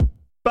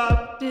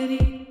bop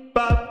diddy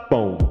bop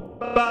boom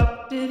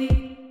bop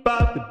diddy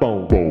bop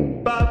boom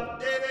boom bop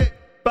diddy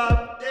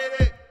bop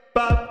diddy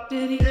bop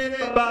diddy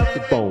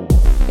bop boom.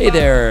 Hey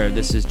there,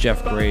 this is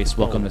Jeff Grace.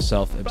 Welcome to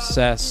Self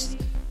Obsessed.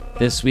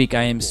 This week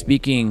I am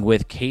speaking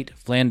with Cait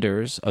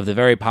Flanders of the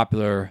very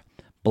popular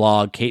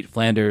blog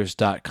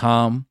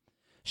CaitFlanders.com.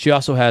 She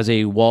also has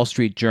a Wall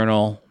Street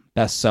Journal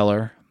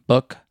bestseller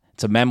book.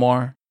 It's a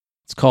memoir.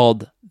 It's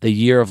called The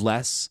Year of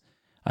Less.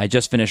 I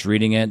just finished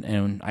reading it,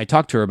 and I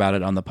talked to her about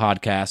it on the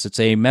podcast. It's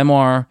a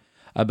memoir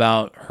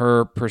about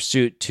her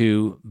pursuit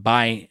to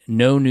buy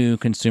no new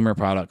consumer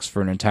products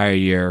for an entire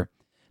year.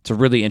 It's a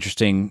really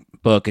interesting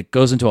book. It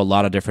goes into a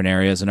lot of different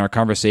areas, and our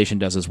conversation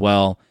does as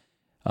well.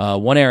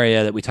 One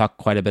area that we talk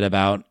quite a bit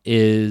about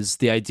is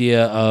the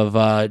idea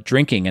of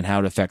drinking and how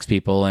it affects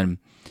people. And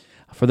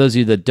for those of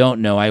you that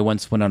don't know, I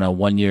once went on a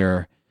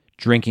 1-year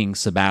drinking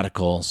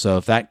sabbatical. So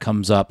if that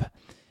comes up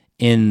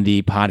in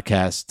the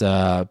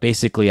podcast,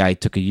 basically I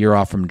took a year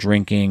off from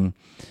drinking,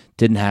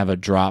 didn't have a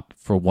drop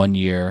for 1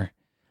 year.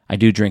 I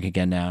do drink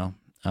again now.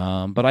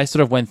 But I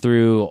sort of went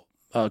through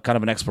kind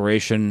of an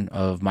exploration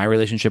of my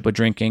relationship with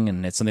drinking,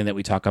 and it's something that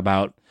we talk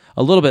about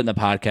a little bit in the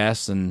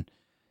podcast, and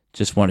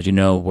just wanted you to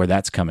know where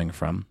that's coming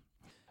from.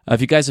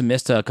 If you guys have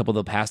missed a couple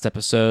of the past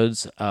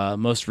episodes,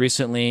 most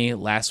recently,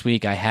 last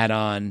week, I had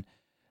on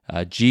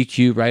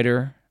GQ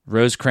writer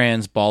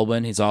Rosecrans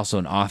Baldwin. He's also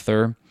an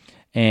author,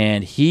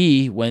 and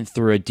he went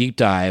through a deep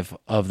dive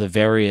of the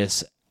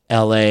various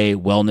LA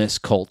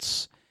wellness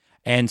cults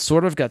and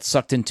sort of got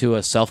sucked into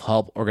a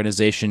self-help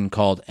organization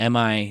called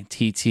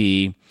MITT,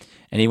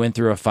 and he went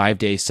through a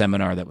 5-day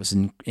seminar that was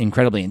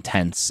incredibly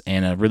intense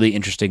and a really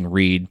interesting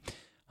read.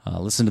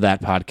 Listen to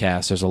that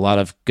podcast. There's a lot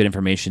of good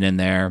information in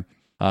there.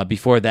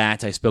 Before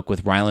that, I spoke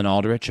with Rylan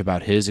Aldrich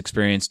about his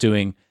experience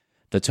doing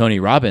the Tony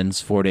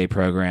Robbins 4-day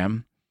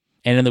program.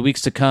 And in the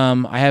weeks to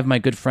come, I have my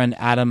good friend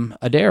Adam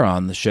Adair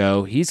on the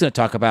show. He's going to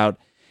talk about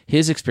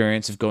his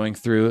experience of going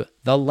through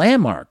the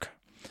Landmark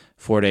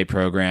 4-day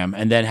program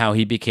and then how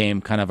he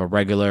became kind of a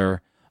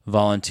regular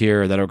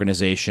volunteer at that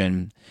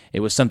organization.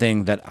 It was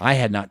something that I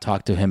had not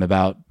talked to him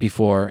about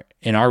before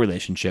in our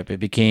relationship.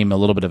 It became a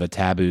little bit of a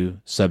taboo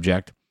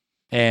subject.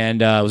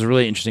 And it was a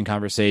really interesting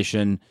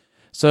conversation.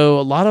 So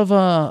a lot of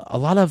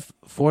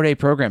 4-day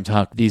program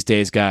talk these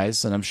days,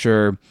 guys, and I'm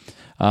sure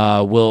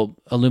will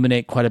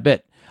illuminate quite a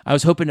bit. I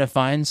was hoping to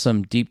find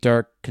some deep,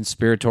 dark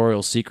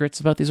conspiratorial secrets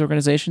about these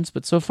organizations,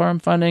 but so far I'm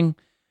finding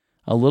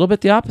a little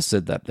bit the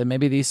opposite, that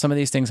maybe some of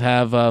these things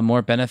have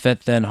more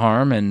benefit than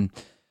harm, and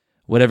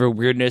whatever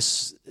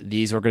weirdness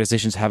these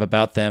organizations have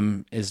about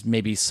them is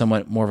maybe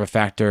somewhat more of a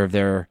factor of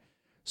their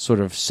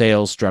sort of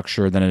sales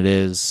structure than it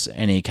is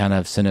any kind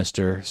of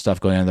sinister stuff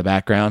going on in the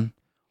background.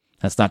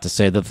 That's not to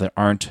say that there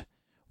aren't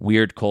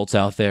weird cults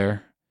out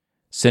there,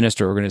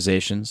 sinister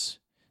organizations.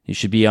 You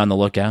should be on the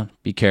lookout,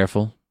 be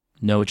careful,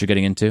 know what you're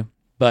getting into.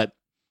 But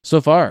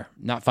so far,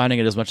 not finding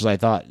it as much as I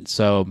thought.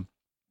 So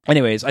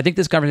anyways, I think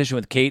this conversation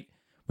with Cait,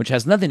 which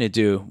has nothing to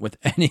do with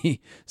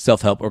any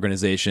self-help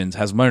organizations,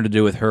 has more to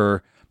do with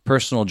her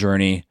personal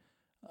journey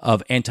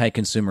of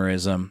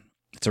anti-consumerism.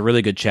 It's a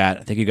really good chat.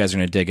 I think you guys are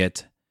going to dig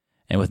it.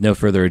 And with no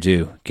further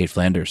ado, Cait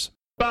Flanders.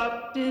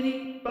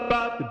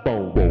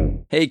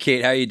 Hey,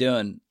 Cait, how are you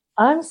doing?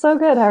 I'm so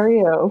good. How are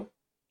you?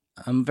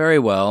 I'm very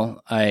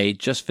well. I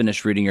just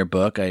finished reading your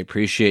book. I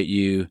appreciate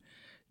you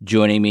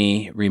joining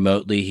me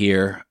remotely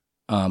here,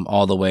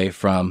 all the way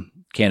from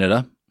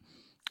Canada.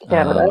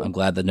 I'm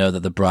glad to know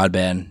that the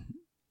broadband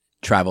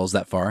travels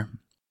that far.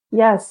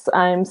 Yes,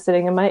 I'm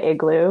sitting in my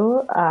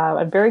igloo.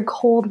 I'm very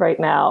cold right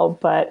now,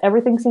 but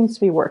everything seems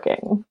to be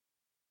working.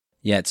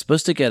 Yeah, it's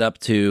supposed to get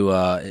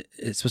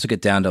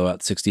down to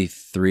about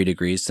 63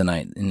 degrees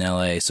tonight in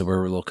LA, so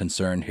we're a little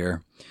concerned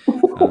here.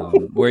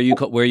 Where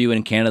are you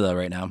in Canada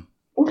right now?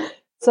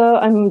 So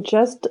I'm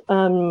just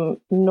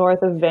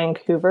north of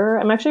Vancouver.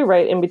 I'm actually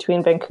right in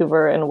between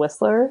Vancouver and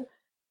Whistler.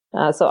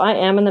 So I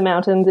am in the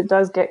mountains. It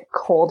does get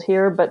cold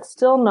here, but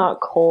still not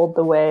cold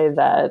the way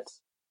that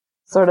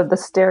sort of the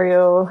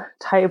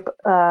stereotype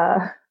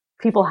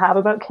people have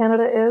about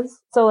Canada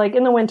is. So like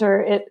in the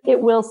winter,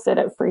 it will sit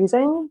at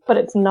freezing, but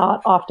it's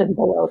not often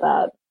below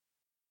that.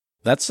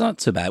 That's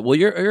not so bad. Well,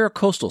 you're a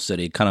coastal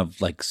city, kind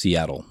of like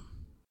Seattle.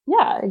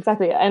 Yeah,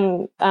 exactly.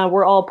 And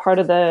we're all part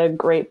of the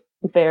Great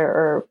Bear,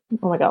 or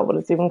oh my God, what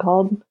is it even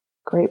called?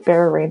 Great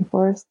Bear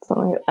Rainforest?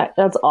 Something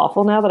that's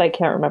awful now that I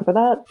can't remember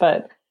that,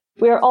 but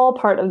we are all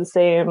part of the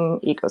same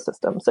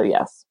ecosystem. So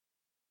yes.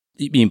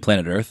 You mean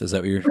planet Earth? Is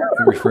that what you're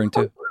referring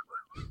to?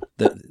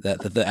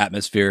 The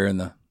atmosphere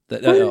and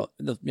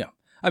yeah.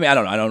 I mean, I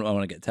don't know. I don't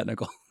want to get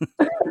technical.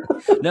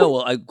 No,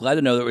 well, I'm glad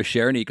to know that we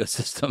share an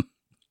ecosystem.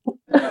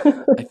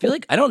 I feel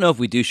like I don't know if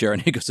we do share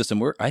an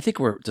ecosystem. I think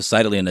we're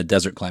decidedly in a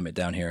desert climate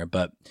down here,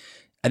 but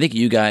I think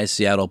you guys,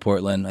 Seattle,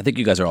 Portland, I think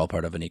you guys are all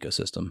part of an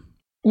ecosystem.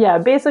 Yeah,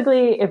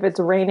 basically, if it's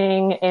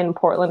raining in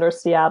Portland or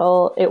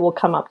Seattle, it will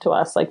come up to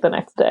us like the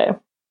next day.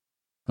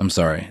 I'm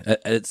sorry.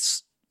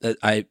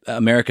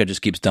 America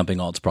just keeps dumping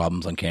all its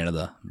problems on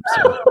Canada.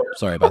 So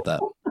sorry about that.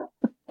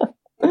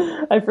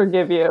 I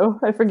forgive you.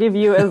 I forgive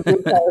you as the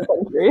entire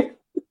country.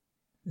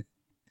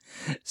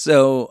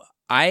 So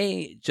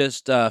I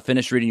just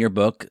finished reading your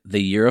book,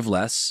 The Year of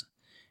Less,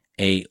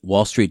 a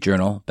Wall Street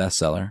Journal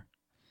bestseller.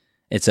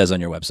 It says on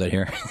your website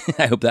here.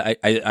 I hope that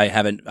I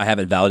haven't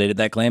validated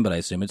that claim, but I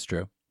assume it's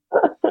true.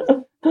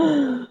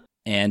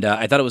 And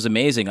I thought it was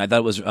amazing. I thought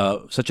it was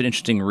such an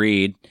interesting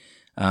read.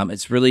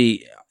 It's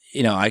really,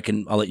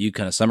 I'll let you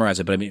kind of summarize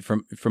it, but I mean,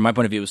 from my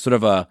point of view, it was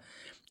sort of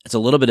it's a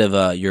little bit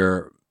of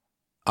your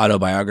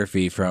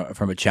autobiography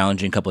from a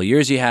challenging couple of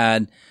years you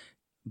had,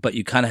 but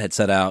you kind of had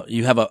set out.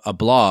 You have a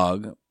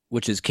blog,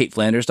 which is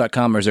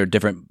caitflanders.com, or is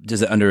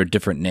it under a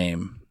different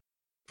name?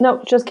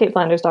 No, just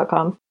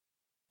caitflanders.com.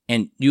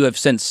 And you have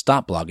since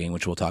stopped blogging,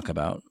 which we'll talk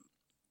about.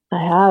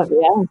 I have,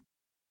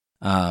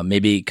 yeah.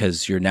 Maybe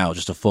because you're now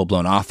just a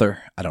full-blown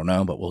author. I don't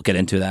know, but we'll get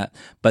into that.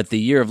 But The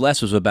Year of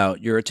Less was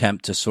about your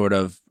attempt to sort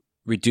of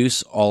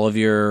reduce all of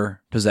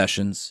your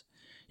possessions.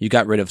 You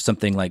got rid of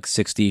something like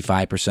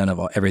 65%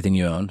 of everything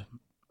you owned,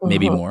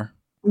 maybe more.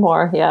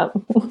 More, yeah.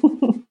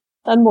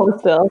 And more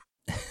still.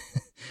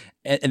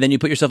 And then you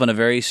put yourself on a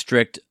very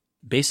strict,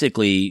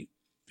 basically,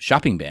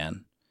 shopping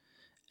ban.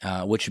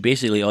 Which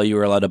basically all you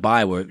were allowed to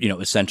buy were,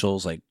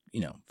 essentials like,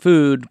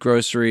 food,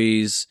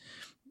 groceries,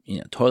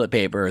 toilet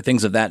paper,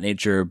 things of that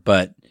nature.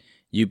 But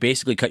you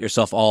basically cut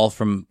yourself off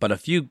from but a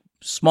few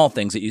small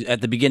things that at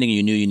the beginning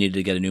you knew you needed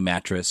to get a new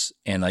mattress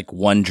and like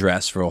one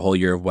dress for a whole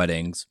year of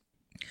weddings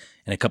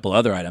and a couple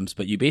other items.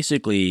 But you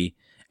basically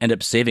end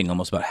up saving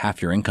almost about half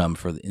your income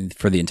for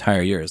the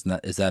entire year. Is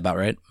that about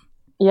right?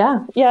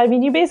 Yeah. Yeah. I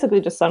mean, you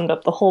basically just summed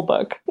up the whole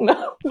book.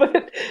 No,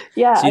 but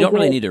yeah. So you don't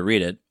really need to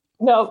read it.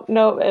 No,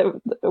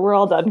 we're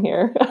all done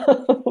here.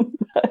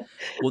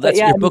 Well, that's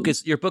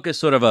your book is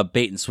sort of a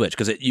bait and switch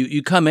because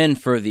you come in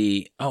for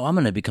I'm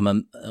going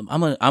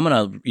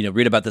to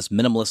read about this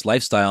minimalist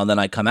lifestyle, and then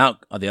I come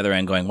out on the other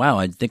end going, wow,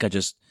 I think I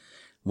just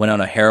went on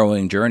a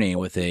harrowing journey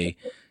with a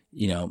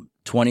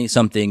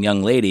 20-something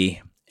young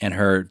lady and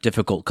her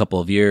difficult couple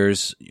of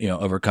years,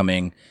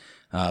 overcoming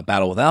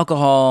battle with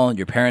alcohol,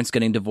 your parents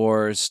getting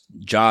divorced,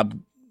 job,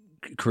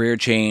 career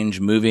change,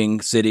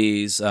 moving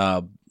cities.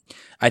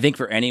 I think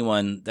for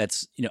anyone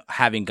that's,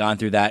 having gone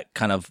through that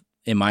kind of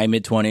in my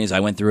mid-20s,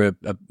 I went through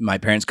my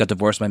parents got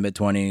divorced in my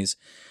mid-20s.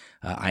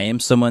 I am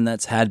someone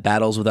that's had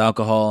battles with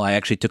alcohol. I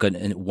actually took a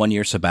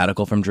 1-year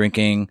sabbatical from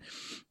drinking.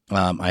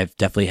 I've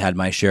definitely had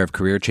my share of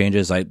career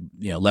changes. I,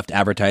 left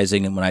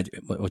advertising and when I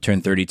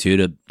turned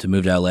 32 to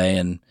move to LA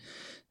and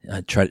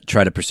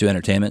try to pursue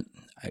entertainment.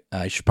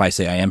 I should probably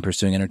say I am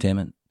pursuing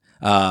entertainment.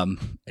 I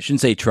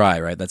shouldn't say try,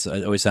 right? It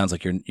always sounds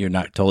like you're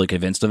not totally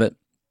convinced of it.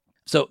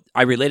 So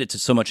I relate it to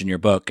so much in your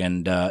book,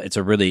 and it's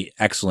a really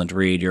excellent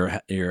read.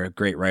 You're a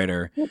great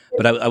writer.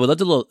 But I would love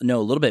to know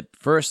a little bit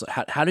first,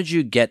 how did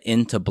you get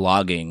into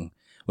blogging?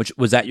 Which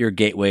was that your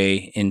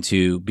gateway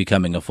into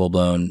becoming a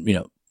full-blown,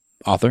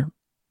 author?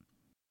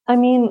 I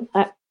mean,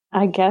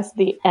 I guess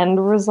the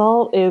end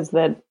result is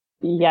that,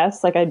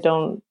 yes, like I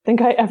don't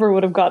think I ever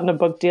would have gotten a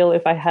book deal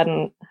if I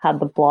hadn't had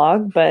the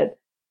blog, but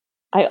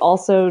I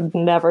also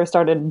never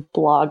started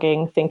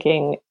blogging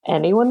thinking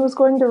anyone was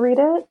going to read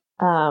it.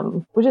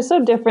 Which is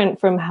so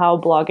different from how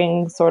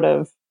blogging sort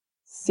of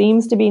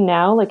seems to be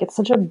now. Like it's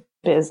such a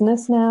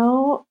business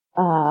now.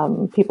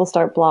 People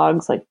start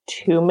blogs like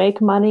to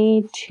make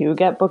money, to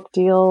get book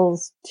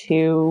deals,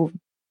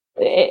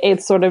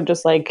 it's sort of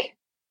just like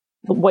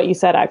what you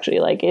said, actually.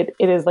 Like it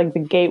is like the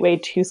gateway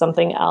to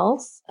something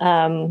else.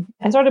 I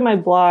started my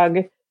blog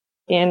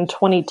in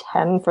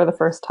 2010 for the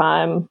first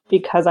time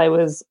because I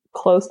was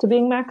close to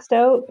being maxed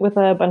out with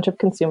a bunch of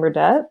consumer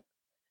debt.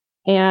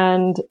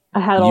 And I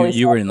had all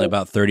you were in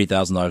about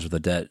 $30,000 worth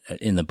of debt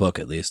in the book,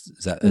 at least.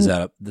 Is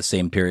that the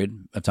same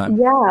period of time?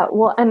 Yeah.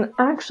 Well, and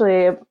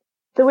actually,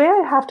 the way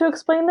I have to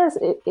explain this,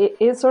 it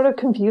is sort of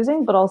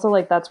confusing, but also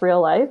like that's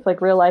real life. Like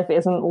real life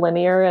isn't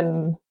linear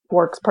and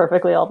works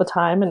perfectly all the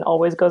time and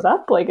always goes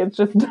up. Like it's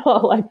just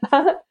not like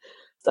that.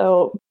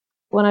 So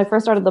when I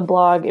first started the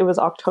blog, it was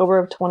October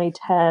of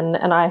 2010,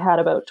 and I had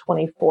about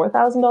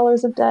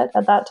 $24,000 of debt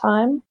at that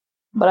time.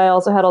 But I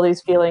also had all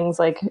these feelings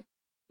like,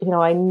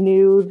 I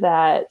knew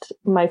that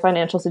my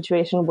financial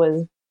situation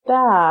was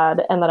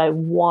bad and that I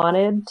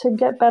wanted to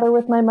get better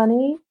with my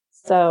money.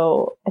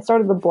 So I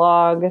started the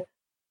blog.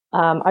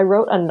 I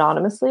wrote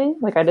anonymously.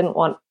 Like I didn't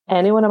want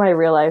anyone in my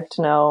real life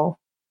to know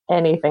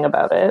anything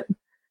about it.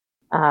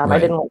 Right. I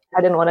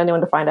didn't want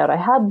anyone to find out I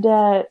had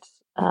debt.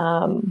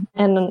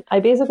 And I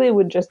basically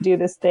would just do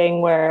this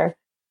thing where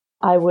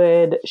I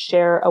would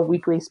share a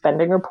weekly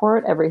spending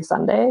report every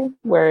Sunday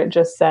where it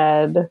just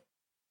said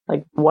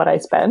like what I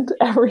spent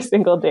every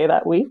single day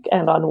that week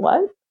and on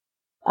what.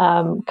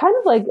 Kind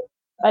of like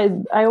I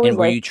always. And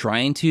were you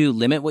trying to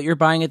limit what you're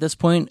buying at this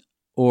point?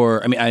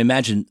 Or, I mean, I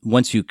imagine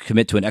once you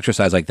commit to an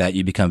exercise like that,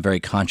 you become very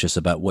conscious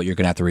about what you're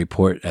going to have to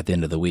report at the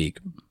end of the week.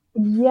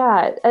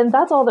 Yeah. And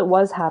that's all that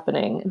was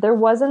happening. There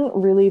wasn't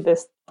really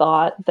this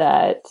thought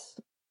that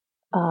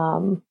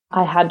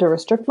I had to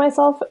restrict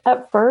myself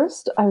at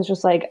first. I was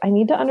just like, I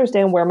need to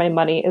understand where my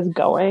money is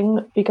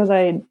going because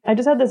I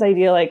just had this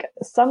idea like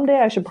someday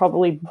I should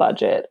probably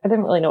budget. I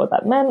didn't really know what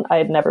that meant. I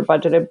had never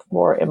budgeted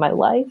before in my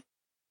life.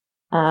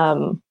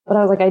 But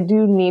I was like, I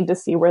do need to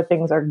see where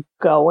things are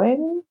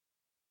going.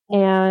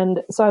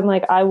 And so I'm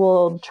like, I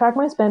will track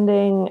my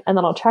spending and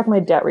then I'll track my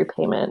debt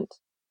repayment.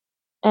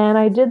 And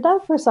I did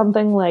that for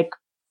something like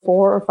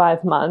 4 or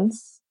 5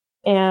 months.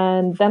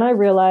 And then I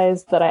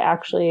realized that I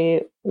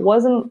actually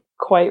wasn't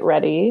quite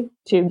ready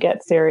to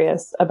get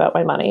serious about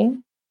my money.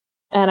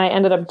 And I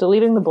ended up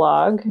deleting the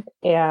blog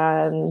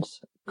and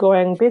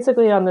going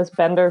basically on this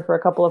bender for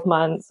a couple of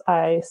months.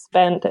 I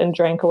spent and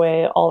drank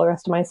away all the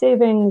rest of my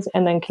savings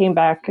and then came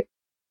back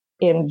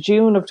in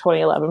June of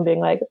 2011 being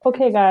like,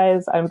 okay,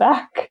 guys, I'm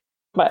back.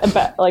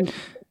 But like,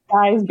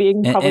 guys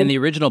being probably... And the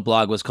original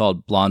blog was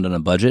called Blonde on a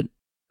Budget?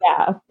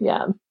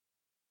 Yeah.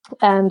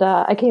 And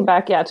I came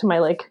back, to my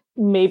like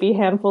maybe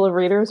handful of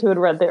readers who had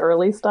read the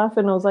early stuff.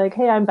 And I was like,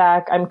 hey, I'm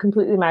back. I'm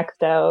completely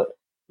maxed out.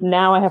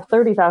 Now I have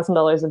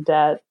 $30,000 of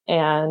debt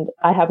and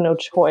I have no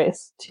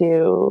choice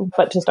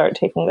but to start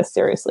taking this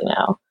seriously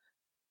now.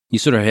 You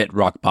sort of hit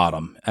rock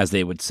bottom, as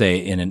they would say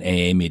in an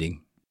AA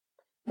meeting.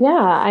 Yeah,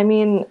 I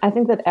mean, I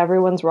think that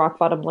everyone's rock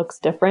bottom looks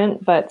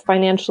different, but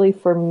financially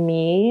for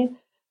me,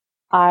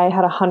 I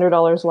had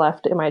 $100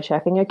 left in my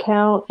checking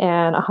account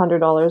and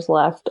 $100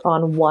 left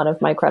on one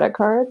of my credit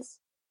cards.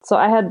 So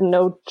I had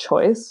no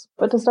choice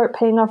but to start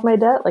paying off my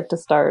debt, like to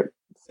start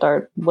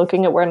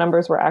looking at where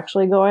numbers were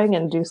actually going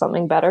and do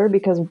something better,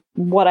 because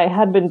what I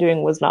had been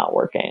doing was not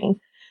working.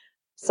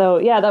 So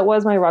yeah, that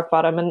was my rock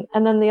bottom.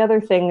 And then the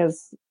other thing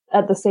is,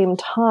 at the same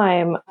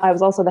time, I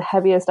was also the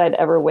heaviest I'd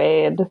ever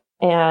weighed,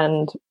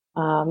 and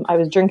I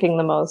was drinking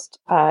the most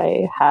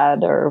I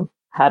had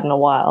in a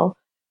while.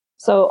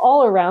 So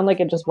all around, like,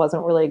 it just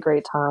wasn't really a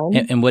great time.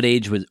 And what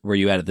age were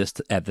you at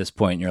this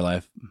point in your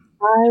life?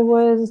 I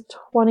was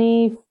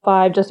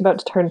 25, just about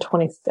to turn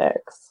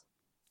 26.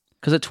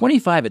 Because at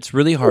 25, it's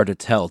really hard to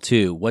tell,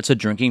 too, what's a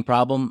drinking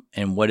problem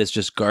and what is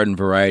just garden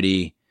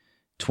variety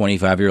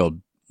 25-year-old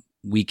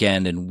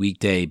weekend and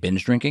weekday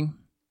binge drinking.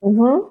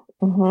 Mm-hmm.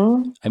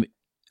 Mm-hmm. I mean,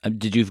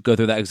 did you go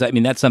through that? Because I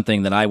mean, that's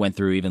something that I went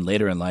through even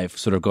later in life,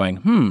 sort of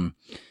going,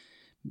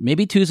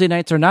 maybe Tuesday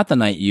nights are not the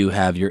night you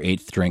have your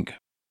 8th drink.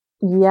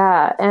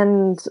 Yeah.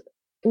 And,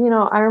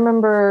 I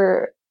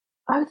remember,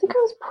 I think I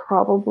was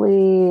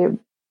probably,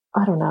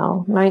 I don't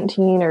know,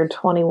 19 or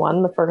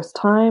 21 the first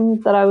time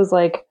that I was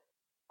like,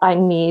 I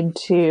need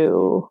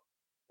to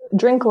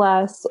drink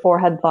less, or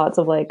had thoughts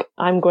of like,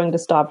 I'm going to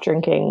stop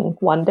drinking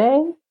one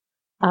day.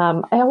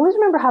 I always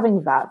remember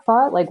having that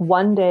thought, like,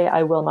 one day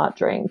I will not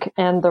drink.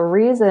 And the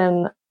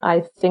reason I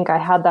think I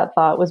had that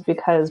thought was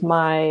because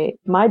my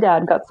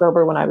dad got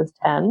sober when I was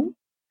 10.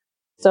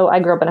 So I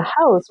grew up in a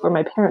house where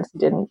my parents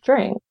didn't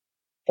drink.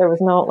 There was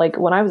no, like,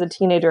 when I was a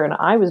teenager and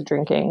I was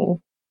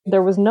drinking,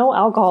 there was no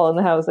alcohol in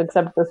the house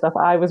except the stuff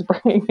I was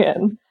bringing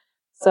in.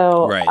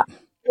 So right. I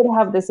would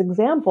have this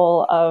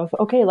example of,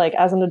 okay, like,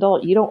 as an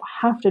adult, you don't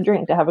have to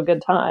drink to have a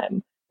good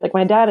time. Like,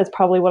 my dad is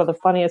probably one of the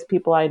funniest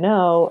people I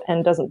know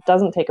and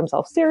doesn't take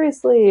himself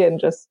seriously and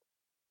just,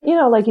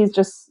 like, he's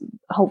just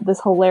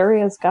this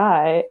hilarious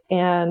guy.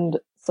 And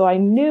so I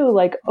knew,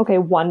 like, okay,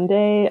 one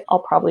day I'll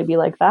probably be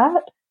like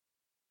that.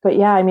 But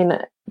yeah, I mean,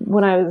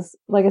 when I was,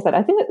 like I said,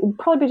 I think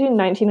probably between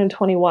 19 and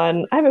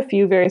 21, I have a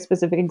few very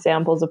specific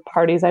examples of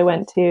parties I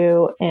went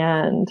to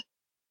and,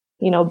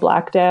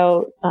 blacked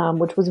out,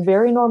 which was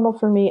very normal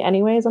for me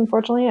anyways,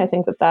 unfortunately. I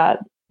think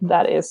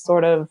that is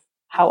sort of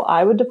how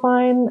I would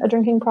define a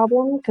drinking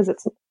problem, because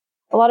it's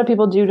a lot of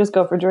people do just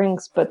go for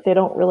drinks, but they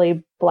don't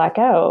really black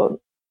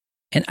out.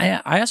 And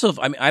I also,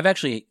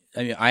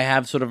 I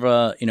have sort of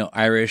a,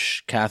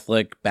 Irish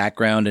Catholic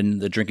background in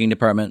the drinking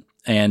department.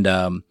 And,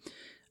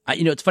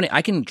 it's funny,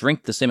 I can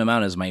drink the same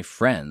amount as my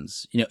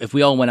friends. If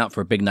we all went out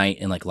for a big night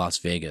in like Las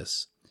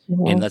Vegas,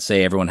 mm-hmm. and let's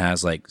say everyone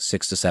has like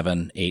 6 to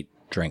 7, 8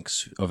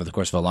 drinks over the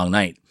course of a long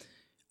night,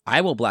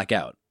 I will black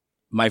out.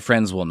 My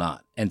friends will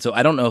not. And so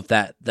I don't know if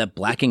that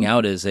blacking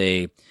out is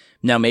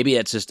now maybe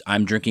it's just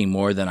I'm drinking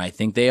more than I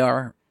think they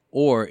are,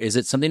 or is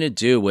it something to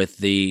do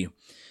with is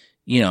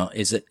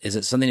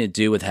it something to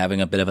do with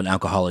having a bit of an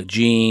alcoholic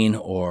gene,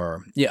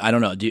 or I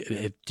don't know. Do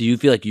you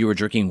feel like you were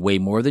drinking way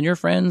more than your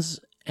friends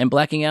and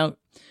blacking out?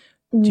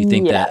 Do you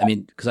think that? I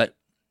mean,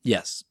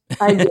 yes.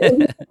 I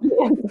did. The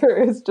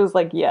answer is just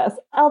like, yes.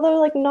 Although,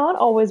 like, not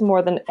always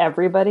more than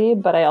everybody,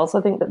 but I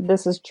also think that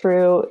this is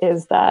true,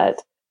 is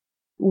that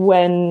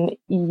when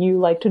you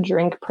like to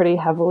drink pretty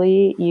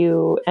heavily,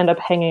 you end up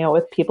hanging out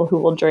with people who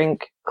will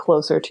drink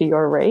closer to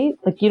your rate.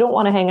 Like, you don't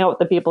want to hang out with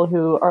the people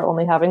who are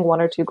only having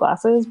 1 or 2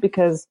 glasses,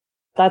 because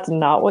that's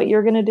not what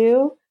you're going to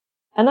do.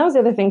 And that was the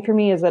other thing for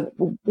me, is that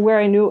where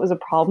I knew it was a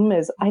problem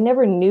is I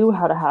never knew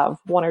how to have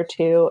 1 or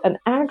 2. And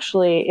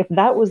actually, if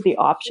that was the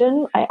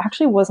option, I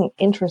actually wasn't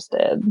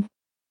interested.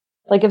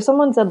 Like, if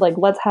someone said, like,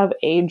 let's have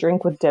a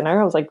drink with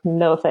dinner, I was like,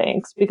 no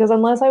thanks. Because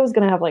unless I was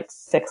going to have like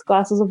 6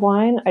 glasses of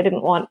wine, I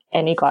didn't want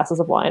any glasses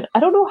of wine.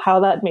 I don't know how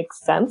that makes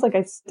sense. Like,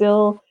 I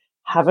still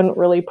haven't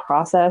really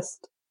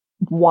processed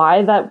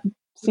why that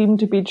seemed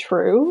to be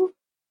true.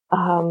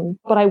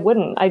 But I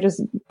wouldn't.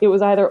 It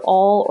was either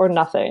all or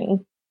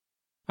nothing.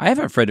 I have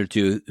a friend or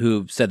two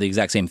who said the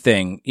exact same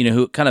thing,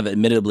 who kind of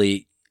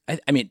admittedly,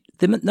 I mean,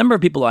 the number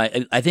of people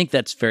I think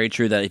that's very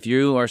true, that if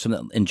you are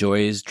someone that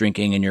enjoys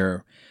drinking and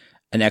you're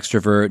an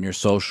extrovert and you're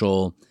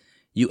social,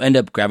 you end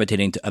up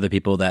gravitating to other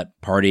people that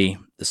party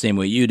the same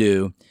way you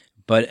do.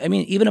 But I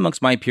mean, even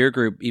amongst my peer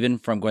group, even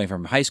from going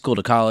from high school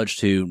to college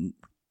to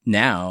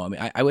now, I mean,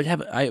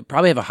 I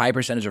probably have a high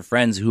percentage of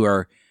friends who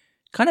are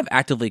kind of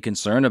actively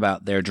concerned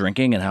about their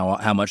drinking and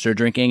how much they're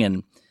drinking.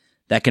 And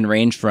that can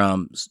range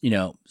from,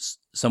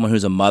 someone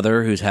who's a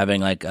mother who's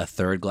having like a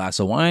third glass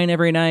of wine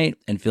every night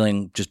and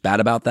feeling just bad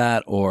about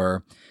that,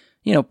 or,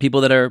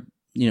 people that are,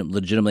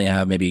 legitimately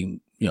have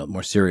maybe,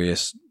 more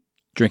serious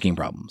drinking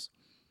problems.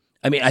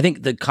 I mean, I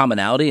think the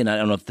commonality, and I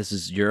don't know if this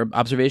is your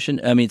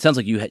observation. I mean, it sounds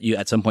like you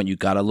at some point you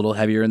got a little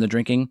heavier in the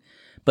drinking,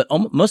 but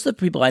most of the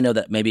people I know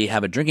that maybe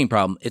have a drinking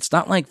problem, it's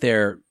not like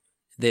they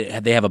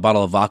have a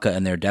bottle of vodka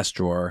in their desk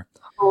drawer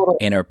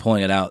and are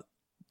pulling it out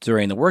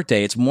during the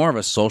workday. It's more of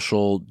a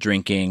social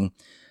drinking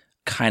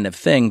kind of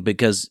thing but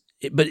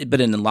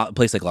in a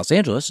place like Los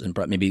Angeles and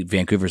maybe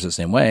Vancouver's the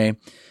same way,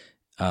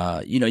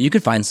 you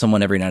could find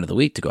someone every night of the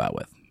week to go out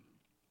with.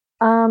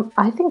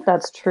 I think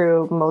that's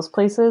true most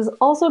places.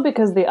 Also,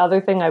 because the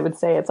other thing I would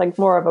say, it's like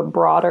more of a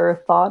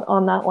broader thought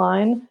on that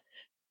line,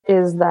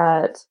 is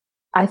that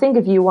I think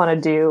if you want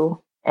to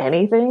do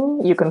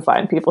anything, you can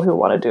find people who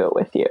want to do it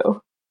with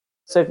you.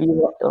 So if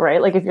you,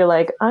 right, like if you're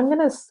like, I'm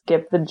going to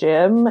skip the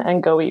gym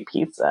and go eat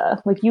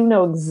pizza, like,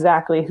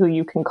 exactly who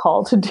you can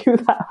call to do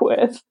that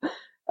with.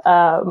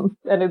 And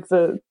it's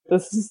the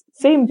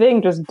same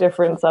thing, just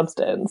different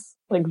substance.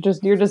 Like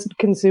you're just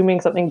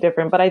consuming something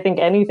different. But I think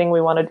anything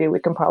we want to do, we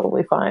can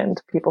probably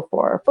find people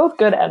for, both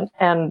good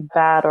and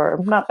bad, or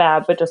not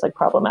bad, but just like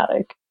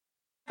problematic.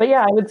 But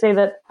yeah, I would say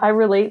that I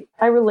relate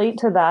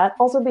to that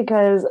also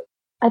because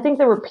I think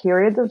there were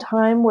periods of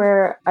time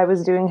where I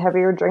was doing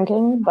heavier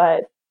drinking,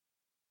 but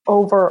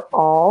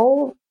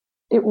overall,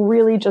 it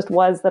really just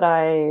was that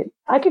I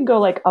could go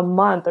like a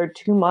month or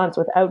 2 months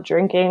without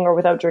drinking or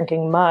without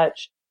drinking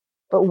much.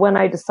 But when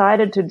I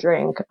decided to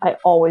drink, I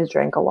always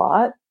drank a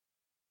lot.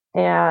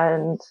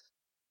 And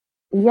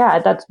yeah,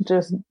 that's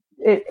just,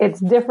 it's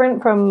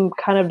different from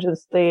kind of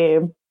just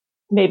the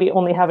maybe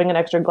only having an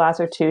extra glass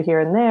or two here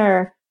and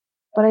there.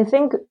 But I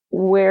think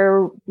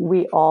where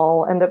we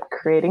all end up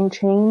creating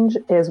change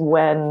is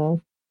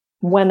whenever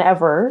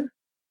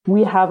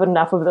we have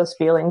enough of those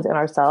feelings in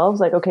ourselves,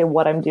 like, okay,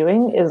 what I'm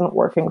doing isn't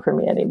working for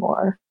me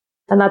anymore.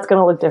 And that's going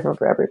to look different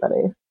for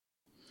everybody.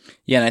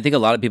 Yeah, and I think a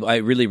lot of people, I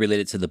really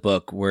related to the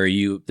book where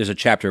there's a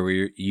chapter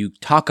where you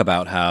talk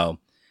about how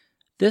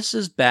this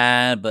is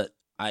bad, but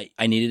I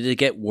needed to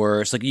get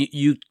worse. Like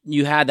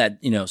you had that,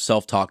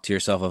 self-talk to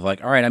yourself of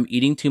like, all right, I'm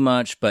eating too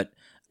much, but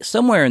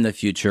somewhere in the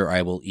future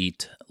I will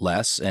eat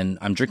less, and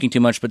I'm drinking too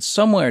much, but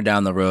somewhere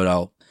down the road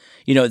I'll,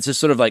 it's just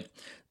sort of like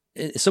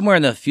somewhere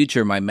in the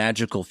future, my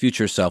magical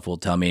future self will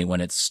tell me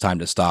when it's time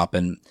to stop.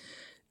 And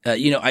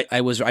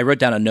I wrote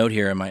down a note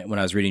here when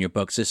I was reading your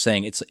book, just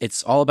saying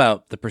it's all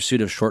about the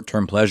pursuit of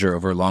short-term pleasure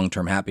over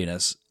long-term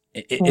happiness.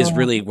 It is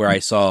really where I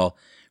saw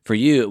for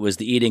you. It was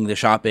the eating, the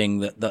shopping,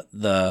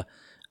 the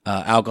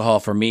alcohol.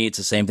 For me, it's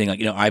the same thing.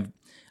 Like,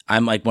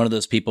 I'm like one of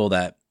those people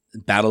that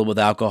battled with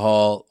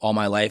alcohol all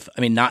my life.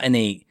 I mean, not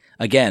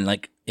again,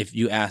 like if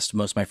you asked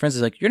most of my friends,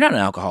 it's like, you're not an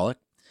alcoholic,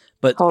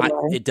 but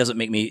it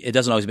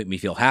doesn't always make me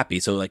feel happy.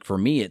 So like for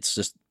me,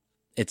 it's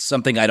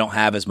something I don't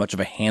have as much of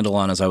a handle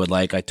on as I would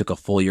like. I took a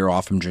full year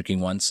off from drinking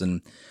once,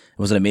 and it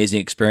was an amazing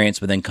experience.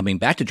 But then coming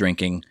back to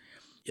drinking,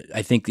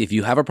 I think if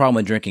you have a problem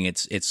with drinking,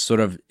 it's sort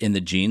of in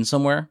the genes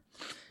somewhere.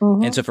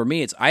 Mm-hmm. And so for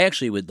me, I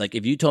actually would like,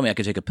 if you told me I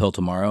could take a pill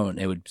tomorrow, and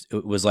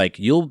it was like,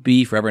 you'll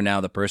be forever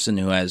now the person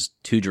who has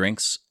 2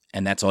 drinks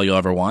and that's all you'll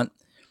ever want,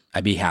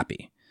 I'd be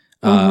happy.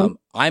 Mm-hmm.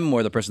 I'm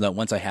more the person that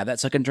once I have that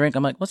second drink,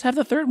 I'm like, let's have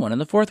the third one and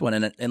the fourth one.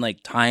 And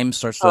like time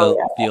starts to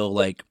feel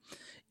like,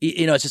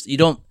 it's just, you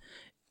don't,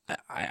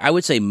 I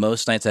would say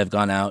most nights I've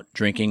gone out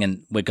drinking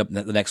and wake up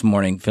the next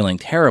morning feeling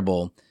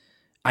terrible.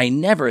 I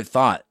never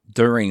thought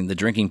during the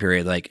drinking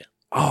period, like,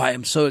 oh, I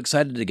am so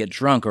excited to get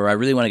drunk, or I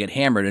really want to get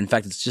hammered. In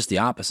fact, it's just the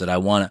opposite.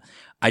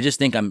 I just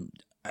think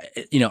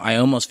I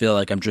almost feel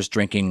like I'm just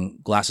drinking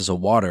glasses of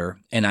water,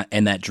 and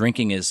that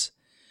drinking it's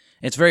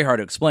very hard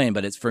to explain,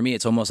 but for me,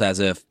 it's almost as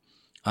if,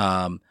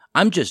 I'm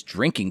just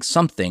drinking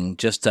something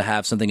just to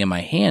have something in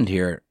my hand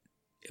here.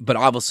 But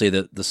obviously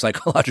the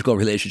psychological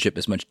relationship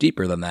is much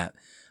deeper than that.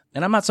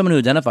 And I'm not someone who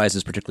identifies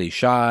as particularly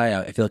shy.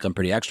 I feel like I'm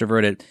pretty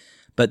extroverted.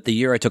 But the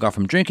year I took off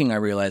from drinking, I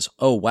realized,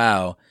 oh,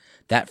 wow,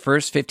 that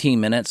first 15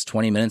 minutes,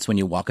 20 minutes when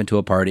you walk into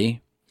a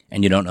party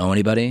and you don't know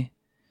anybody,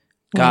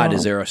 God,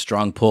 is there a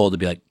strong pull to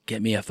be like,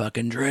 get me a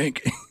fucking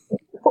drink?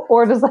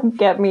 Or just like,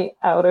 get me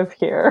out of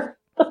here.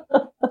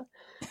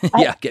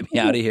 Yeah, get me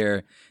out of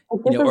here.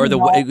 Or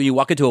you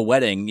walk into a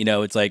wedding,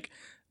 it's like,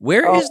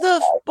 where is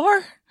the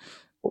bar?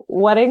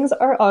 Weddings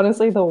are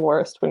honestly the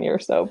worst when you're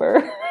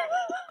sober.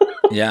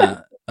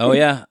 Yeah. Oh,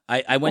 yeah.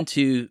 I went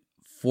to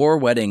 4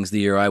 weddings the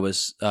year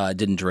I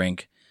didn't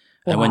drink.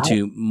 Wow. I went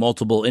to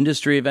multiple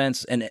industry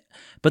events.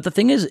 But the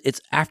thing is,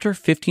 it's after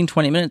 15,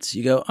 20 minutes,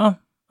 you go, oh,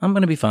 I'm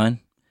going to be fine.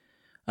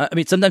 I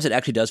mean, sometimes it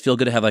actually does feel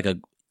good to have like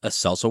a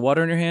seltzer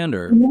water in your hand,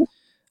 or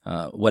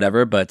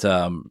whatever. But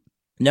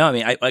no, I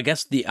mean, I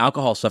guess the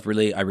alcohol stuff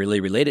I really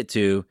relate it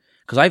to,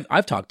 because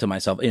I've talked to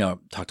myself, I've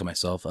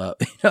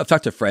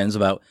talked to friends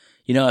about,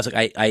 I was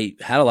like, I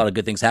had a lot of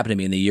good things happen to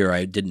me in the year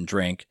I didn't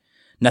drink.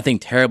 Nothing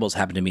terrible has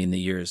happened to me in the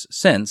years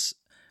since,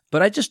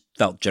 but I just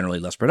felt generally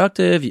less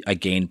productive. I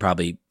gained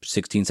probably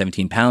 16,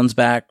 17 pounds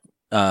back.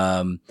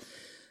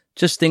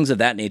 Just things of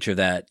that nature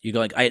that you go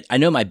like, I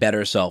know my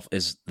better self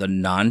is the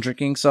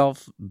non-drinking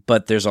self,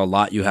 but there's a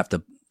lot you have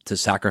to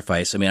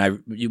sacrifice. I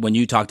mean, when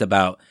you talked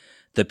about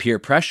the peer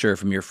pressure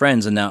from your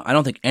friends, and now I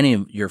don't think any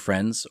of your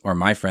friends or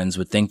my friends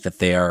would think that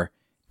they are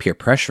peer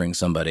pressuring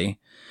somebody.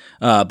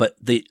 But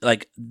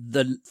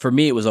for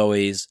me, it was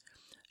always,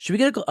 should we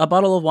get a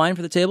bottle of wine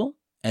for the table?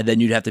 And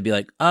then you'd have to be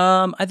like,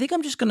 I'm okay.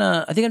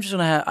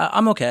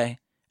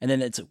 And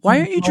then it's, why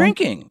aren't you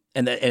drinking?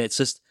 And it's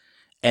just,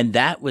 and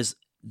that was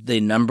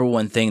the number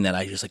one thing that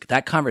I just like,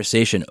 that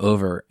conversation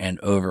over and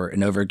over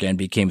and over again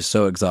became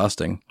so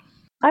exhausting.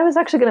 I was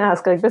actually going to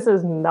ask, like, this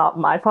is not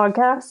my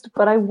podcast,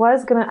 but I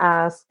was going to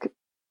ask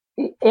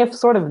if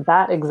sort of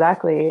that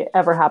exactly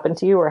ever happened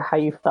to you, or how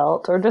you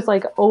felt, or just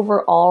like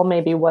overall,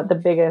 maybe what the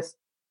biggest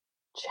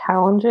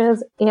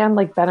challenges and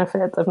like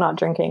benefits of not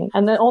drinking.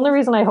 And the only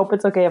reason I hope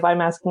it's okay if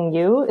I'm asking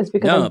you is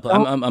because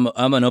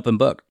I'm an open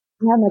book.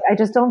 Yeah, like I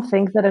just don't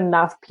think that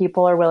enough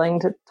people are willing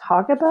to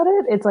talk about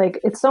it. It's like,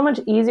 it's so much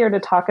easier to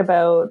talk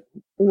about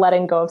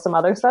letting go of some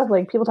other stuff.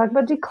 Like people talk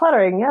about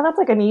decluttering. Yeah, that's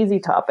like an easy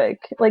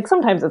topic. Like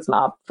sometimes it's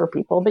not for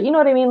people, but you know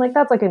what I mean? Like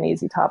that's like an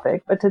easy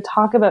topic. But to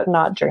talk about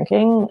not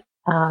drinking,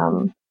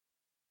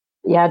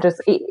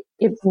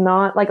 it's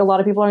not like, a lot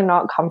of people are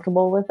not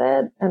comfortable with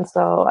it. And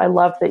so I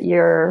love that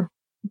you're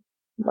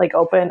like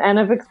open and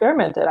have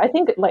experimented. I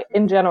think like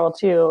in general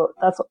too,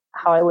 that's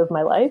how I live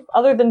my life.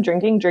 Other than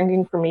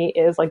drinking for me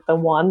is like the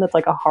one that's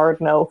like a hard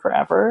no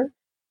forever.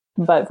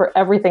 But for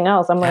everything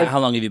else, I'm like, how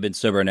long have you been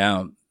sober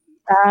now?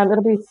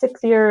 It'll be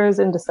 6 years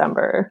in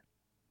December.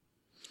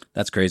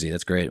 That's crazy.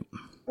 That's great.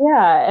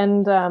 Yeah.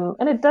 And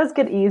it does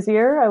get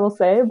easier, I will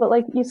say, but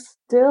like you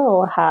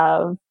still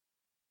have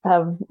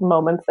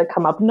moments that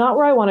come up, not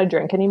where I want to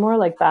drink anymore.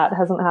 Like that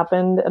hasn't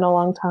happened in a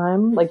long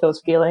time, like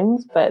those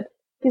feelings, but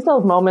you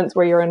still have moments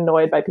where you're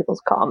annoyed by people's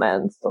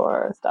comments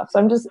or stuff. So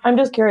I'm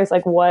just curious,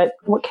 like what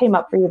came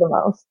up for you the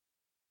most?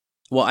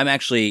 Well,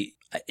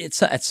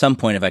 it's at some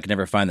point, if I can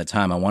ever find the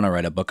time, I want to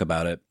write a book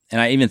about it. And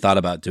I even thought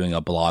about doing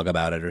a blog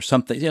about it or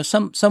something,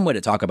 some way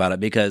to talk about it,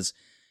 because,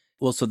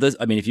 well, so this,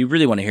 I mean, if you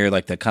really want to hear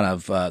like the kind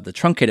of, the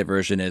truncated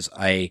version is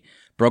I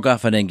broke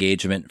off an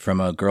engagement from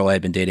a girl I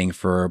had been dating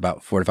for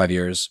about 4 to 5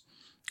 years,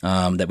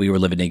 that we were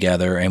living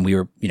together, and we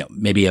were,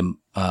 maybe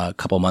a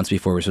couple months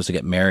before we were supposed to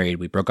get married.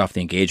 We broke off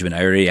the engagement.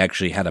 I already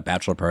actually had a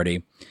bachelor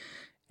party,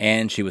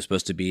 and she was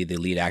supposed to be the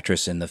lead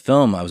actress in the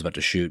film I was about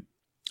to shoot.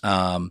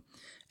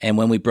 And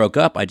when we broke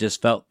up, I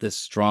just felt this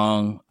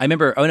strong, I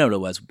remember, oh no, what it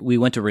was, we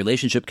went to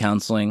relationship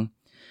counseling,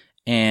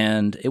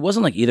 and it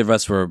wasn't like either of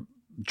us were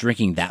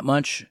drinking that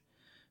much,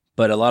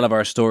 but a lot of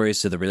our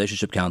stories to the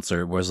relationship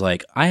counselor was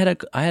like, I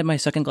had my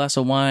second glass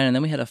of wine, and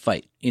then we had a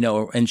fight,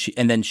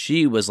 and then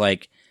she was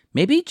like,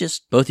 maybe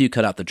just both of you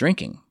cut out the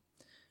drinking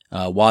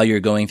while you're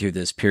going through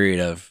this period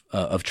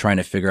of trying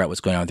to figure out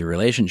what's going on with your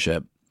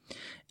relationship.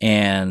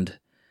 And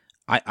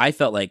I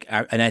felt like,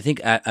 and I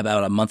think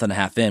about a month and a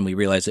half in, we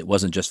realized it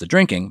wasn't just the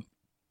drinking,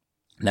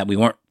 that we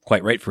weren't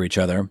quite right for each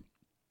other.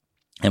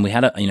 And we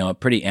had a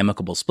pretty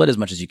amicable split, as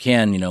much as you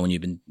can, when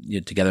you've been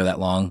together that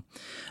long.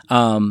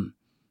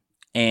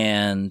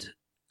 And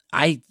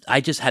I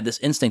just had this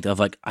instinct of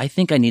like, I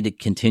think I need to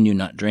continue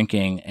not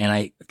drinking. And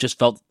I just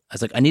felt, I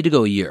was like, I need to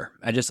go a year.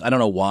 I don't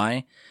know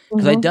why,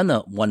 because I'd done the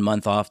 1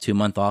 month off, 2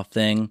 month off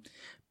thing,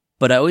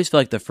 but I always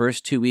feel like the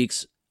first 2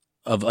 weeks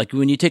of like,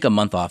 when you take a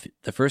month off,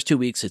 the first 2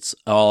 weeks, it's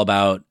all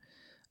about,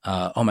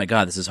 oh my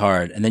God, this is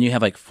hard. And then you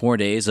have like 4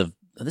 days of,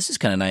 oh, this is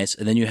kind of nice.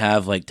 And then you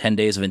have like 10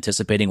 days of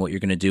anticipating what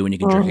you're going to do when you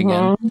can drink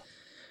again.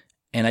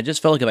 And I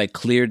just felt like if I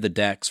cleared the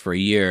decks for a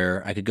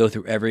year, I could go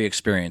through every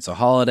experience, a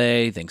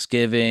holiday,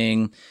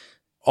 Thanksgiving,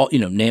 all,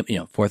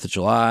 4th of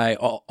July,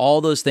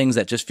 all those things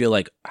that just feel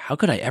like, how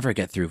could I ever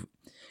get through?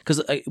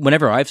 Because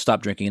whenever I've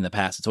stopped drinking in the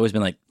past, it's always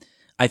been like,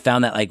 I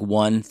found that like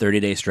 1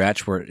 30-day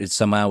stretch where it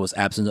somehow was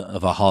absent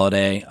of a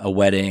holiday, a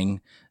wedding,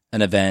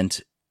 an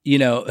event,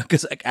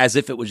 because like, as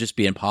if it would just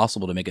be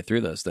impossible to make it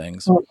through those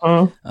things.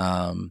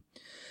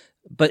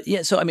 But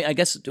yeah, so I mean, I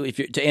guess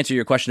to answer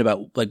your question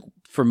about like,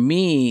 for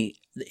me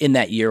in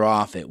that year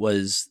off, it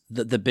was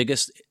the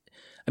biggest.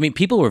 I mean,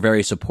 people were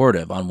very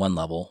supportive on one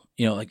level,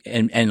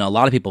 and a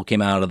lot of people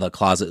came out of the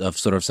closet of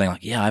sort of saying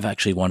like, yeah, I've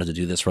actually wanted to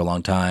do this for a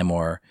long time,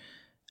 or,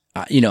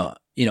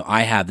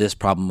 I have this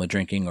problem with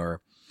drinking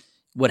or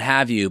what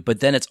have you. But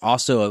then it's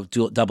also a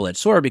double-edged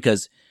sword,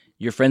 because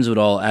your friends would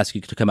all ask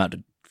you to come out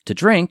to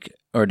drink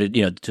or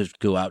to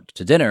go out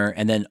to dinner.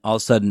 And then all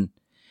of a sudden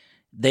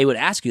they would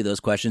ask you those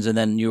questions. And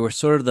then you were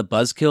sort of the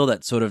buzzkill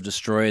that sort of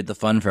destroyed the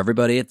fun for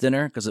everybody at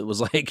dinner. Cause it was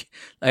like,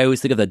 I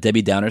always think of the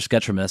Debbie Downer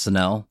sketch from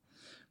SNL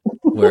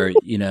where,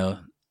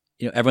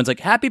 everyone's like,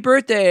 happy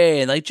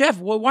birthday. And like, Jeff,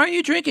 why aren't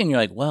you drinking? You're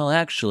like, well,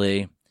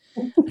 actually,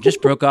 I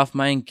just broke off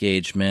my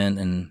engagement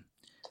and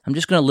I'm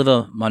just going to live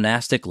a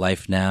monastic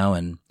life now.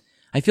 And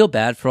I feel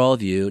bad for all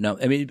of you. No,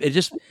 I mean,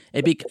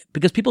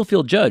 because people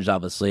feel judged,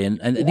 obviously.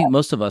 And I think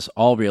most of us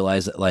all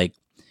realize that, like,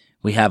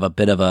 we have a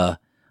bit of the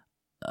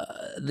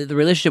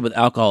relationship with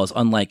alcohol is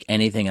unlike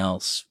anything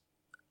else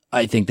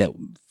I think that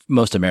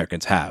most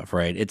Americans have,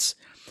 right? It's,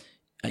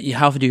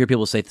 how often do you hear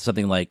people say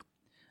something like,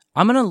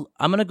 I'm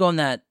gonna go on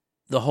the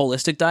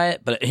holistic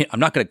diet, but I'm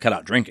not going to cut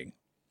out drinking.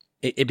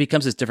 It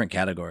becomes this different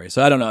category.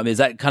 So I don't know. I mean,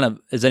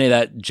 is any of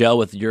that gel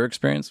with your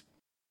experience?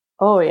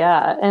 Oh,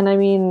 yeah. And I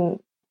mean,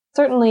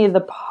 certainly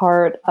the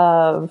part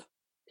of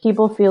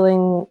people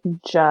feeling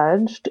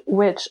judged,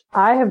 which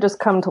I have just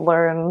come to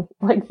learn,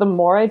 like, the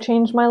more I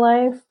change my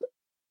life,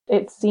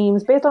 it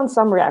seems, based on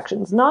some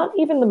reactions, not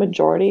even the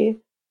majority,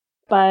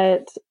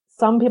 but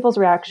some people's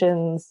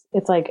reactions,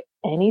 it's like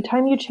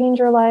anytime you change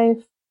your life,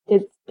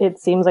 it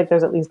seems like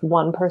there's at least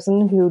one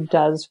person who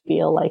does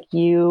feel like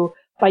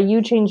by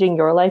you changing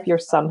your life, you're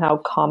somehow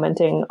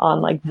commenting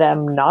on, like,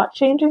 them not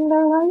changing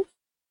their life.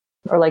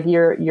 Or like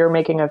you're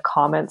making a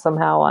comment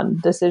somehow on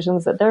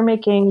decisions that they're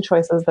making,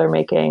 choices they're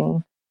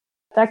making.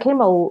 That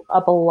came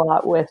up a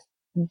lot with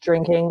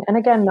drinking. And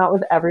again, not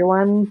with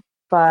everyone,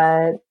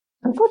 but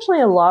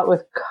unfortunately a lot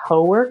with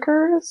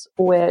coworkers,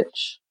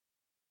 which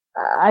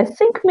I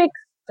think makes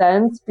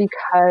sense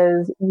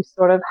because you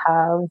sort of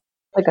have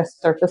like a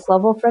surface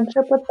level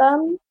friendship with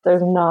them.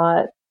 There's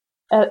not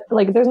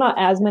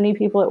as many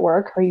people at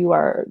work who you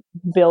are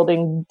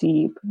building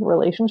deep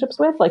relationships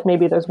with. Like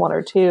maybe there's one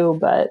or two,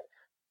 but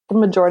the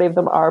majority of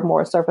them are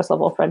more surface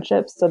level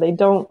friendships, so they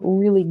don't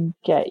really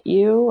get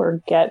you or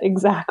get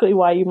exactly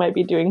why you might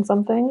be doing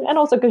something. And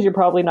also because you're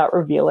probably not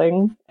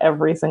revealing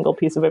every single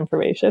piece of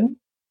information.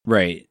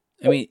 Right.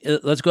 I mean,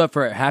 let's go out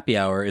for a happy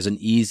hour is an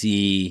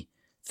easy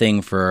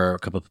thing for a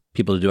couple of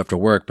people to do after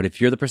work. But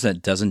if you're the person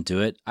that doesn't do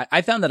it,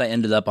 I found that I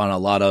ended up on a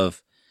lot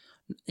of,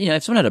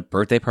 if someone had a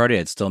birthday party,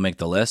 I'd still make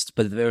the list.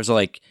 But if there was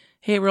like,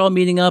 hey, we're all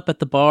meeting up at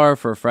the bar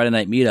for a Friday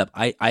night meetup,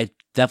 I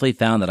definitely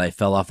found that I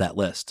fell off that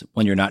list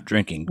when you're not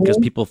drinking, because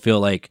people feel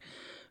like,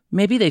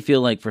 maybe they feel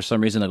like for some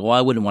reason, like, well,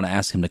 I wouldn't want to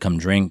ask him to come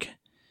drink.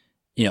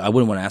 I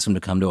wouldn't want to ask him to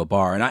come to a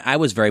bar. And I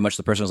was very much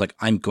the person who was like,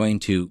 I'm going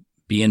to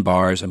be in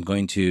bars. I'm not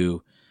going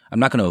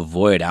to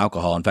avoid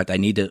alcohol. In fact, I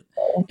need to,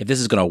 if this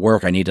is going to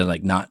work, I need to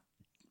like not,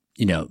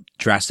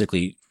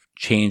 drastically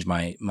change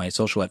my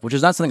social life, which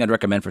is not something I'd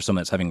recommend for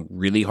someone that's having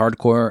really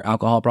hardcore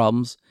alcohol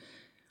problems.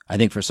 I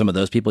think for some of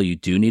those people, you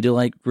do need to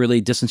like really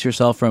distance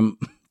yourself from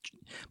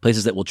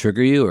places that will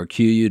trigger you or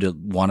cue you to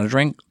want to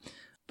drink.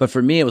 But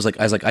for me,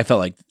 I felt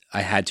like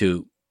I had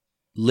to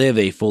live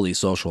a fully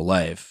social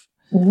life.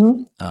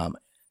 Mm-hmm.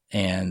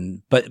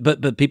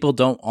 But people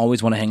don't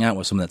always want to hang out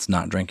with someone that's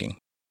not drinking.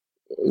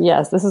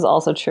 Yes, this is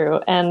also true.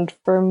 And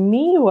for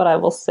me, what I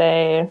will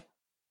say,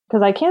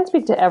 because I can't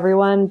speak to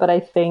everyone, but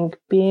I think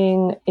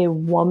being a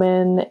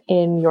woman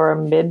in your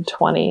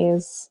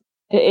mid-20s,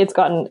 it's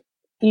gotten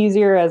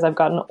easier as I've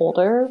gotten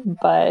older,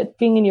 but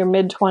being in your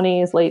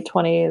mid-20s, late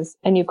 20s,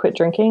 and you quit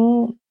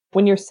drinking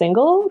when you're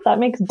single, that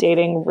makes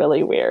dating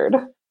really weird.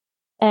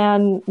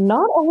 And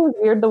not always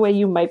weird the way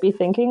you might be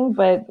thinking,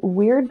 but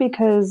weird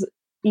because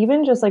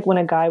even just like when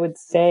a guy would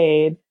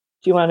say,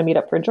 do you want to meet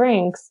up for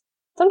drinks?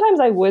 Sometimes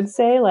I would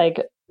say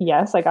like,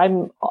 yes, like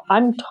I'm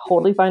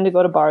totally fine to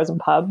go to bars and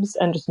pubs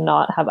and just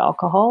not have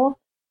alcohol.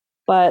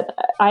 But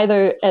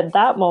either at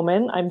that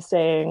moment, I'm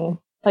saying,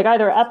 like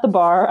either at the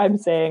bar, I'm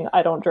saying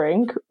I don't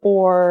drink,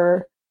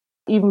 or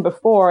even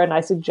before, and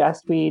I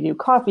suggest we do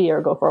coffee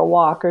or go for a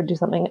walk or do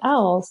something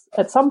else.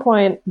 At some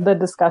point, the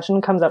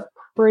discussion comes up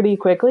pretty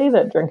quickly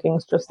that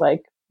drinking's just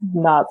like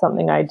not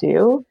something I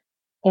do.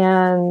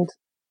 And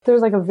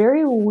there's like a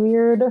very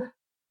weird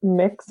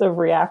mix of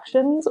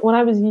reactions. When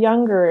I was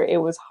younger,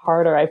 it was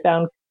harder. I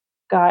found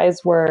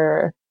guys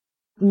were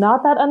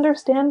not that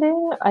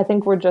understanding. I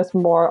think we're just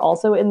more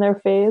also in their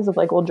phase of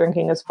like, well,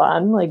 drinking is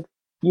fun. Like,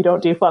 you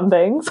don't do fun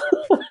things.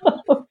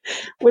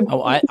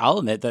 I'll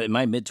admit that in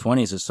my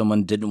mid-20s, if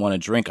someone didn't want to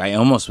drink, I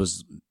almost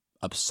was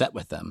upset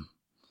with them.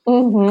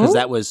 Because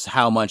that was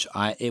how much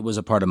it was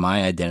a part of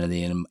my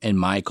identity and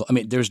my, I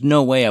mean, there's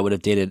no way I would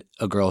have dated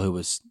a girl who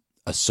was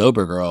a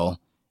sober girl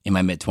in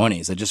my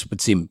mid-20s. It just would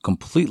seem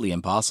completely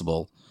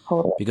impossible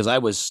because I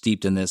was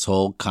steeped in this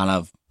whole kind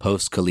of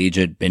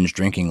post-collegiate binge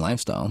drinking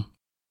lifestyle.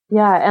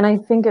 Yeah, and I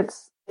think it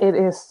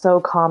is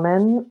so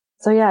common.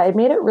 So yeah, it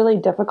made it really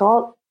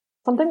difficult.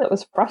 Something that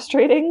was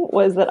frustrating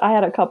was that I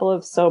had a couple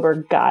of sober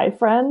guy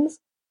friends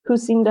who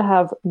seemed to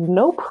have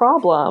no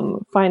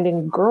problem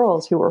finding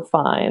girls who were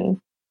fine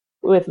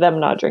with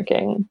them not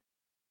drinking.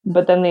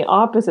 But then the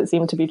opposite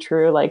seemed to be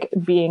true, like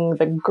being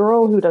the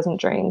girl who doesn't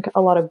drink,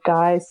 a lot of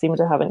guys seem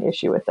to have an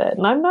issue with it.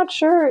 And I'm not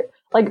sure,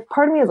 like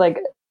part of me is like,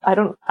 I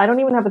don't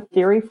even have a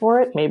theory for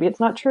it. Maybe it's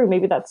not true.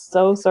 Maybe that's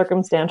so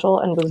circumstantial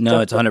and was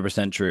No, it's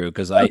 100% true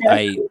because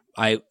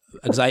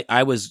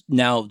I was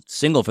now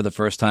single for the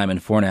first time in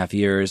 4.5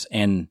 years,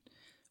 and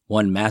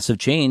one massive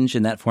change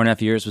in that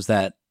 4.5 years was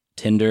that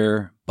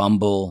Tinder,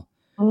 Bumble,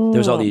 there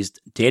was all these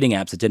dating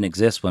apps that didn't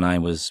exist when I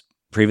was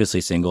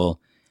previously single.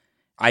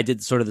 I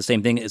did sort of the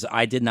same thing. Is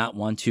I didn't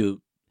want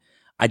to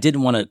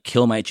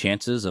kill my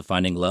chances of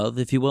finding love,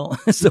 if you will.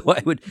 So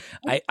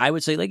I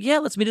would say like, yeah,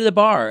 let's meet at the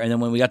bar. And then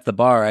when we got to the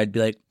bar, I'd be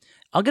like,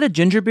 I'll get a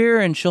ginger beer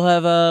and she'll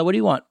have, what do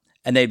you want?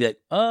 And they'd be like,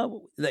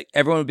 oh, like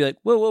everyone would be like,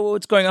 whoa,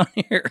 what's going on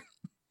here?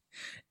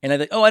 And I'd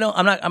be like, oh,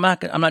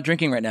 I'm not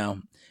drinking right now.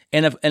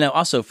 And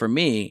also for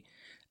me,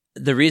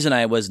 the reason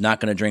I was not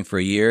going to drink for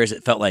a year is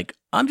it felt like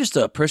I'm just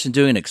a person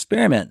doing an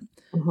experiment.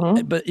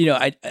 Mm-hmm. But,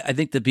 I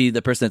think to be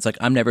the person that's like,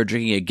 I'm never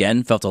drinking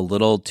again felt a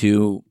little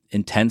too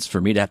intense for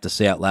me to have to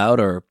say out loud,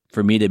 or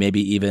for me to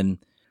maybe even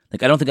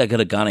like, I don't think I could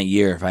have gone a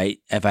year if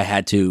I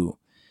had to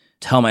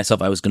tell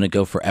myself I was going to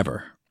go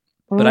forever.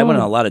 But I went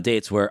on a lot of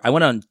dates I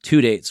went on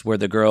 2 dates where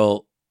the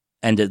girl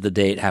ended the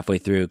date halfway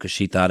through because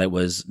she thought it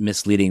was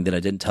misleading that I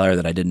didn't tell her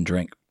that I didn't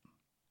drink.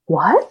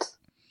 What?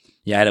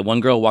 Yeah, I had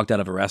one girl walked out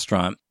of a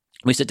restaurant.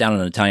 We sit down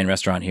in an Italian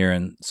restaurant here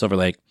in Silver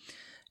Lake,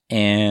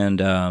 and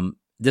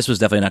this was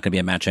definitely not going to be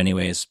a match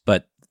anyways,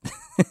 but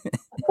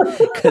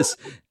because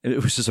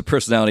it was just a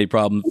personality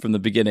problem from the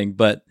beginning.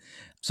 But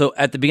so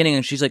at the beginning,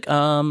 and she's like,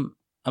 I'm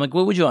like,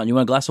 what would you want? You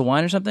want a glass of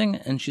wine or something?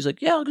 And she's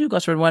like, yeah, I'll do a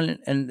glass of red wine.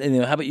 And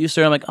how about you,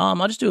 sir? I'm like, I'll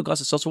just do a glass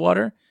of seltzer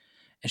water.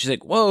 And she's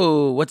like,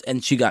 whoa, what?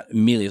 And she got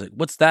immediately like,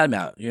 what's that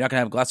about? You're not going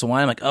to have a glass of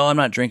wine? I'm like, oh, I'm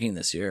not drinking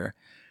this year.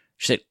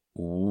 She's like,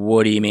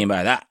 what do you mean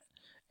by that?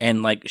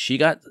 And like,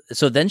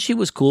 so then she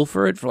was cool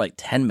for it for like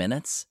 10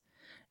 minutes.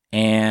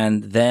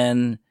 And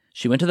then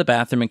she went to the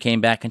bathroom and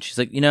came back and she's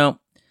like,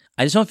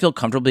 I just don't feel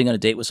comfortable being on a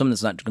date with someone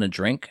that's not going to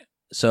drink.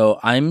 So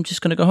I'm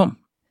just going to go home.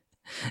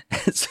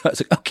 So I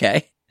was like,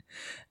 okay.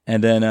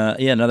 And then,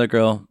 another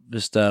girl,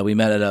 just we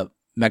met at a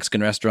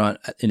Mexican restaurant,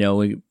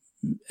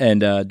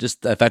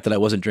 just the fact that I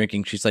wasn't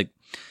drinking, she's like,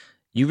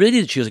 you really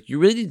need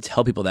to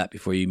tell people that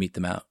before you meet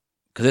them out.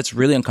 Because it's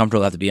really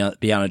uncomfortable to have to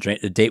be on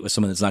a date with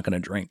someone that's not going to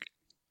drink.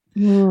 I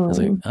was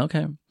like,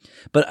 okay.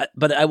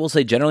 But I will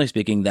say, generally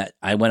speaking, that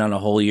I went on a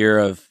whole year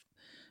of,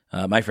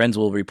 my friends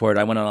will report,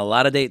 I went on a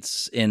lot of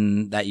dates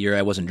in that year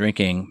I wasn't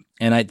drinking.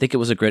 And I think it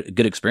was a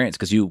good experience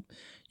because you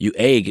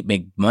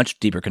make much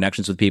deeper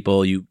connections with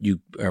people. You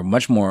are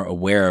much more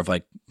aware of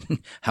like,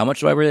 how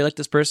much do I really like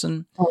this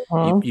person?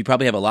 Uh-huh. You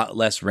probably have a lot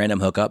less random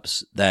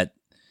hookups that,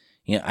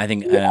 I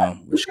think,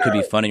 which could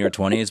be fun in your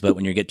 20s, but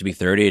when you get to be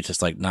 30, it's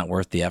just like not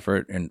worth the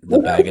effort and the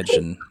baggage.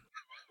 And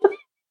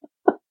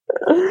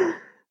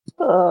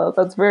oh,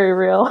 that's very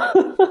real.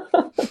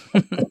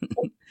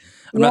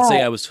 I'm not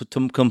saying I was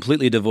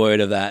completely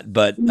devoid of that,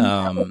 but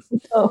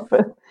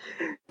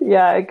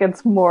yeah, it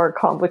gets more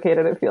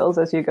complicated, it feels,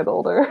 as you get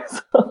older.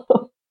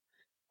 So,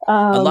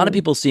 a lot of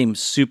people seem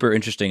super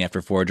interesting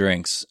after 4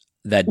 drinks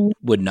that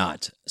would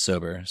not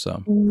sober.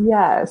 So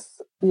yes.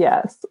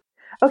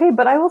 Okay,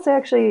 but I will say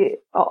actually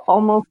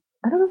almost,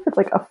 I don't know if it's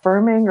like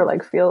affirming or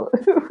like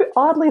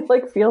oddly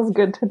like feels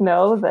good to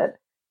know that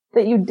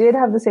you did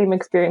have the same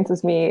experience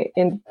as me,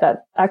 in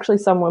that actually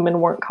some women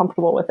weren't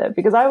comfortable with it.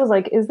 Because I was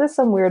like, is this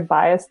some weird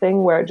bias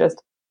thing where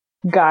just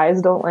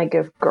guys don't like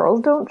if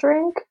girls don't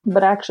drink?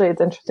 But actually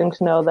it's interesting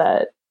to know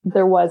that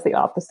there was the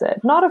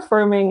opposite. Not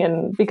affirming,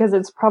 and because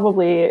it's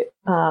probably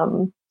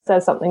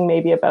says something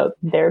maybe about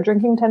their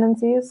drinking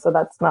tendencies, so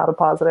that's not a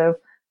positive.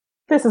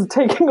 This is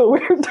taking a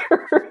weird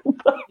turn.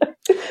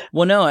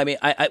 Well, no, I mean,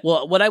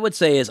 what I would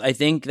say is I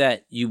think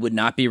that you would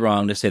not be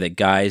wrong to say that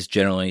guys,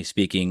 generally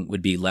speaking,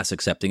 would be less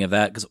accepting of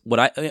that. Because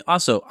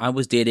I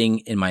was dating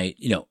in my,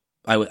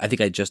 I think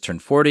I just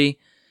turned 40.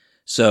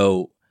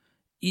 So,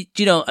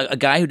 a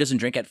guy who doesn't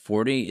drink at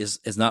 40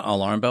 is not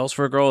alarm bells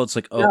for a girl. It's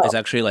like, it's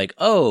actually like,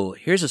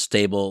 here's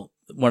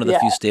one of the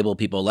few stable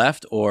people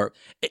left. Or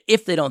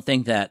if they don't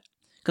think that,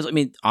 because I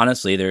mean,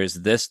 honestly, there's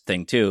this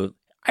thing too.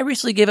 I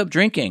recently gave up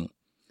drinking.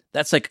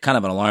 That's like kind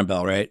of an alarm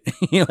bell, right?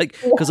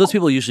 Because those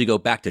people usually go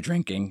back to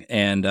drinking.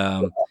 And,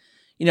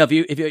 if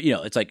you're,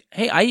 it's like,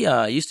 hey,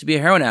 I used to be a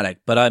heroin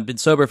addict, but I've been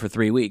sober for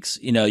 3 weeks.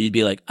 You'd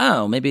be like,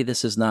 oh, maybe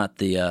this is not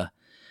the,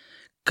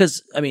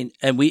 because I mean,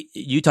 and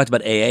you talked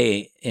about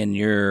AA in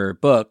your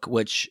book,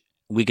 which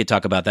we could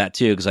talk about that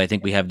too, because I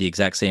think we have the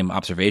exact same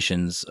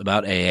observations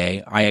about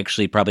AA. I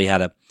actually probably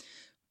had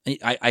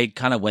I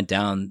kind of went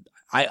down,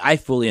 I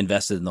fully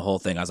invested in the whole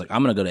thing. I was like,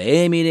 I'm going to go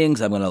to AA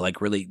meetings. I'm going to like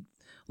really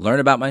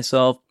learn about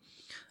myself.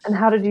 And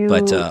how did you,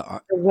 what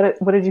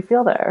did you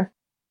feel there?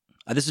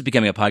 This is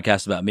becoming a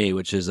podcast about me,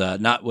 which is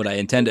not what I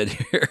intended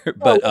here.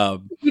 But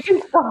you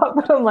can stop.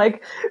 But I'm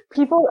like,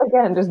 people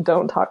again just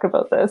don't talk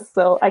about this,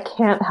 so I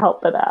can't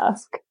help but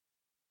ask.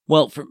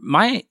 Well,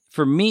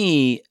 for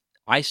me,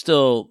 I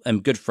still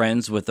am good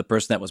friends with the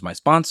person that was my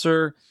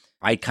sponsor.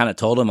 I kind of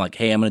told him like,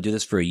 hey, I'm going to do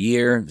this for a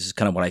year. This is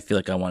kind of what I feel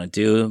like I want to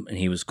do, and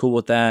he was cool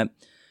with that.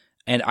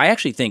 And I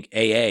actually think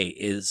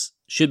AA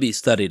should be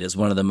studied as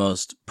one of the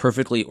most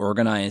perfectly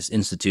organized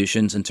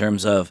institutions in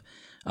terms of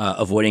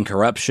avoiding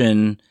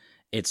corruption.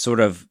 It's sort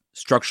of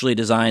structurally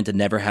designed to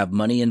never have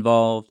money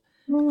involved.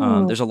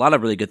 There's a lot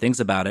of really good things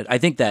about it. I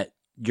think that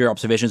your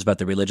observations about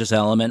the religious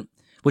element,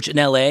 which in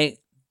LA,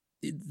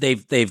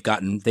 they've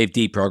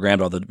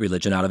deprogrammed all the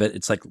religion out of it.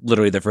 It's like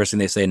literally the first thing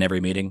they say in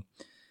every meeting.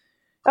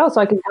 Oh,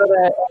 so I could go to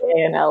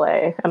AA in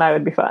LA and I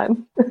would be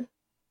fine.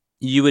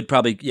 You would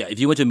probably, yeah, if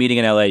you went to a meeting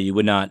in LA, you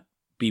would not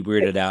be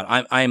weirded out.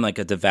 I'm like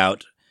a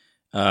devout,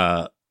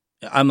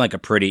 I'm like a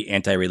pretty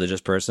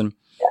anti-religious person.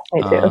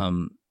 Me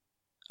too.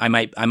 I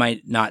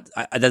might not,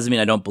 it doesn't mean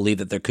I don't believe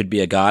that there could be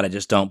a God. I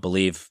just don't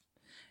believe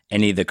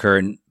any of the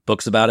current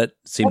books about it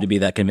seem to be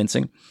that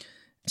convincing.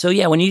 So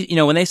yeah, when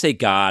when they say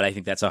God, I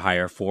think that's a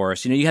higher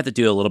force. You have to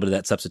do a little bit of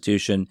that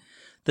substitution.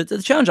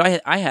 The challenge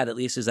I had at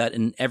least is that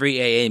in every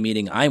AA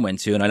meeting I went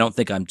to, and I don't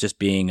think I'm just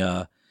being,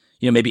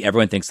 maybe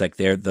everyone thinks like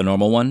they're the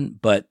normal one,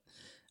 but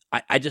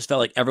I just felt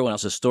like everyone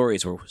else's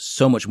stories were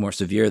so much more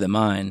severe than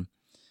mine.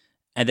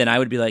 And then I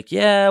would be like,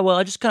 yeah, well,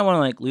 I just kind of want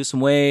to like lose some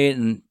weight.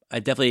 And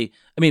but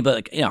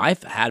like,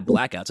 I've had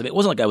blackouts. I mean, it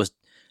wasn't like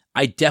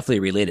I definitely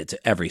related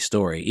to every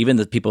story, even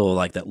the people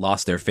like that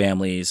lost their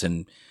families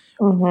and,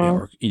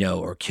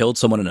 or killed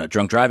someone in a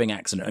drunk driving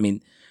accident. I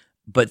mean,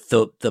 but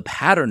the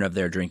pattern of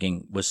their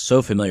drinking was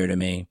so familiar to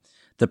me.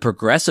 The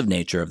progressive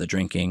nature of the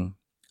drinking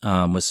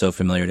was so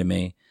familiar to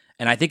me.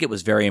 And I think it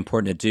was very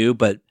important to do,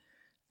 but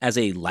as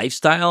a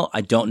lifestyle,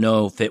 I don't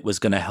know if it was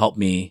going to help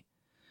me.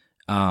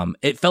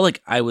 It felt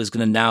like I was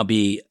going to now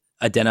be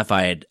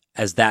identified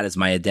as that as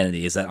my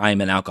identity, is that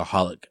I'm an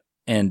alcoholic.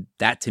 And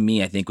that to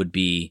me, I think would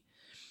be,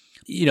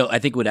 I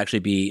think would actually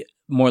be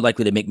more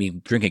likely to make me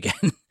drink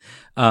again.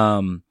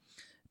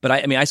 But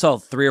I saw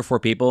 3 or 4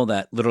 people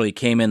that literally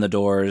came in the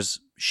doors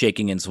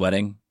shaking and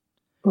sweating.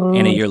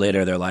 And a year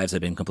later, their lives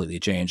had been completely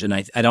changed. And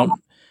I don't,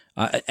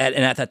 and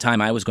at that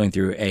time I was going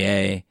through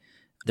AA.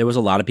 There was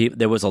a lot of people,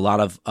 there was a lot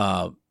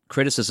of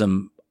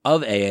criticism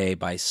of AA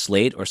by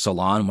Slate or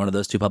Salon, one of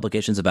those 2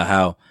 publications, about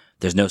how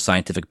there's no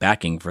scientific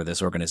backing for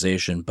this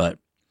organization. But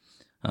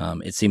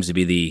it seems to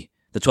be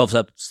the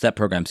 12-step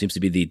program seems to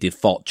be the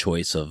default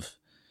choice of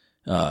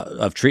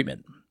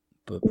treatment.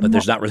 But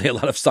there's not really a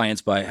lot of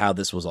science by how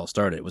this was all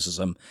started. It was just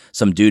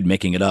some dude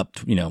making it up,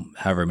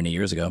 however many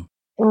years ago.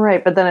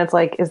 Right. But then it's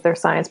like, is there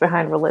science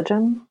behind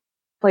religion?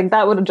 Like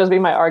that would just be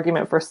my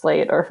argument for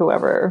Slate or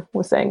whoever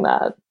was saying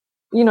that.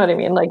 You know what I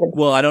mean? Like,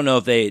 well, I don't know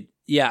if they.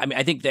 Yeah,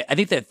 I think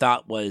their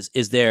thought was,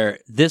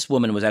 this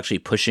woman was actually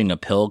pushing a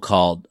pill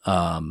called,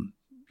 oh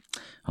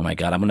my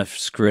God, I'm going to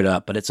screw it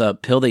up, but it's a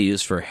pill they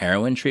use for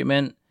heroin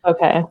treatment.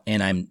 Okay.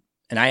 And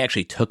I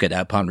actually took it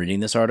upon reading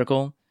this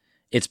article.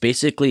 It's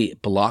basically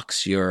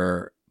blocks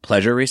your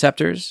pleasure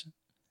receptors.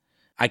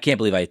 I can't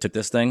believe I took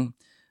this thing.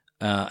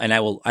 And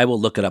I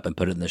will look it up and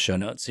put it in the show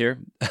notes here.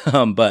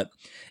 But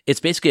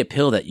it's basically a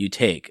pill that you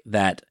take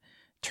that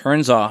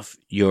turns off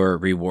your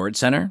reward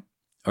center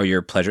or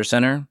your pleasure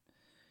center.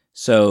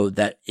 So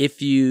that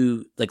if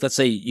you, like, let's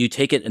say you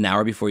take it an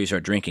hour before you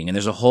start drinking, and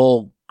there's a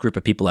whole group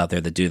of people out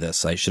there that do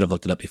this. I should have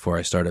looked it up before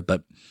I started,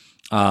 but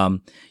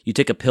you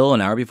take a pill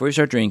an hour before you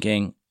start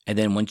drinking, and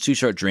then once you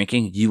start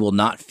drinking, you will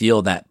not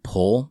feel that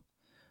pull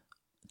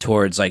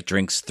towards like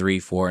drinks 3,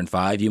 4, and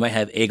 5. You might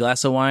have a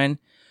glass of wine,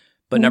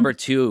 but number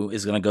 2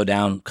 is going to go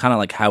down kind of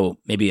like how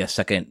maybe a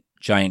second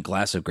giant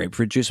glass of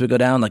grapefruit juice would go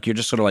down. Like you're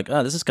just sort of like,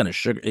 oh, this is kind of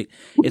sugar.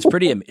 It's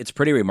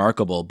pretty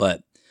remarkable,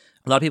 but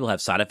a lot of people have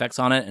side effects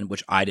on it, and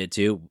which I did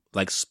too,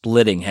 like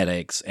splitting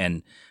headaches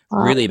and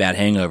really bad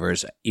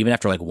hangovers, even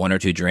after like 1 or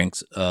 2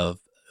 drinks of.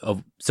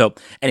 So,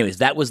 anyways,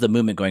 that was the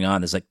movement going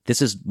on. Is like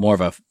this is more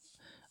of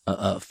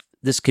a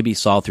this could be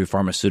solved through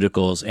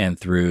pharmaceuticals and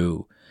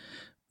through.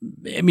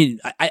 I mean,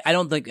 I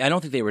don't think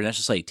they were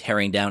necessarily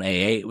tearing down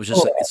AA. It was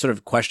just sort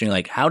of questioning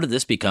like, how did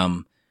this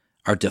become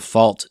our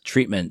default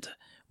treatment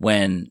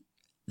when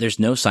there's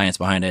no science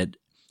behind it?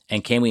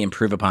 And can we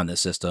improve upon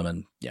this system?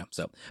 And yeah,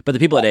 but the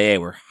people at AA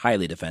were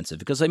highly defensive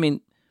because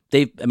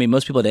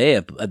most people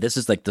at AA, this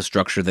is like the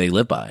structure they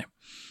live by,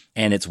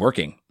 and it's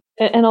working.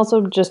 And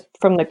also just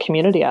from the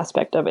community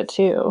aspect of it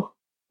too,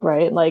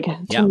 right? Like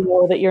to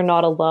know that you're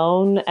not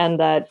alone, and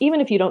that even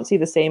if you don't see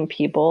the same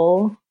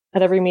people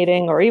at every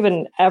meeting or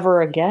even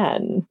ever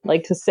again,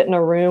 like to sit in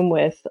a room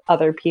with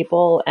other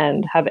people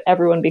and have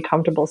everyone be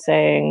comfortable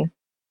saying,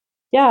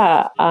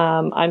 yeah,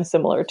 I'm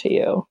similar to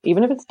you,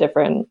 even if it's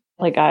different.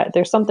 Like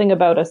there's something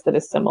about us that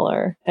is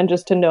similar, and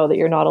just to know that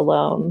you're not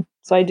alone.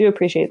 So I do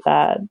appreciate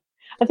that.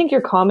 I think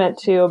your comment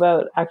too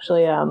about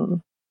actually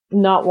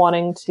not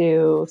wanting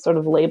to sort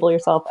of label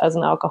yourself as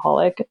an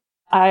alcoholic,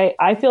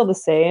 I feel the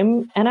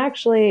same. And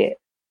actually,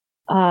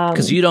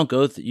 because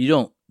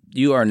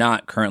you are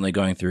not currently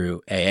going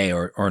through AA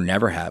or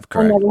never have,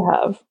 correct? I never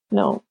have.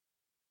 No.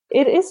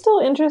 It is still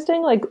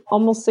interesting. Like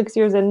almost 6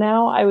 years in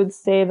now, I would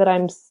say that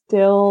I'm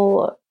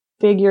still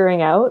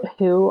figuring out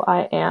who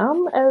I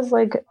am as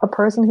like a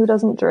person who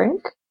doesn't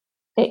drink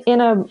in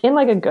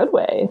like a good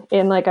way.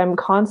 In like I'm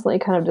constantly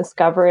kind of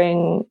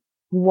discovering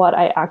what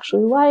I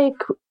actually like,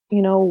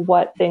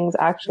 what things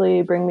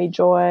actually bring me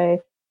joy,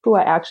 who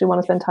I actually want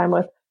to spend time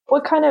with,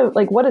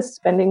 what is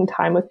spending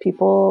time with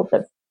people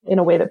that in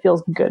a way that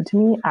feels good to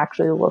me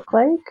actually look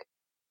like.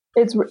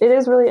 It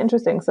is really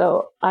interesting.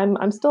 So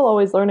I'm still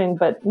always learning,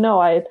 but no,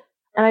 I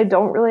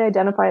don't really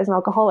identify as an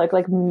alcoholic.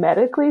 Like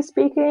medically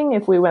speaking,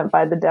 if we went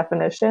by the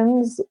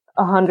definitions,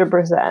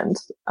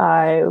 100%,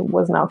 I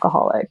was an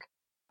alcoholic.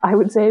 I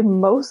would say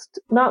most,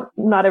 not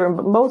everyone,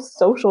 but most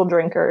social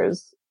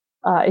drinkers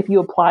if you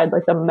applied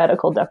like the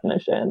medical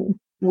definition,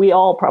 we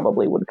all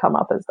probably would come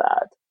up as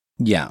that.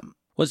 Yeah.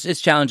 Well,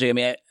 it's challenging. I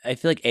mean, I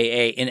feel like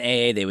in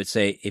AA, they would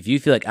say, if you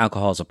feel like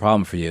alcohol is a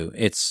problem for you,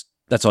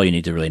 that's all you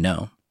need to really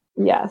know.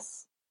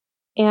 Yes.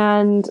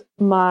 And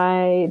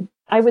I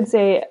would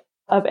say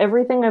of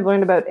everything I've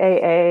learned about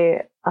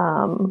AA,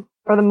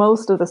 or the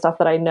most of the stuff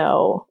that I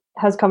know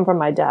has come from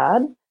my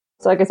dad.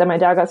 So like I said, my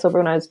dad got sober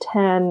when I was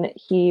 10.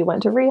 He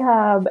went to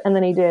rehab, and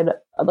then he did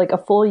like a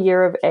full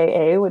year of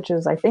AA, which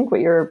is, I think,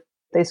 what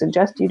they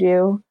suggest you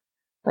do,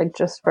 like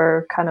just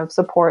for kind of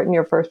support in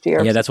your first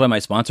year. Yeah, that's why my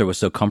sponsor was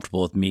so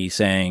comfortable with me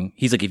saying,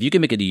 he's like, if you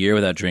can make it a year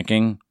without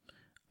drinking,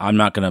 I'm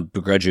not going to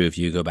begrudge you if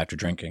you go back to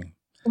drinking.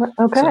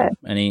 Okay.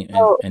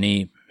 So,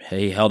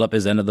 he held up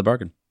his end of the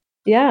bargain.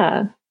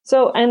 Yeah.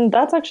 So, and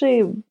that's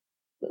actually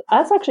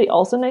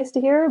also nice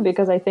to hear,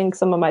 because I think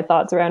some of my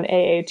thoughts around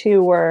AA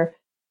too were,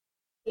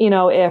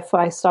 if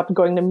I stopped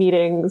going to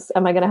meetings,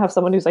 am I going to have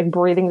someone who's like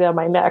breathing down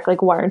my neck?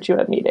 Like, why aren't you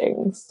at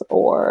meetings?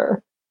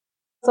 Or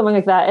something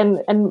like that.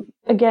 And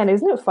again,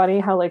 isn't it funny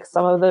how like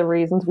some of the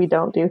reasons we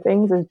don't do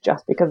things is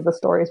just because of the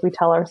stories we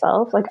tell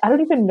ourselves? Like, I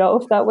don't even know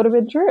if that would have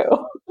been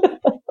true.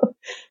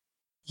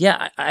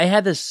 Yeah, I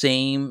had the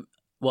same.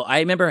 Well, I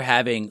remember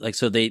having like,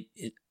 so they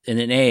in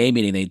an AA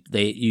meeting,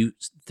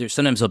 there's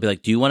sometimes they'll be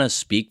like, do you want to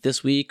speak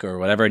this week or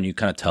whatever? And you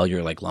kind of tell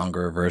your like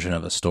longer version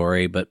of a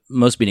story. But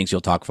most meetings you'll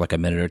talk for like a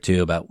minute or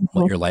two about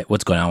what your life,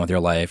 what's going on with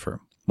your life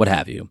or what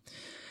have you.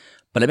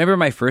 But I remember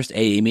my first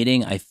AA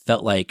meeting, I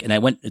felt like, and I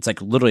went, it's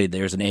like literally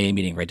there's an AA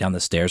meeting right down the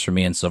stairs from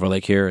me in Silver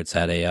Lake here. It's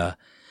at a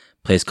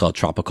place called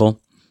Tropical.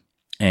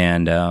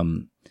 And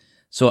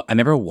so I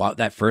remember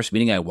that first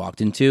meeting I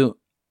walked into,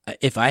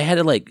 if I had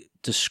to like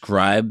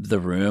describe the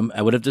room,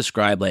 I would have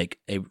described like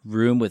a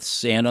room with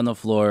sand on the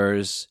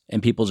floors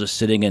and people just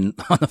sitting on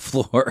the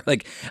floor.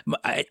 Like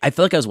I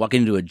felt like I was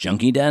walking into a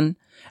junkie den.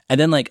 And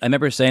then like I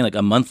remember saying like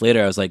a month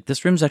later, I was like,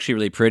 this room's actually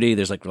really pretty.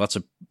 There's like lots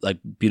of like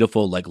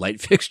beautiful like light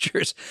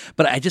fixtures.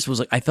 But I just was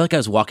like, I felt like I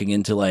was walking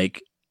into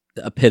like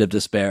a pit of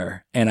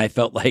despair. And I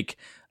felt like,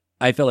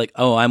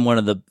 oh, I'm one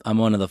of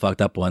the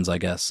fucked up ones, I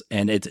guess.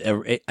 And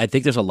I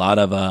think there's a lot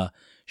of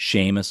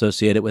shame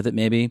associated with it.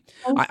 Maybe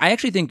I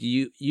actually think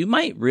you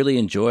might really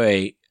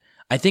enjoy.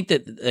 I think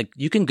that like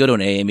you can go to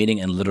an AA meeting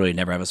and literally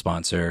never have a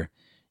sponsor.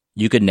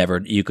 You can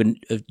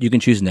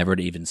choose never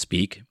to even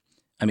speak.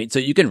 I mean, so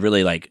you can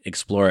really like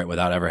explore it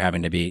without ever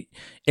having to be.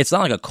 It's not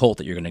like a cult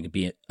that you're going to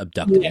be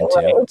abducted into.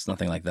 Right. It's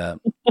nothing like that.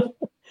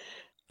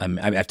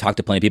 I've talked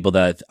to plenty of people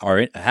that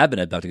have been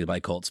abducted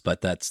by cults,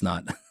 but that's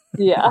not.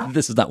 Yeah,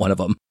 this is not one of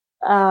them.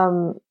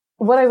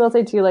 What I will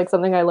say to you, like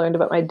something I learned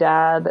about my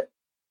dad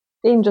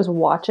in just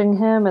watching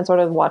him and sort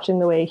of watching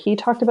the way he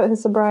talked about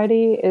his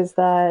sobriety is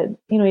that,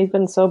 he's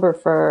been sober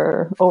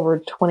for over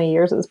 20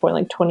 years at this point,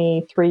 like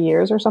 23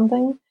 years or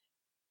something.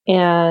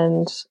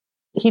 And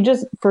he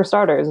just, for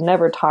starters,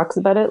 never talks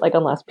about it, like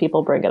unless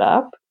people bring it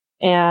up.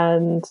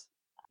 And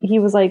he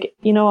was like,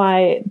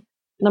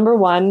 number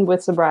one,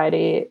 with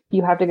sobriety,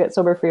 you have to get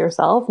sober for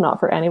yourself, not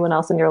for anyone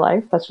else in your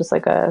life. That's just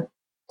like a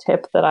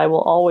tip that I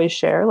will always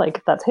share.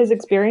 Like that's his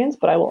experience,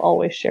 but I will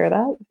always share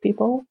that with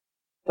people.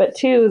 But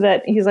two,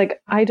 that he's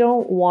like, I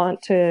don't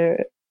want to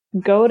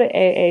go to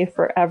AA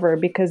forever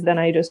because then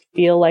I just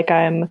feel like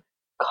I'm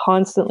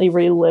constantly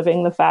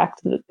reliving the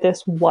fact that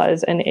this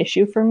was an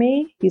issue for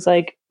me. He's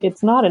like,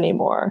 it's not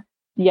anymore.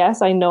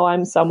 Yes, I know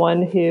I'm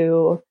someone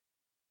who,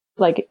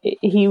 like,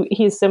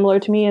 he's similar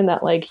to me in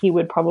that, like, he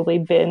would probably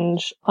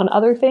binge on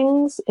other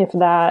things if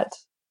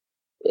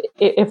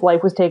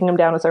life was taking him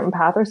down a certain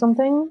path or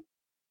something.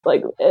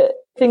 Like,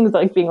 things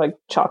like being like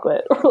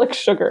chocolate or like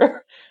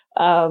sugar.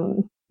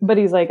 But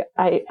he's like,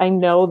 I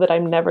know that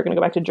I'm never going to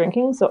go back to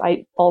drinking. So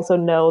I also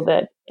know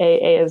that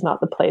AA is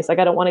not the place. Like,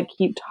 I don't want to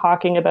keep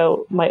talking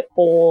about my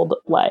old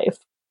life.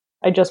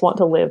 I just want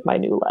to live my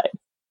new life.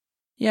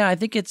 Yeah, I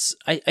think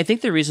I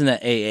think the reason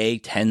that AA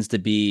tends to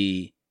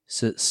be,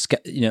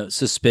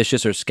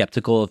 suspicious or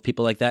skeptical of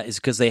people like that is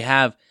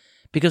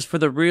because for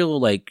the real,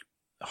 like,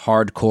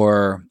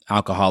 hardcore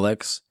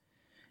alcoholics,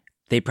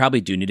 they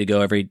probably do need to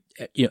go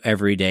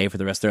every day for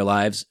the rest of their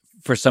lives.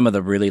 For some of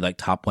the really like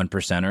top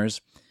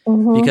 1%ers.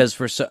 Mm-hmm.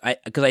 Because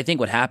I think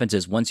what happens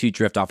is once you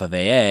drift off of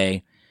AA,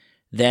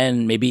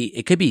 then maybe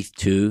it could be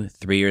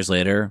 2-3 years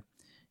later,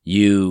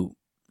 you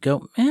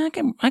go, man,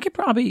 I could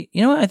probably,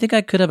 I think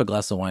I could have a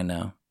glass of wine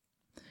now.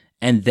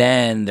 And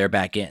then they're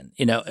back in,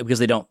 because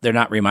they're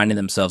not reminding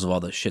themselves of all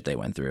the shit they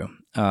went through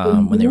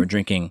when they were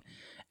drinking.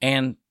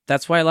 And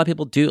that's why a lot of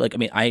people do. Like, I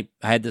mean, I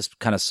had this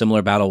kind of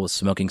similar battle with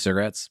smoking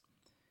cigarettes.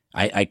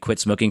 I quit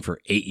smoking for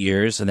 8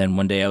 years. And then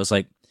one day I was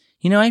like,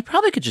 I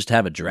probably could just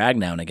have a drag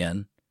now and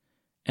again.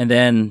 And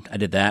then I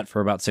did that for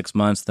about 6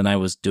 months. Then I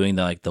was doing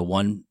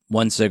the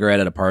one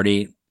cigarette at a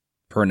party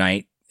per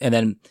night. And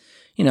then,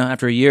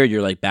 after a year,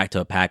 you're like back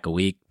to a pack a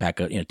week,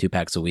 2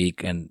 packs a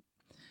week. And,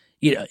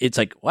 it's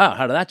like, wow,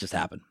 how did that just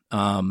happen?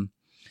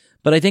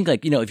 But I think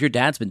like, if your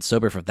dad's been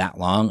sober for that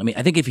long, I mean,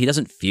 I think if he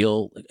doesn't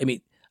feel,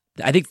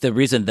 I think the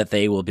reason that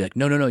they will be like,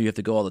 no, you have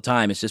to go all the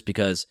time is just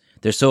because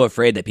they're so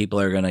afraid that people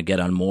are going to get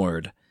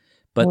unmoored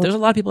But there's a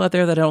lot of people out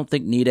there that I don't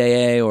think need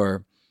AA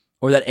or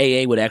that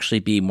AA would actually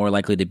be more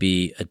likely to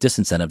be a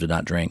disincentive to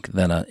not drink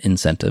than an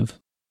incentive.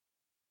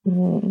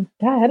 Yeah,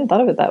 I hadn't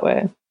thought of it that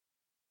way.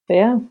 But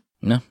yeah.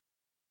 No.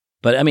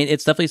 But I mean,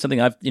 it's definitely something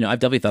I've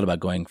definitely thought about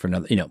going for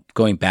another,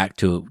 going back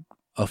to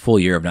a full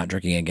year of not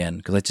drinking again,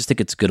 because I just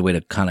think it's a good way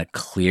to kind of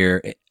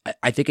clear.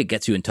 I think it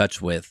gets you in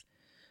touch with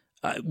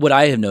what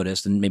I have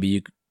noticed, and maybe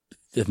you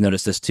have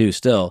noticed this too.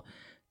 Still,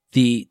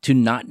 to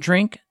not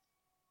drink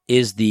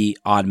is the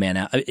odd man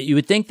out. You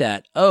would think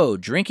that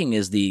drinking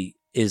is the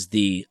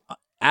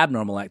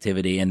abnormal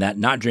activity, and that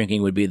not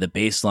drinking would be the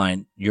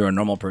baseline. You're a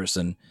normal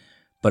person,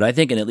 but I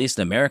think in at least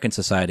in American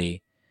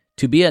society,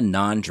 to be a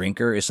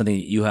non-drinker is something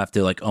that you have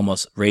to like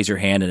almost raise your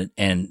hand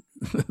and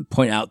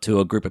point out to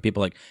a group of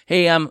people like,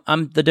 hey, I'm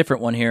the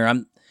different one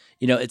here.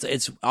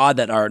 It's odd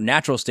that our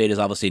natural state is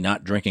obviously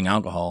not drinking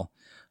alcohol,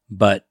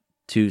 but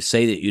to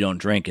say that you don't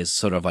drink is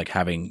sort of like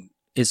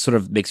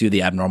makes you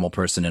the abnormal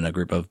person in a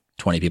group of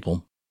 20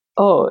 people.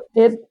 Oh,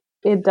 it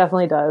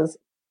definitely does.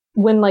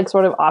 When like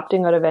sort of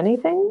opting out of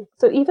anything.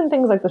 So even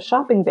things like the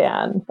shopping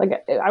ban,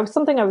 like I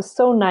was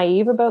so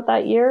naive about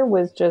that year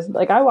was just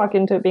like, I walk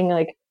into it being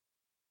like,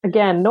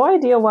 again, no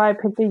idea why I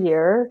picked a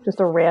year, just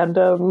a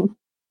random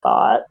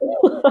thought.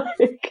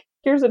 Like,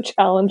 here's a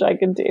challenge I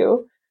could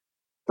do.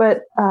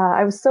 But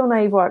I was so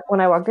naive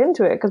when I walked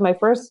into it because I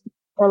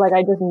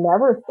just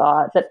never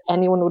thought that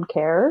anyone would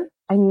care.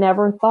 I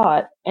never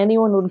thought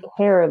anyone would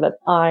care that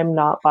I'm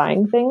not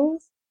buying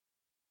things.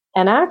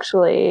 And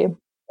actually,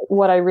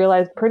 what I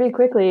realized pretty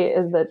quickly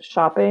is that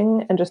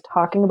shopping and just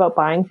talking about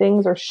buying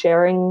things or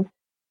sharing,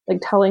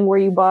 like telling where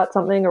you bought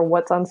something or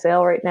what's on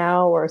sale right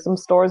now or some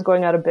stores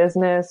going out of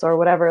business or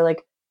whatever,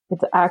 like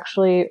it's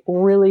actually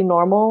really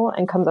normal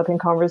and comes up in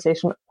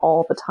conversation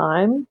all the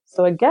time.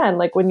 So again,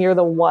 like when you're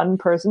the one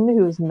person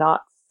who's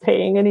not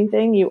saying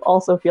anything, you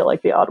also feel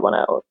like the odd one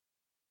out.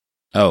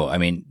 Oh, I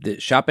mean,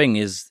 shopping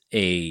is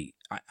I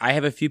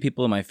have a few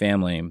people in my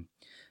family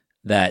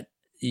that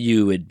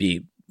you would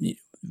be,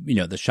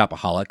 the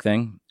shopaholic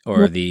thing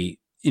or the,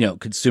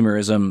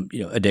 consumerism,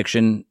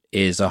 addiction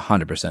is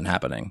 100%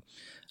 happening.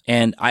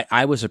 And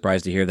I was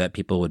surprised to hear that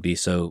people would be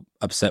so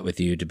upset with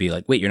you to be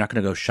like, wait, you're not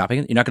going to go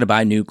shopping? You're not going to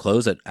buy new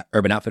clothes at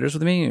Urban Outfitters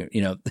with me?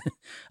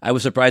 I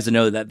was surprised to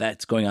know that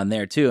that's going on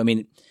there too. I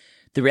mean,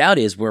 the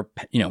reality is we're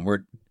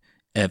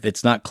if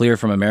it's not clear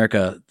from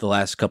America the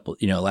last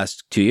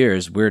 2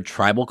 years, we're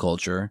tribal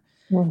culture.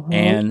 Mm-hmm.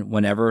 And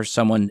whenever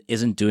someone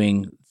isn't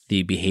doing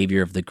the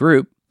behavior of the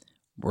group,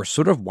 we're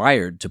sort of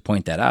wired to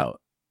point that out.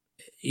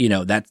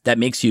 That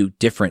makes you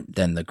different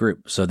than the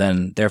group. So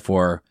then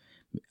therefore,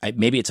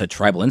 maybe it's a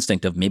tribal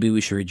instinct of maybe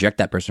we should reject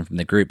that person from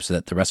the group so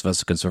that the rest of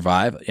us can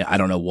survive. I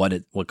don't know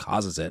what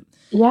causes it.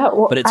 Yeah,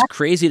 well, but it's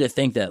crazy to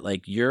think that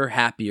like you're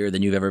happier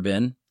than you've ever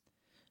been,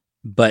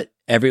 but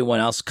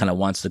everyone else kind of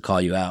wants to call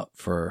you out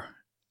for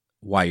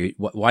why do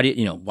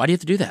you have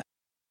to do that?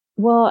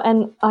 Well,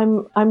 and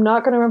I'm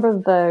not going to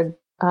remember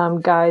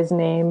the guy's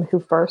name who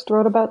first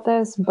wrote about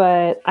this,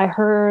 but I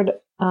heard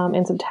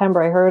in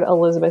September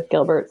Elizabeth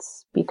Gilbert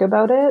speak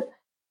about it,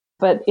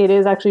 but it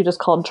is actually just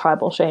called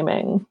tribal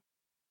shaming.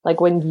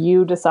 Like when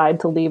you decide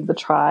to leave the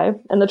tribe,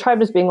 and the tribe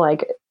just being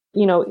like,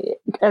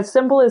 as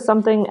simple as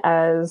something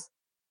as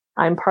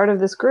I'm part of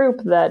this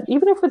group that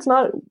even if it's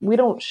not, we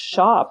don't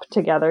shop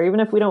together, even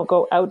if we don't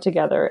go out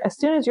together, as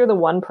soon as you're the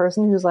one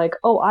person who's like,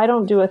 oh, I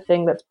don't do a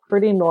thing that's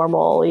pretty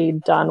normally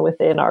done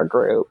within our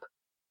group.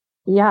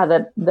 Yeah,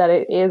 that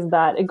it is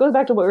that. It goes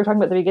back to what we were talking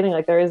about at the beginning.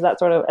 Like there is that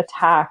sort of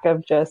attack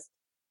of just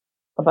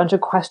a bunch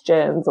of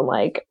questions and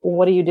like,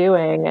 what are you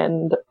doing?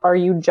 And are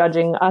you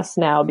judging us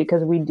now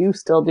because we do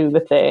still do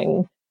the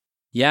thing?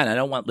 Yeah, and I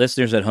don't want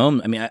listeners at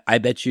home. I mean, I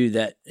bet you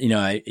that,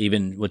 I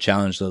even would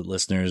challenge the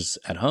listeners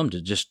at home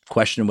to just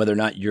question whether or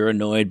not you're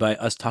annoyed by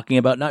us talking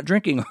about not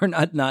drinking or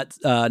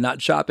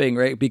not shopping,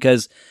 right?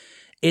 Because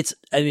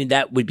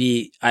that would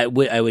be, I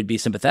would be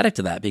sympathetic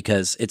to that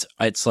because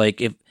it's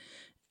like if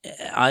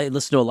I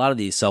listen to a lot of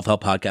these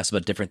self-help podcasts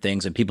about different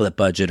things and people that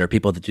budget or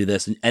people that do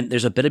this, and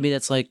there's a bit of me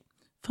that's like,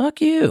 fuck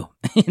you,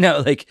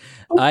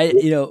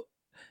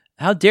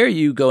 how dare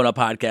you go on a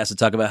podcast and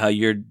talk about how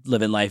you're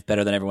living life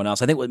better than everyone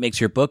else? I think what makes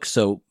your book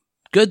so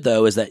good,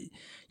 though, is that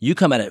you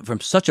come at it from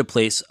such a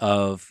place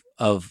of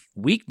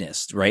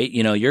weakness, right?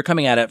 You're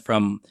coming at it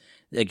from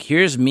like,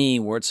 here's me,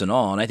 warts and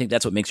all. And I think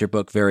that's what makes your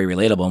book very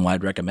relatable and why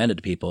I'd recommend it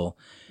to people.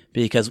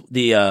 Because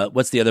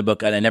what's the other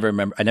book? And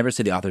I never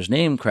say the author's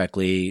name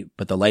correctly,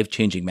 but The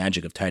Life-Changing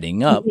Magic of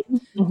Tidying Up,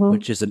 mm-hmm.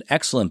 which is an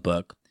excellent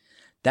book.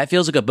 That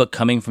feels like a book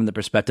coming from the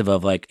perspective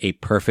of like a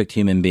perfect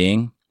human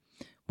being,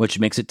 which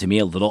makes it to me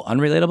a little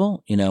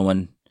unrelatable.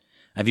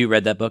 Have you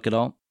read that book at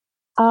all?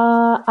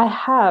 I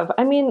have.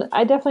 I mean,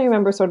 I definitely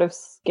remember sort of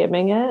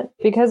skimming it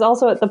because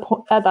also at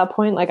that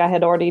point, like I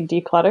had already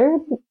decluttered.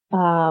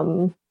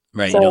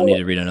 Right. So you don't need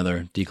to read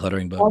another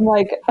decluttering book. I'm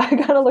like, I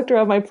kind of looked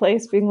around my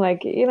place being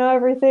like,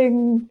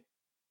 everything,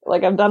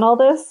 like I've done all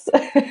this.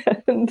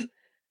 And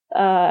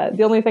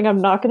the only thing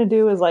I'm not going to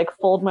do is like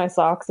fold my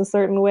socks a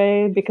certain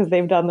way because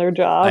they've done their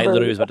job. I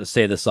literally was about to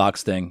say the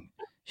socks thing.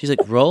 She's like,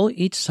 roll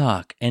each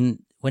sock and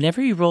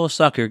whenever you roll a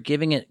sock, you're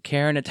giving it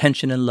care and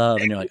attention and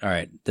love. And you're like, all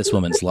right, this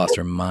woman's lost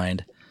her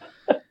mind.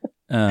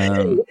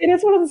 It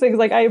is one of those things,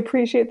 like, I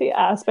appreciate the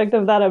aspect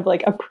of that, of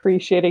like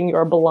appreciating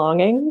your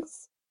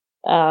belongings,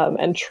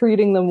 and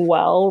treating them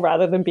well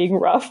rather than being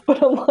rough.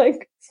 But I'm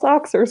like,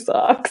 socks are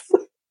socks.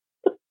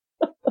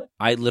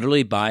 I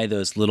literally buy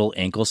those little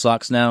ankle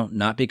socks now,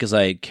 not because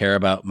I care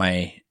about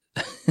my,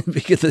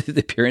 because of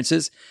the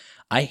appearances.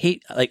 I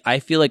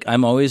feel like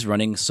I'm always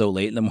running so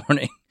late in the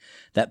morning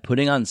that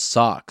putting on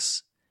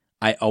socks,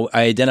 I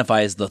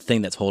identify as the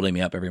thing that's holding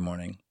me up every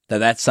morning.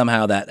 That's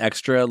somehow that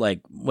extra, like,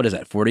 what is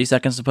that, 40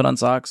 seconds to put on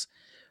socks?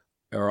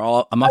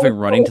 I'm often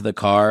running to the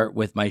car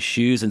with my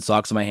shoes and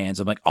socks in my hands.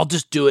 I'm like, I'll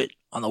just do it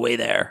on the way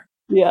there.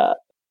 Yeah,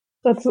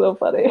 that's so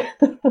funny.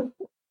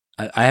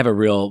 I have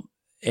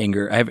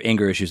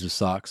anger issues with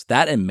socks.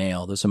 That and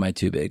mail. Those are my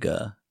two big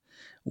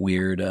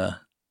weird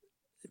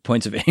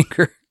points of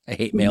anger. I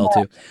hate mail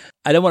too.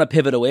 I don't want to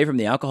pivot away from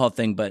the alcohol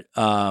thing, but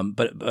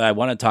I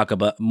want to talk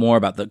more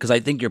about because I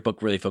think your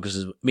book really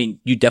focuses. I mean,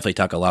 you definitely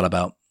talk a lot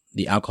about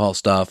the alcohol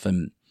stuff,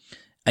 and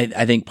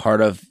I think part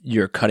of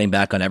your cutting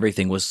back on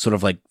everything was sort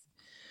of like,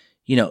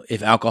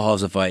 if alcohol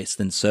is a vice,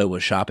 then so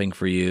was shopping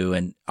for you.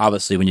 And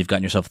obviously, when you've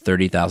gotten yourself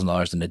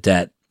 $30,000 into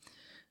debt,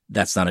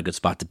 that's not a good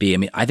spot to be. I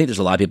mean, I think there's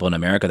a lot of people in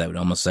America that would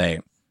almost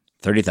say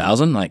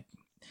 30,000, like,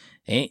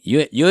 hey,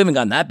 you haven't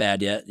gotten that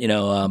bad yet.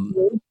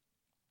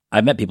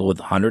 I've met people with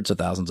hundreds of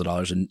thousands of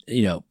dollars and,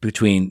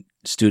 between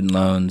student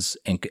loans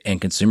and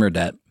consumer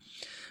debt.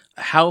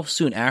 How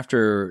soon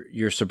after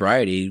your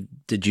sobriety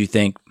did you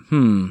think,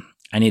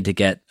 I need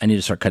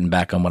to start cutting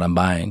back on what I'm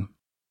buying?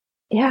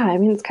 Yeah, I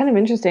mean, it's kind of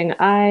interesting.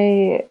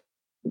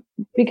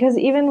 Because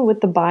even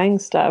with the buying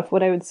stuff,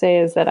 what I would say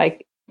is that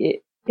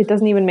it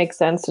doesn't even make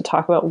sense to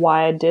talk about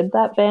why I did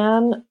that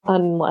ban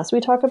unless we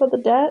talk about the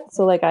debt.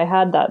 So like, I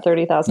had that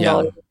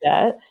 $30,000 of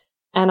debt,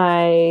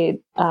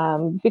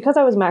 and because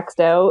I was maxed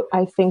out,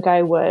 I think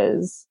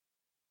there's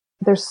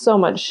so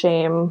much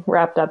shame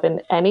wrapped up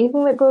in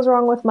anything that goes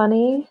wrong with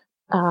money.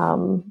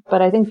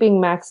 But I think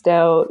being maxed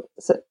out,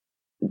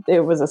 it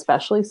was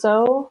especially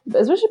so,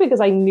 especially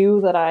because I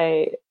knew that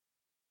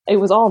it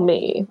was all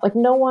me. Like,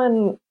 no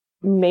one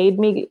made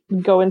me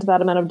go into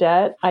that amount of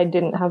debt. I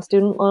didn't have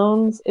student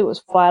loans. It was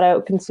flat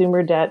out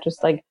consumer debt,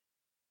 just like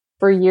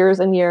for years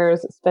and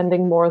years,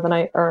 spending more than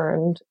I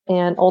earned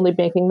and only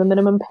making the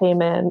minimum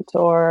payment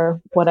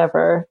or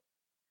whatever.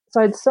 So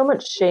I had so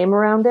much shame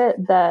around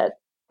it that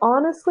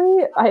honestly,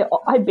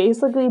 I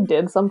basically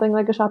did something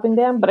like a shopping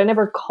ban, but I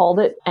never called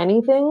it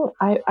anything.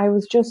 I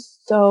was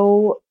just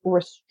so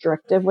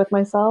restrictive with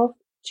myself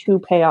to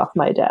pay off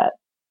my debt.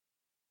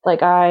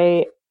 Like,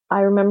 I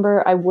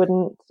remember I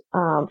wouldn't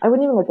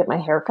even like get my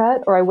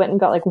haircut, or I went and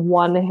got like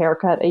one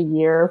haircut a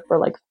year for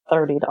like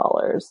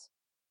 $30.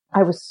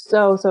 I was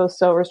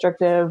so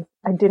restrictive.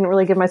 I didn't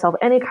really give myself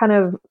any kind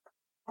of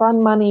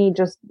fun money,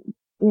 just,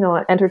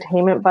 an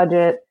entertainment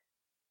budget.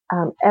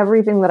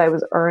 Everything that I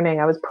was earning,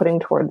 I was putting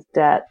towards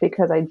debt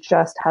because I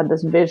just had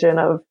this vision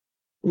of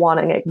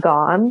wanting it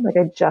gone. Like,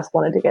 I just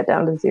wanted to get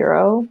down to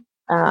zero.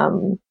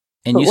 And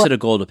you set a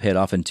goal to pay it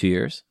off in 2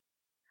 years?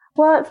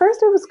 Well, at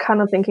first I was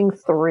kind of thinking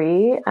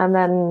 3. And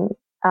then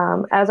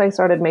as I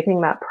started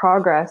making that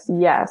progress,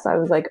 yes, I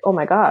was like, oh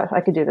my gosh,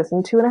 I could do this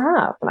in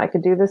 2.5. And I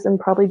could do this in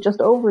probably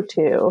just over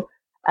 2.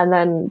 And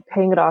then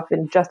paying it off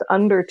in just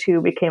under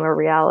 2 became a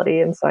reality.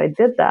 And so I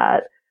did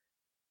that.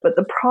 But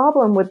the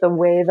problem with the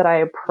way that I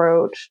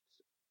approached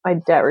my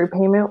debt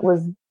repayment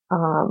was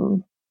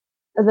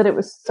that it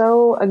was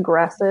so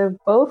aggressive,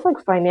 both like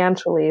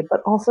financially,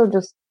 but also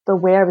just the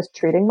way I was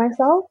treating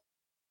myself.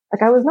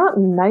 Like, I was not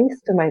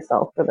nice to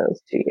myself for those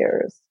 2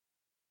 years.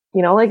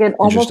 Like, it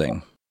almost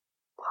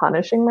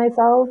punishing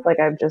myself. Like,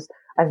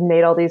 I've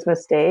made all these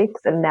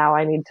mistakes and now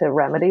I need to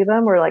remedy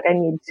them, or like I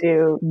need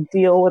to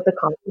deal with the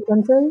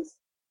consequences.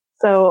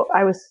 So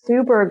I was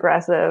super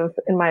aggressive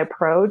in my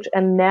approach.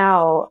 And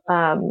now,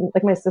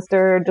 like, my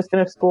sister just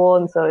finished school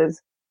and so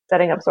is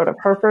setting up sort of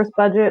her first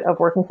budget of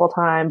working full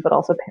time, but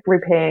also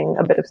repaying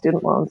a bit of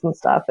student loans and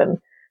stuff. And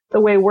the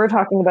way we're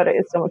talking about it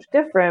is so much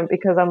different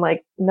because I'm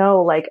like,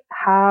 no, like,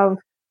 have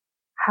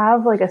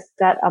like a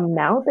set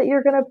amount that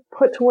you're going to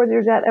put towards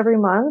your debt every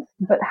month,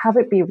 but have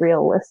it be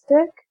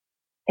realistic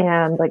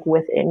and like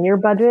within your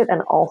budget,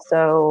 and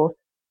also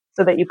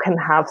so that you can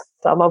have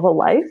some of a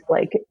life.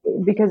 Like,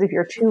 because if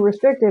you're too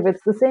restrictive,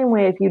 it's the same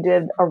way if you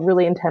did a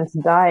really intense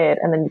diet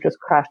and then you just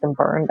crashed and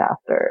burned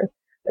after.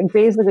 Like,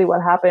 basically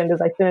what happened is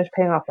I finished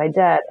paying off my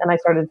debt and I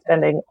started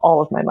spending all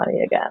of my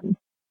money again.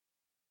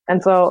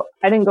 And so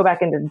I didn't go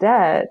back into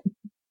debt,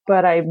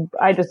 but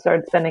I just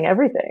started spending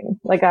everything.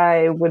 Like,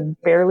 I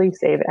would barely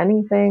save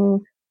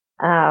anything.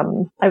 I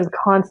was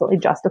constantly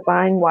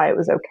justifying why it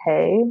was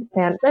okay,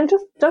 and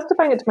just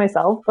justifying it to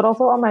myself, but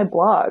also on my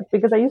blog,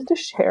 because I used to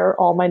share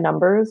all my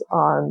numbers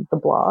on the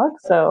blog.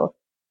 So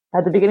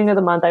at the beginning of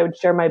the month, I would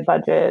share my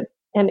budget,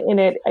 and in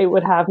it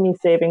would have me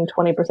saving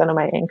 20% of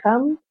my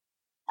income.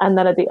 And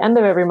then at the end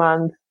of every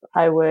month,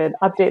 I would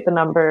update the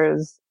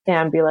numbers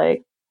and be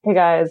like, hey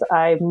guys,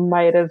 I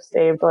might have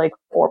saved like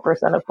 4%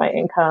 of my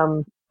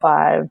income,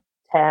 5,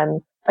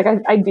 10. like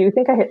I do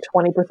think I hit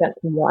 20%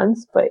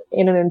 once, but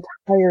in an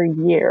entire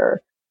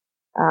year,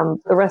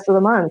 the rest of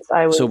the months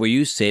I was. So were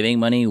you saving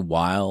money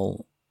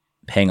while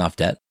paying off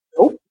debt?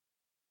 Nope.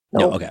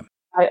 No. Okay.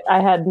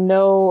 I had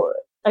no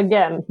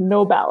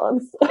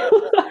balance.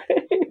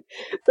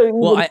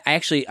 Well, I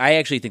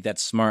actually think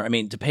that's smart. I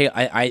mean, to pay,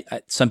 I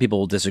some people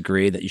will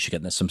disagree that you should get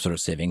into some sort of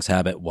savings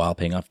habit while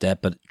paying off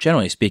debt, but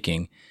generally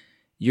speaking,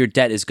 your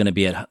debt is going to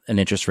be at an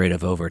interest rate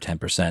of over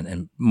 10%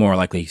 and more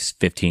likely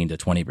 15 to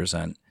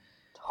 20%.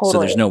 So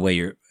there's no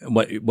way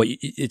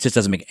it just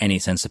doesn't make any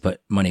sense to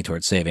put money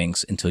towards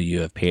savings until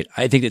you have paid.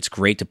 I think it's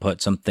great to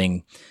put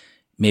something,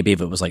 maybe if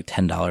it was like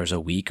 $10 a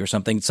week or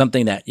something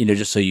that,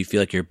 just so you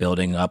feel like you're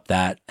building up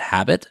that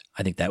habit.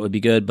 I think that would be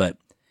good. But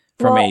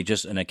from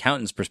just an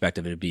accountant's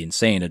perspective, it'd be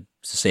insane to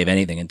save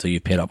anything until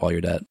you've paid off all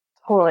your debt.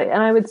 Totally.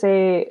 And I would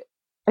say,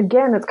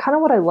 again, it's kind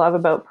of what I love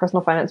about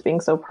personal finance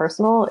being so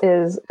personal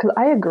is because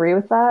I agree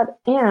with that.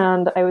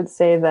 And I would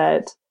say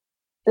that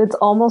it's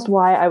almost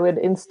why I would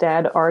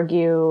instead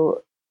argue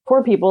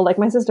for people like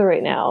my sister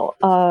right now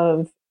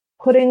of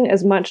putting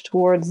as much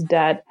towards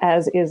debt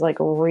as is like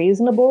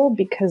reasonable,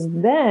 because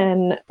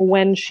then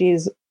when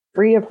she's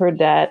free of her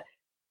debt,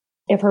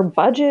 if her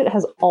budget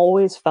has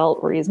always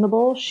felt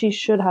reasonable, she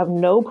should have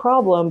no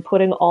problem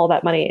putting all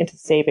that money into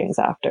savings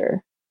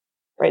after.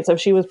 Right. So if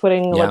she was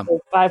putting like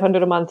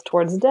 $500 a month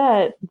towards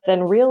debt,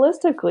 then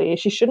realistically,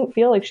 she shouldn't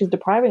feel like she's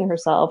depriving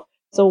herself.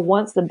 So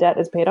once the debt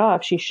is paid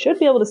off, she should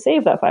be able to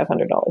save that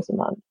 $500 a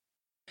month.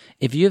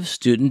 If you have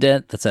student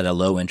debt that's at a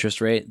low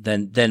interest rate,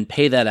 then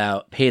pay that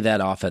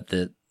off at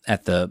the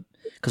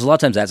because a lot of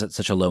times that's at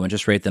such a low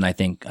interest rate. Then I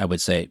think I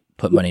would say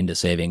put money into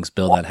savings,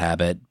 build that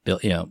habit,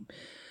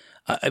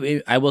 I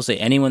mean, I will say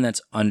anyone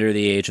that's under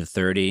the age of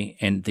 30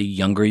 and the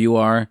younger you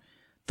are,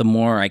 the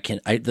more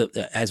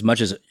as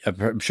much as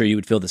I'm sure you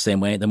would feel the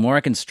same way, the more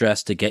I can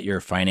stress to get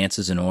your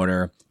finances in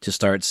order, to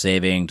start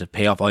saving, to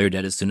pay off all your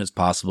debt as soon as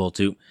possible,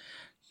 to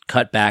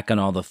cut back on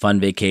all the fun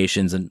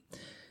vacations and,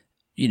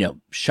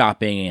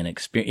 shopping and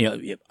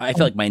experience. I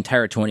feel like my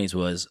entire 20s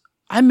was,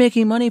 I'm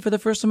making money for the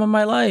first time in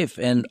my life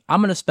and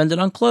I'm going to spend it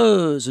on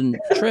clothes and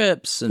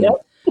trips. And,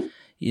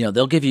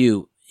 they'll give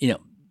you,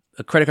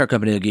 a credit card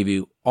company will give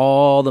you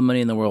all the money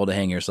in the world to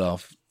hang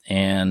yourself.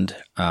 And,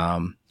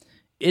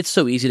 it's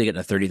so easy to get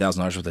into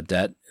 $30,000 worth of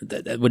debt.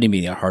 That wouldn't even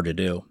be hard to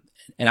do.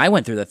 And I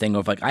went through the thing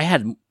of like, I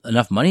had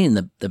enough money in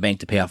the bank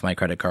to pay off my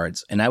credit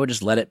cards and I would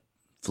just let it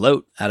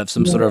float out of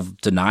some sort of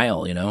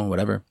denial,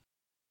 whatever.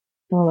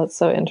 Well, that's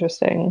so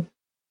interesting.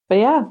 But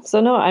yeah,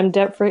 so no, I'm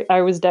debt free.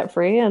 I was debt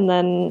free and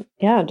then,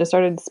 just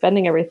started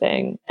spending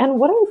everything. And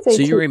what I would say,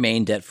 so you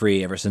remain debt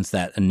free ever since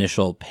that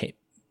initial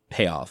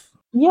payoff.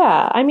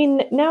 Yeah. I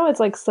mean, now it's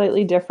like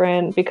slightly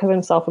different because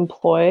I'm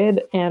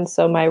self-employed. And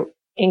so my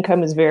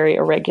income is very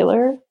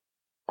irregular.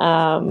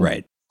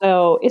 Right.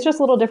 So it's just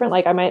a little different.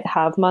 Like I might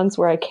have months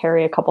where I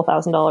carry a couple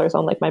 $1,000s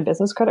on like my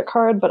business credit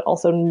card, but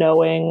also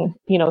knowing,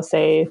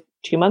 say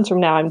 2 months from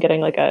now, I'm getting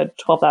like a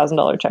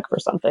 $12,000 check for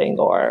something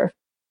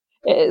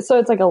so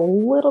it's like a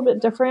little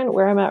bit different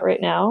where I'm at right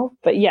now.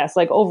 But yes,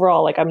 like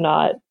overall, like I'm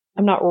not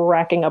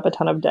racking up a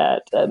ton of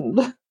debt.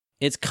 And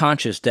it's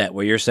conscious debt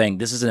where you're saying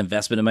this is an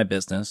investment in my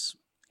business.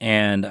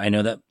 And I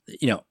know that,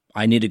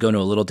 I need to go into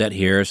a little debt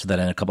here so that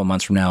in a couple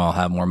months from now, I'll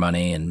have more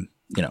money and,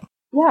 Yeah.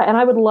 And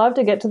I would love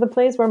to get to the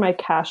place where my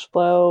cash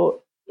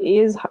flow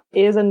is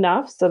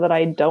enough so that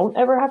I don't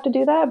ever have to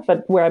do that.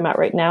 But where I'm at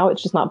right now,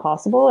 it's just not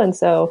possible. And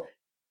so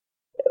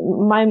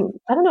I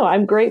don't know,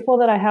 I'm grateful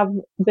that I have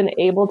been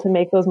able to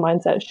make those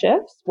mindset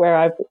shifts where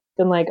I've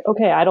been like,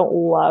 okay, I don't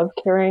love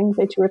carrying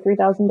say $2,000 or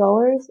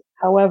 $3,000.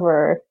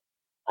 However,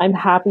 I'm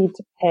happy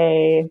to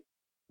pay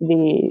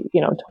the,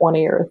 $20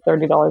 or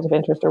 $30 of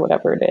interest or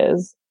whatever it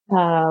is,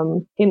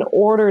 in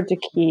order to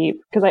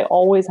keep, because I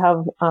always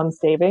have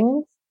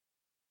savings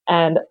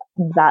and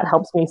that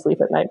helps me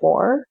sleep at night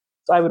more.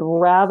 So I would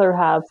rather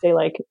have say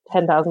like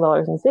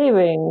 $10,000 in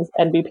savings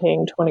and be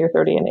paying 20 or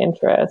 30 in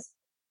interest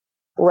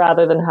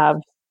rather than have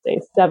say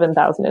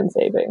 7,000 in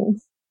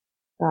savings.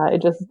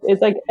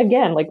 It's like,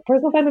 again, like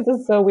personal finance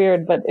is so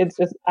weird, but it's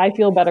just, I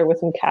feel better with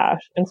some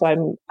cash. And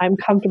so I'm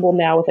comfortable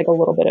now with like a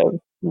little bit of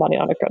money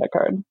on a credit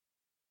card.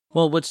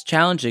 Well, what's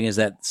challenging is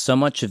that so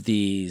much of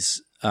these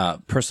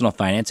personal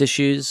finance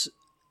issues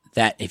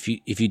that if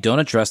you don't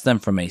address them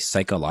from a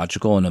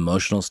psychological and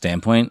emotional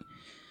standpoint,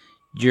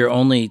 you're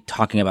only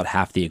talking about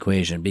half the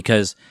equation,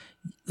 because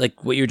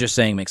like what you're just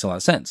saying makes a lot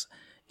of sense.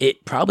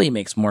 It probably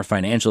makes more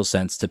financial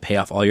sense to pay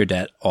off all your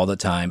debt all the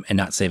time and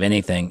not save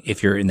anything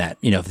if you're in that,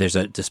 if there's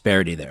a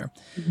disparity there.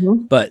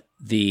 Mm-hmm. But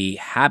the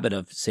habit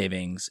of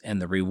savings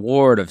and the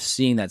reward of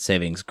seeing that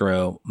savings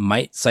grow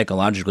might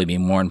psychologically be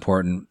more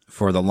important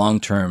for the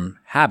long-term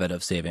habit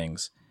of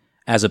savings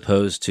as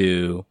opposed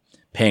to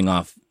paying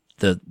off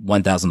the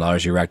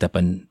 $1,000 you racked up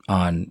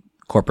on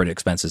corporate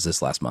expenses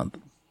this last month.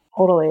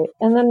 Totally.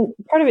 And then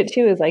part of it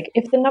too is like,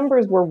 if the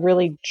numbers were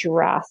really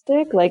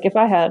drastic, like if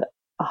I had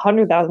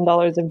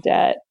 $100,000 of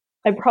debt,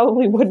 I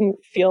probably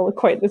wouldn't feel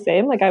quite the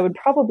same. Like I would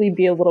probably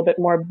be a little bit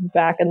more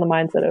back in the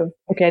mindset of,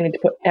 okay, I need to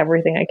put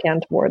everything I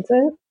can towards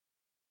it.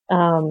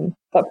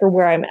 But for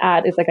where I'm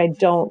at, it's like I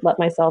don't let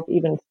myself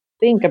even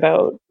think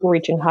about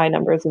reaching high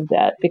numbers of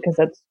debt because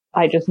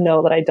I just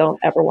know that I don't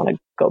ever want to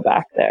go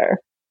back there.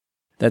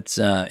 That's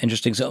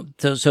interesting.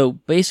 So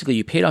basically,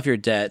 you paid off your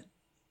debt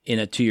in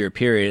a 2-year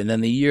period, and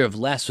then the year of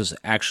less was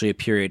actually a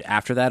period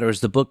after that, or is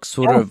the book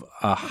sort of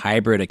a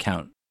hybrid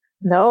account?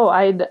 No,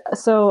 I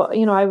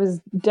was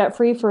debt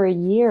free for a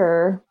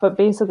year, but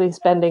basically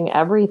spending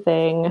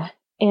everything.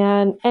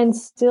 And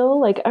still,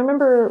 like, I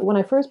remember when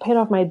I first paid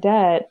off my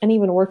debt and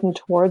even working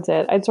towards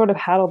it, I'd sort of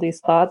had all these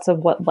thoughts of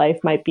what life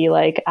might be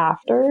like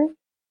after.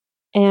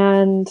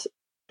 And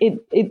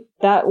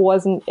that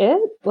wasn't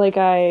it. Like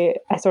I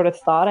sort of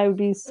thought I would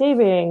be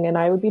saving and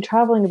I would be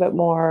traveling a bit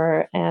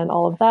more and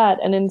all of that.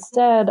 And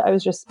instead I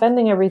was just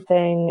spending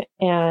everything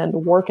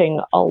and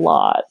working a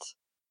lot.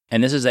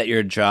 And this is at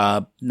your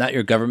job, not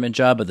your government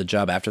job, but the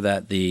job after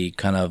that, the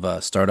kind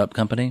of startup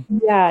company?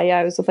 Yeah.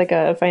 I was with like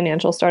a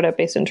financial startup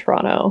based in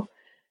Toronto.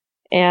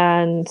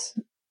 And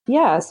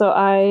yeah, so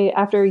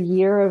after a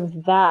year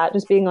of that,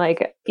 just being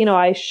like,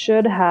 I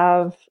should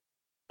have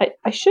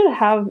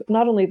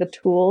not only the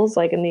tools,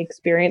 like, and the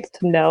experience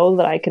to know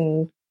that I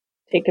can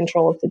take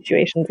control of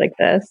situations like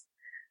this,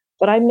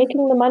 but I'm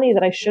making the money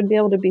that I should be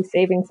able to be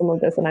saving some of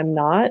this and I'm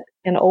not.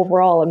 And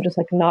overall, I'm just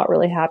like not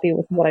really happy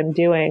with what I'm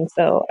doing.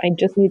 So I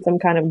just need some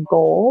kind of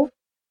goal.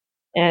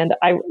 And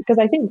because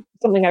I think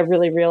something I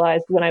really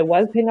realized when I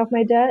was paying off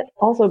my debt,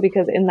 also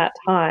because in that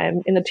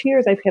time, in the 2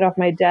 years I paid off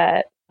my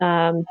debt,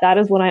 that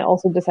is when I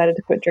also decided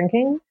to quit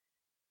drinking.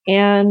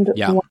 And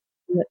Yeah.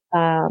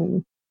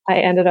 when, I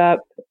ended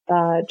up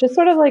just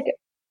sort of like,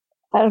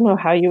 I don't know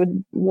how you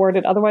would word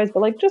it otherwise,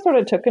 but like just sort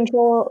of took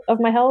control of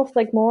my health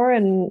like more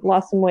and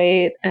lost some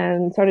weight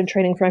and started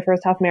training for my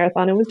first half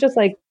marathon. It was just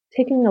like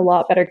taking a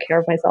lot better care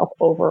of myself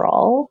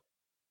overall.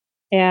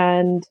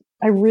 And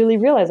I really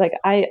realized like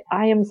I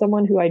am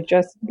someone who I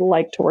just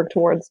like to work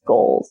towards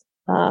goals.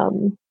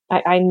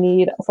 I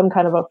need some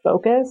kind of a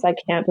focus. I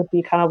can't just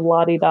be kind of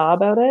la-di-da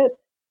about it.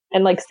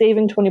 And like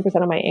saving 20%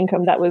 of my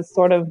income, that was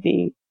sort of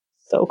the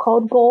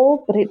so-called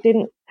goal, but it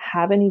didn't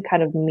have any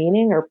kind of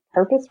meaning or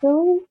purpose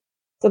really.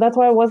 So that's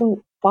why I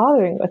wasn't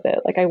bothering with it.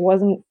 Like I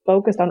wasn't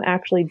focused on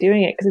actually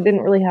doing it because it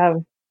didn't really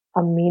have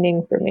a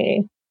meaning for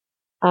me.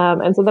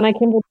 And so then I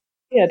came to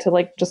the idea to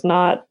like just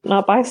not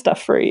buy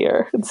stuff for a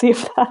year and see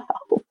if that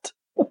helped.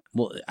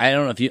 Well, I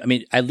don't know if I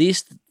mean, at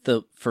least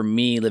for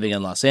me living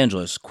in Los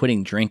Angeles,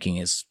 quitting drinking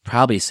is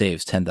probably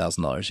saves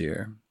 $10,000 a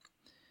year,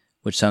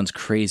 which sounds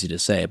crazy to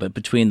say, but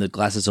between the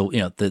glasses of,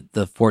 the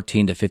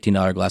 $14 to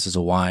 $15 glasses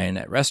of wine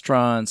at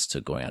restaurants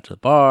to going out to the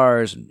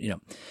bars, and,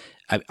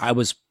 I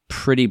was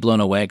pretty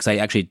blown away because I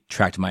actually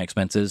tracked my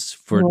expenses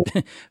for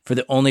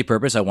the only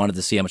purpose I wanted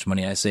to see how much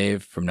money I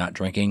saved from not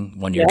drinking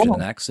 1 year to the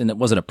next. And it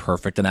wasn't a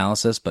perfect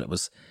analysis, but it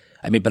was,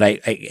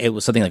 it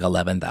was something like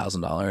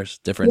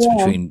 $11,000 difference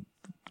between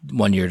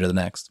 1 year to the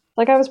next.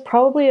 Like I was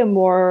probably a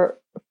more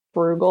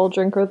frugal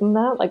drinker than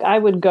that. Like I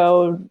would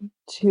go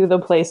to the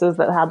places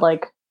that had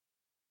like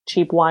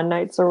cheap wine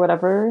nights or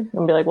whatever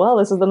and be like, well,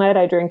 this is the night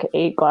I drink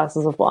 8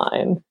 glasses of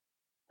wine.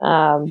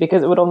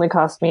 Because it would only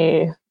cost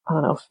me, I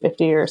don't know,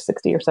 $50 or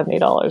 $60 or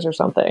 $70 or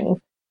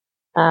something.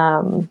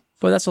 Well,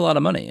 that's a lot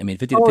of money. I mean,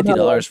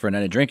 $50 for a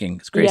night of drinking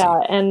is crazy.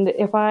 Yeah, and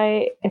if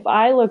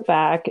I look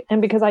back,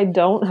 and because I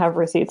don't have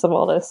receipts of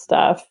all this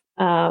stuff,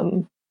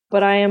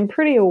 but I am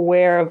pretty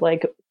aware of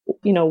like,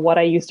 what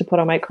I used to put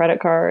on my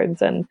credit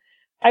cards, and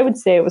I would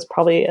say it was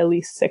probably at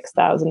least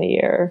 $6,000 a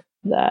year.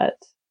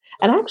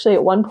 And actually,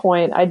 at one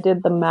point, I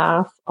did the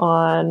math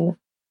on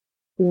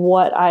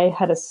what I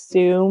had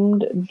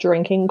assumed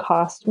drinking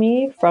cost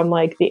me from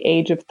like the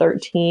age of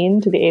 13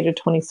 to the age of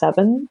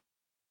 27.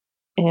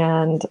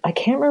 And I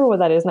can't remember what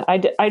that is.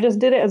 I just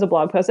did it as a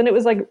blog post, and it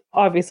was like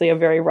obviously a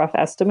very rough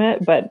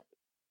estimate, but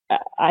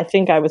I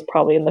think I was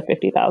probably in the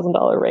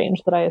 $50,000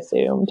 range that I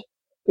assumed.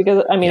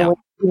 Because when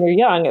you're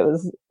young, it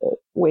was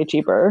way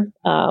cheaper.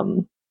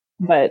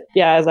 But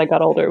yeah, as I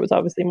got older, it was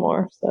obviously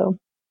more. So,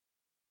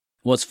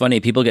 well, it's funny.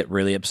 People get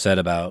really upset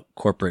about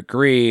corporate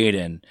greed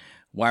and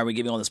why are we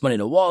giving all this money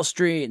to Wall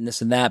Street and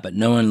this and that, but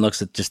no one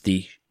looks at just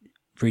the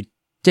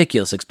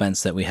ridiculous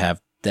expense that we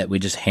have that we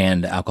just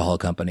hand alcohol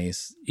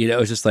companies.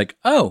 It's just like,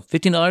 oh,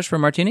 $15 for a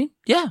martini?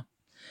 Yeah.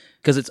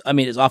 Because it's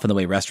often the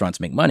way restaurants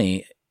make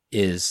money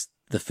is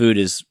the food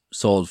is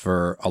sold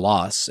for a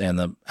loss and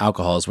the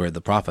alcohol is where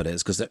the profit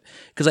is.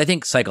 Because I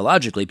think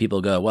psychologically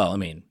people go, well,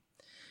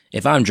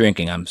 if I'm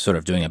drinking, I'm sort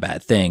of doing a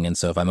bad thing. And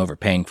so if I'm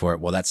overpaying for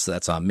it, well,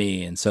 that's on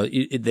me. And so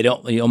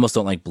you almost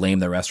don't like blame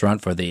the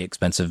restaurant for the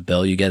expensive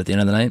bill you get at the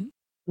end of the night.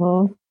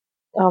 Oh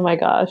my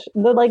gosh.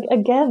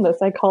 Again, the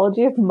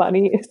psychology of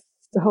money is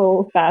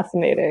so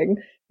fascinating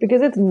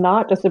because it's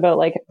not just about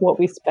like what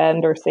we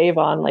spend or save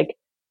on. Like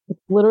it's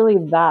literally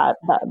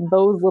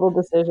those little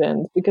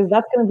decisions, because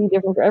that's going to be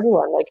different for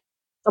everyone. Like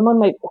someone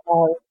might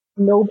have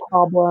no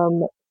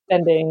problem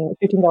spending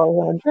 $15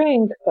 on a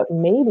drink, but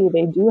maybe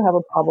they do have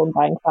a problem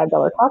buying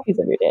 $5 coffees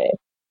every day.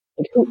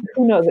 Like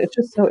who knows? It's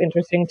just so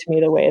interesting to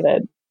me the way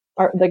that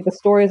the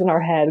stories in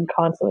our head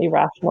constantly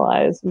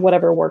rationalize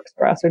whatever works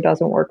for us or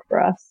doesn't work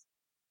for us.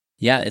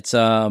 Yeah, it's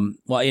well,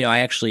 I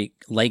actually,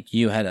 like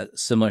you, had a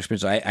similar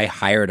experience. I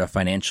hired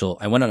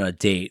I went on a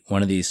date,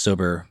 one of these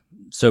sober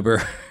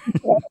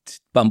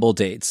Bumble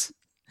dates,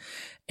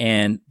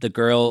 and the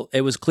girl,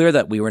 it was clear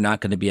that we were not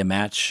going to be a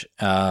match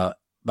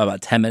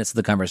about 10 minutes of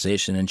the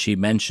conversation, and she's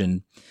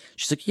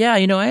like, yeah,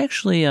 I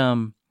actually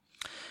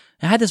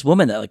I had this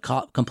woman that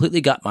like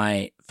completely got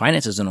my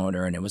finances in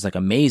order, and it was like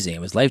amazing.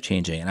 It was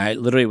life-changing. And I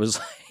literally was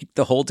like,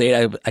 the whole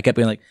date I kept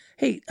being like,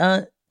 hey,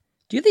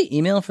 do you have the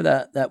email for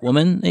that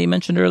woman that you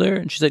mentioned earlier?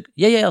 And she's like,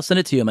 yeah, I'll send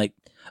it to you. I'm like,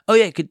 oh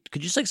yeah, could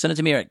you just like send it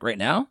to me right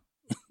now?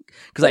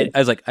 Because I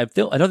was like, I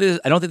don't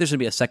think there's gonna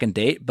be a second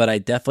date, but I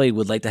definitely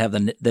would like to have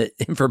the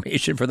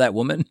information for that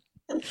woman.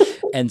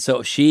 And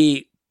so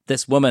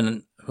this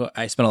woman who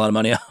I spent a lot of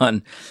money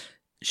on,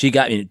 she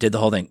did the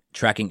whole thing,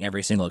 tracking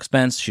every single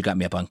expense. She got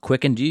me up on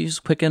Quicken. Do you use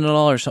Quicken at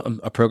all, or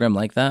a program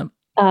like that?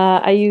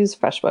 I use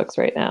FreshBooks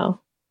right now,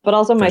 but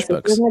also my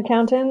sister's an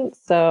accountant,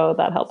 so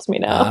that helps me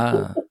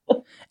now.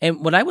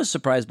 And what I was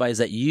surprised by is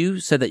that you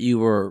said that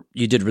you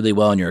did really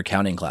well in your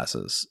accounting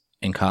classes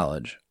in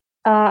college.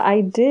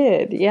 I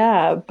did,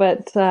 yeah,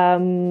 but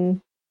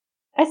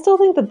I still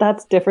think that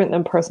that's different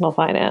than personal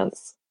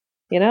finance.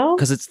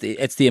 Because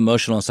it's the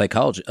emotional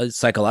and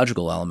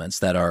psychological elements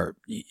that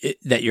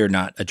you're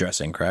not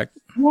addressing, correct?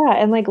 Yeah,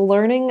 and like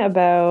learning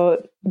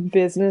about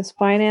business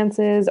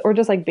finances or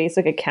just like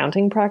basic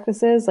accounting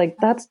practices, like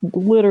that's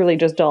literally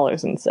just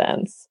dollars and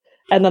cents,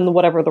 and then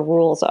whatever the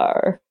rules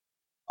are.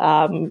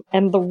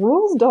 And the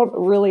rules don't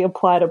really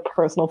apply to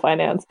personal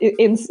finance,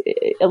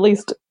 at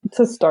least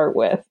to start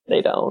with,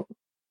 they don't.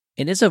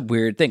 It is a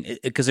weird thing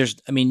because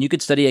you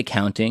could study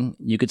accounting,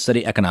 you could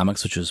study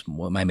economics, which is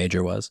what my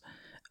major was.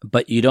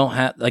 But you don't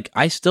have, like,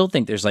 I still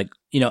think there's like,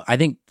 I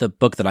think the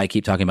book that I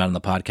keep talking about in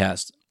the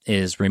podcast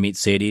is Ramit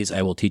Sethi's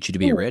I Will Teach You to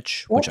Be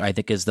Rich, which I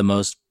think is the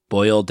most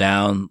boiled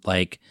down,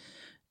 like,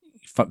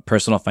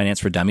 personal finance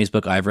for dummies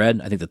book I've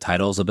read. I think the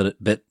title's a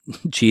bit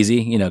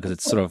cheesy, because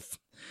it's sort of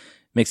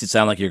makes it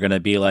sound like you're going to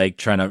be like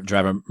trying to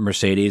drive a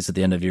Mercedes at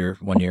the end of your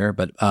 1 year.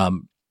 But I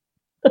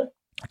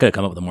could have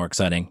come up with a more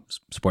exciting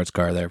sports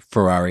car there,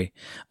 Ferrari.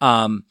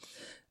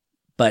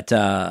 But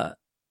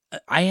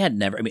I had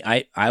never.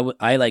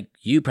 I like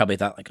you probably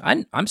thought like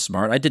I'm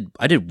smart. I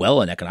did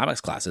well in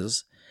economics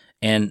classes,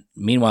 and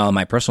meanwhile in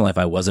my personal life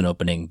I wasn't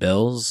opening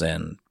bills,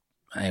 and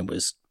I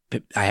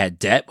had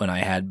debt when I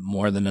had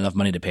more than enough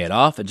money to pay it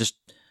off, and just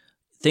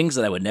things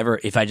that I would never.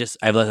 If I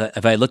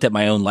looked at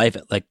my own life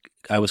like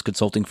I was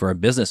consulting for a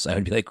business, I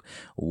would be like,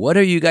 "What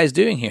are you guys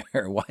doing here?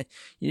 Why?"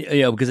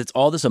 Because it's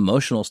all this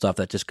emotional stuff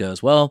that just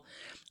goes, "Well,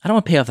 I don't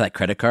want to pay off that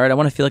credit card. I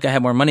want to feel like I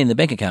have more money in the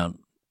bank account."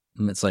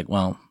 And it's like,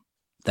 well,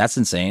 that's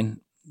insane.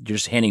 You're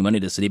just handing money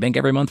to Citibank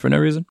every month for no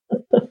reason.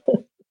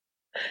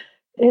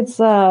 It's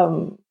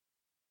oh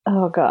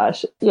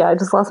gosh, yeah. I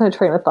just lost my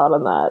train of thought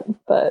on that,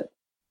 but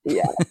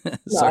yeah.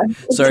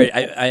 Sorry.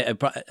 I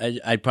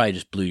probably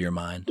just blew your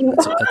mind.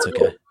 That's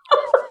okay.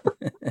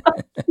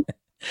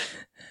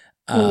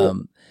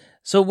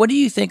 So what do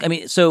you think?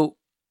 So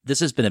this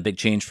has been a big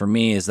change for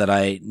me is that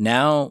I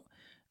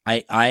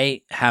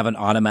have an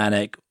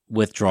automatic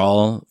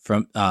withdrawal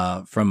from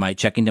my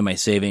checking to my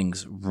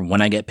savings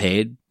when I get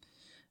paid.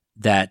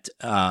 That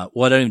I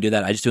don't even do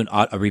that. I just do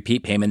a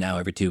repeat payment now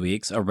every 2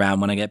 weeks around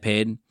when I get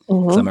paid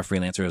because I'm a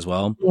freelancer as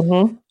well,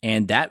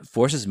 and that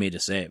forces me to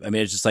save.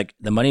 It's just like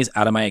the money's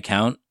out of my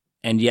account,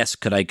 and yes,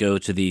 could I go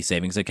to the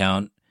savings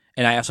account?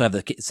 And I also have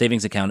the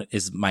savings account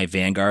is my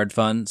Vanguard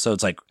fund, so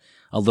it's like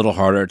a little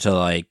harder to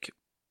like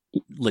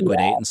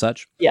liquidate and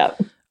such. Yeah.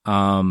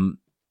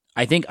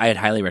 I think I'd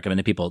highly recommend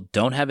to people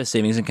don't have a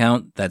savings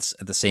account that's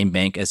at the same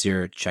bank as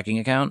your checking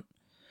account.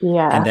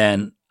 Yeah. And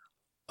then,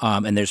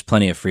 and there's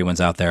plenty of free ones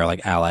out there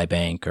like Ally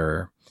Bank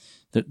or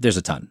there's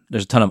a ton.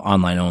 There's a ton of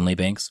online only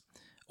banks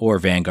or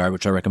Vanguard,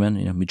 which I recommend,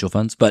 mutual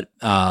funds. But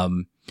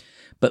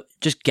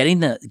just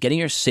getting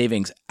your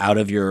savings out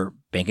of your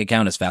bank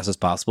account as fast as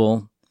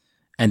possible.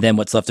 And then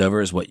what's left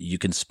over is what you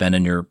can spend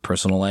in your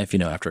personal life,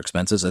 after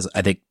expenses.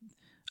 I think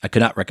I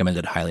could not recommend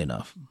it highly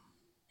enough.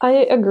 I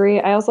agree.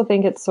 I also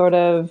think it's sort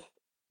of,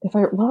 if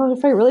I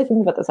really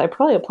think about this, I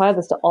probably apply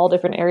this to all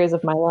different areas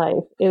of my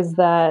life, is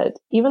that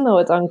even though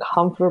it's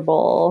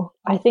uncomfortable,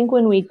 I think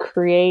when we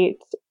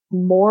create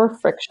more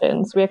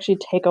frictions, we actually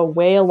take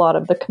away a lot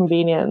of the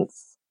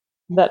convenience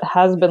that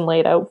has been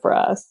laid out for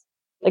us.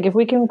 Like if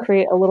we can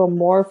create a little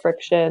more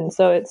friction,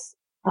 so it's,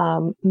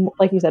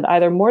 like you said,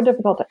 either more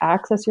difficult to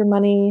access your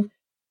money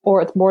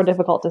or it's more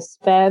difficult to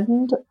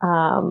spend.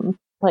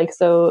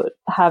 So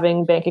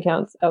having bank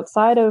accounts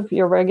outside of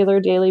your regular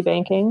daily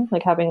banking,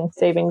 like having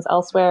savings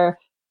elsewhere,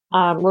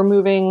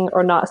 removing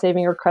or not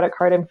saving your credit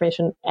card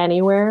information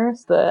anywhere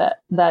so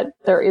that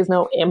there is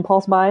no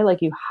impulse buy,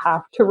 like you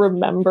have to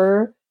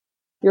remember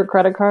your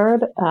credit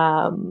card,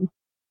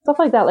 stuff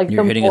like that. Like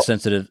you're hitting a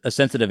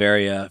sensitive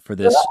area for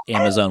this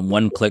Amazon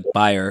one-click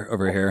buyer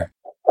over here.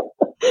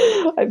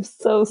 I'm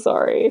so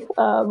sorry.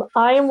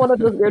 I am one of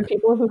those weird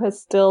people who has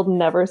still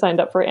never signed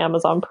up for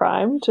Amazon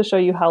Prime to show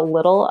you how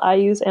little I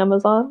use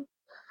Amazon.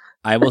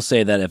 I will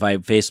say that if I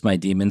face my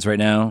demons right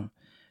now,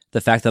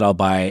 the fact that I'll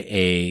buy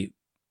a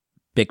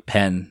Bic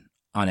pen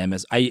on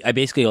Amazon. I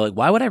basically go like,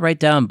 why would I write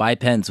down buy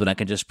pens when I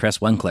can just press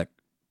one click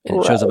and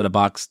it shows up in a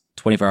box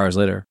 24 hours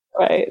later?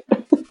 Right.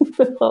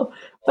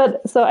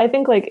 But so I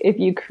think like if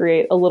you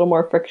create a little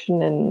more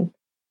friction in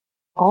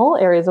all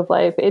areas of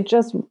life,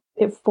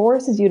 it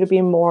forces you to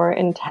be more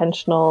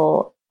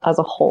intentional as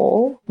a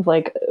whole.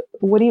 Like,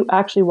 what do you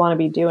actually want to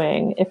be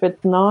doing? If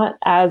it's not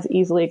as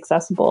easily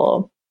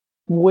accessible,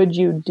 would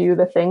you do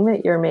the thing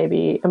that you're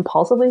maybe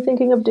impulsively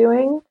thinking of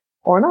doing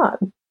or not?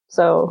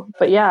 So,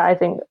 but yeah, I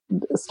think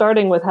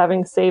starting with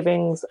having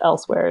savings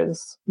elsewhere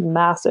is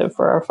massive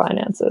for our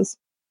finances.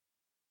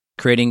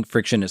 Creating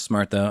friction is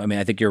smart, though. I mean,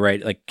 I think you're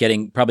right. Like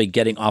probably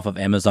getting off of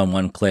Amazon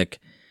one click,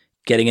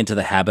 getting into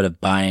the habit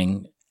of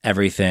buying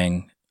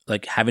everything,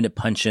 like having to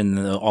punch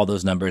in all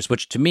those numbers,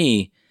 which to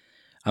me,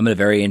 I'm a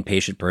very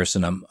impatient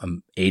person.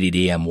 I'm ADD.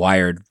 I'm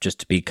wired just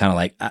to be kind of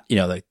like,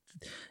 like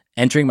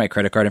entering my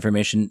credit card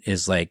information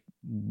is like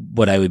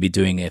what I would be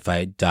doing if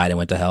I died and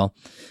went to hell.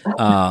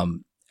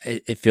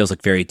 It feels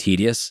like very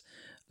tedious.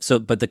 So,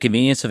 but the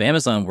convenience of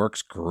Amazon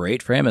works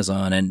great for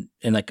Amazon. And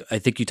like, I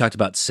think you talked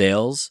about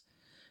sales,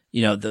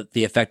 the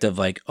effect of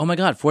like, oh my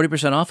God,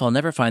 40% off. I'll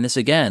never find this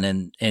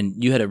again.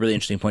 And you had a really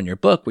interesting point in your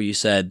book where you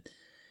said,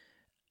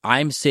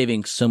 I'm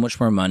saving so much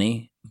more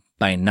money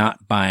by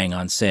not buying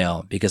on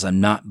sale because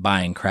I'm not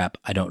buying crap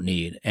I don't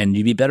need. And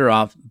you'd be better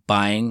off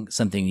buying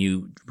something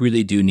you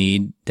really do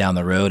need down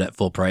the road at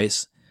full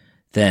price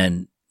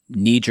than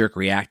knee-jerk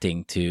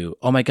reacting to,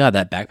 oh my God,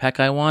 that backpack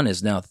I want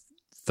is now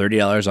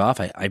 $30 off.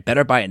 I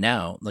better buy it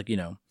now. Like,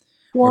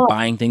 or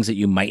buying things that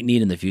you might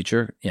need in the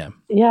future. Yeah.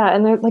 Yeah.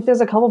 And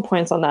there's a couple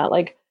points on that.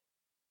 Like,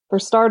 for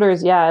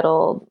starters, yeah,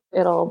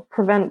 it'll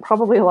prevent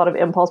probably a lot of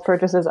impulse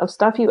purchases of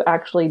stuff you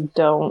actually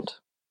don't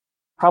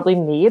probably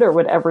need or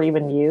would ever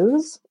even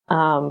use.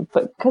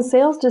 But because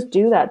sales just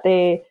do that,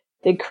 they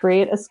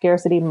create a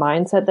scarcity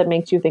mindset that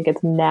makes you think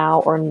it's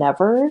now or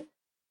never.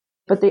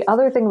 But the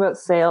other thing about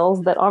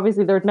sales that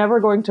obviously they're never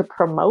going to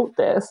promote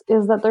this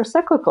is that they're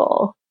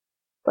cyclical.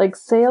 Like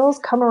sales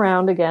come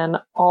around again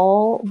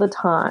all the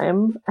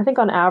time. I think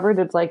on average,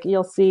 it's like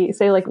you'll see,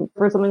 say like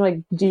for something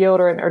like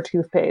deodorant or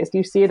toothpaste,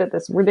 you see it at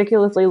this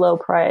ridiculously low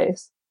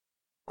price.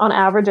 On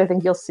average, I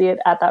think you'll see it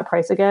at that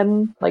price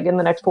again, like in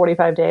the next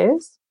 45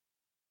 days.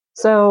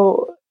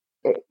 So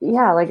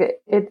yeah, like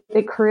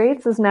it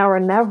creates this now or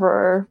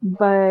never,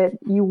 but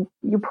you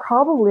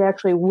probably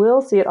actually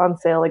will see it on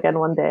sale again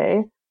one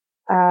day.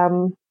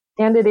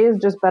 And it is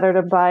just better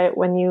to buy it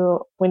when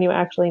you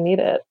actually need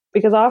it.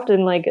 Because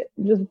often like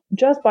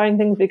just buying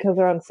things because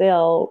they're on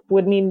sale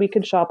would mean we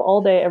could shop all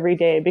day, every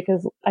day,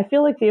 because I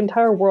feel like the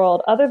entire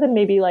world, other than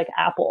maybe like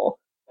Apple,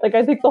 like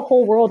I think the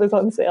whole world is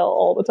on sale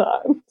all the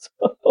time.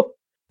 So.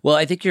 Well,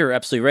 I think you're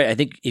absolutely right. I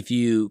think if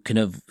you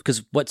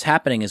because what's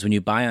happening is when you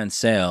buy on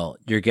sale,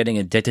 you're getting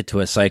addicted to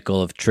a cycle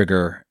of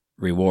trigger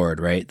reward,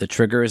 right? The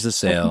trigger is the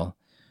sale.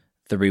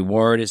 The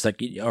reward is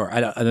like, or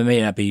I may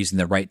not be using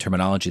the right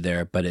terminology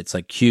there, but it's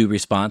like cue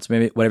response,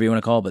 maybe whatever you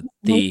want to call it.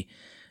 But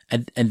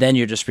and then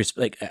you're just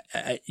like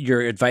your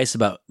advice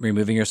about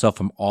removing yourself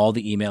from all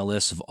the email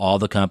lists of all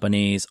the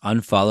companies,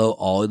 unfollow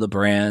all of the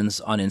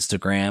brands on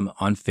Instagram,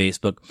 on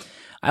Facebook.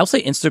 I'll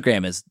say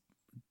Instagram is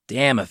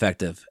damn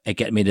effective at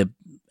getting me to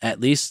at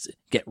least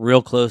get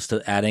real close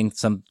to adding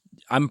some.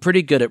 I'm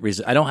pretty good at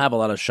I don't have a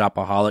lot of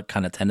shopaholic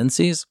kind of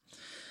tendencies.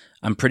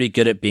 I'm pretty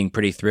good at being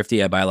pretty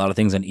thrifty. I buy a lot of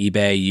things on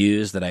eBay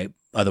used that I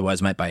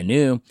otherwise might buy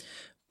new.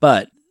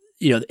 But,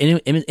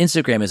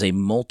 Instagram is a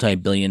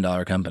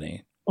multi-billion-dollar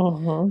company.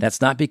 Mm-hmm.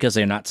 That's not because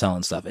they're not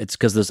selling stuff. It's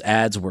because those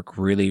ads work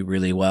really,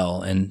 really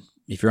well. And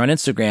if you're on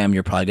Instagram,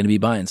 you're probably going to be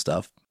buying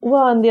stuff.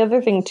 Well, and the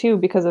other thing too,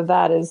 because of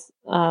that is,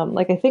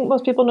 I think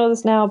most people know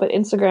this now, but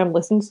Instagram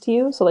listens to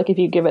you. So like if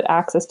you give it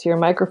access to your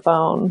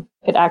microphone,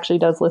 it actually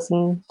does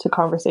listen to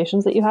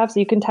conversations that you have. So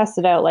you can test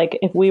it out. Like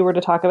if we were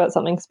to talk about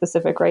something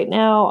specific right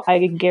now,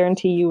 I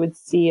guarantee you would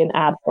see an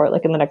ad for it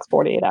like in the next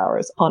 48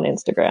 hours on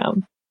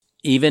Instagram.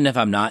 Even if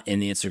I'm not in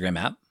the Instagram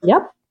app?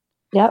 Yep.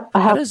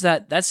 How does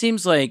that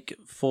seems like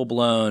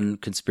full-blown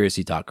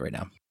conspiracy talk right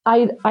now.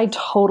 I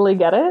totally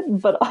get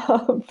it, but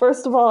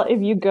first of all,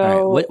 if you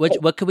go, right,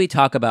 what could we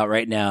talk about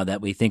right now that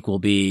we think will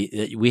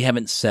be we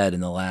haven't said in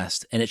the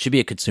last, and it should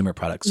be a consumer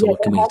product. So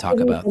what can we talk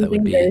about that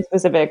would be very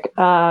specific?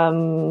 I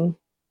don't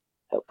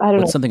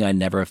know. Something I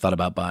never have thought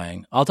about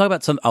buying. I'll talk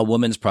about a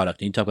woman's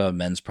product, and you talk about a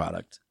men's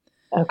product.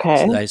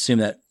 Okay. So I assume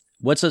that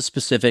what's a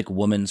specific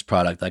woman's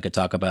product I could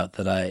talk about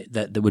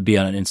that would be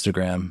on an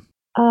Instagram?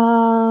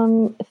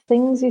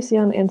 Things you see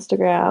on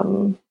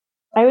Instagram,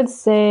 I would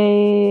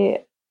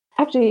say.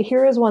 Actually,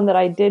 here is one that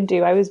I did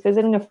do. I was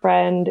visiting a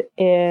friend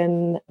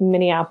in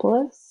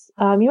Minneapolis.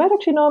 You might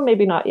actually know him,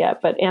 maybe not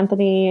yet, but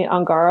Anthony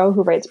Ongaro,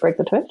 who writes Break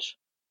the Twitch.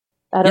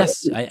 I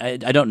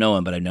don't know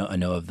him, but I know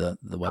of the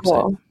website.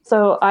 Cool.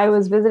 So I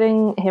was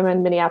visiting him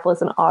in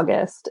Minneapolis in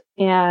August,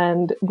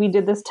 and we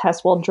did this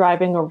test while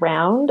driving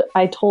around.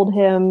 I told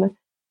him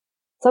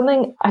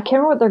something, I can't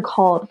remember what they're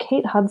called,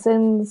 Kate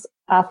Hudson's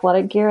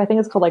athletic gear. I think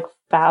it's called like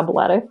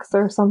Fabletics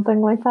or something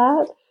like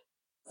that.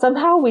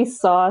 somehow we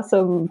saw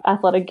some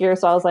athletic gear.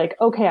 So I was like,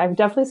 okay, I've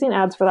definitely seen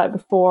ads for that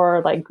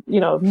before, like,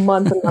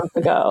 months and months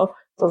ago.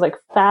 So I was like,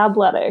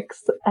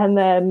 Fabletics. And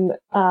then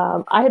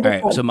I had All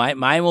right, so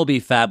mine will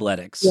be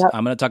Fabletics. Yep.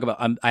 I'm going to talk about,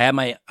 I'm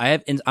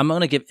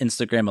going to give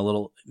Instagram a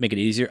little, make it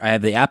easier. I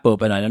have the app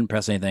open. I didn't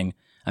press anything.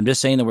 I'm just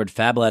saying the word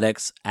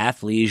Fabletics,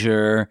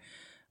 athleisure.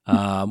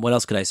 What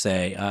else could I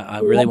say?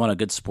 I really want a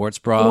good sports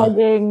bra.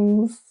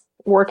 Leggings,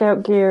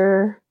 workout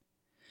gear.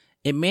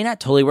 It may not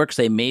totally work because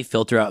they may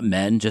filter out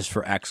men just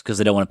for X because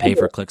they don't want to pay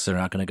for clicks that are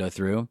not going to go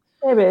through.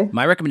 Maybe.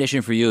 My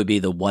recommendation for you would be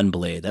the One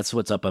Blade. That's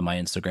what's up on my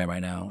Instagram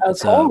right now. Okay.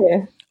 It's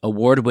a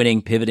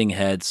award-winning pivoting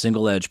head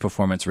single-edge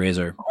performance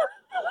razor,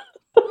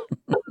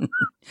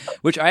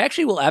 which I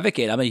actually will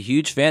advocate. I'm a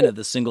huge fan of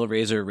the single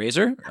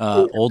razor,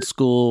 old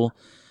school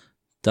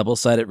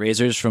double-sided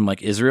razors from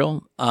like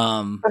Israel.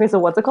 Okay, so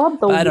what's it called?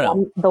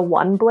 The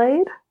One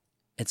Blade?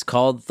 It's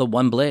called the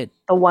One Blade.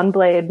 The One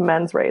Blade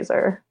men's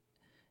razor.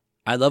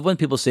 I love when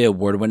people say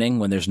award-winning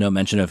when there's no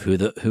mention of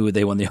who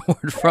they won the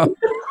award from.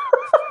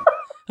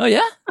 Oh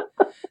yeah,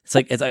 it's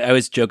like I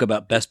always joke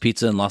about best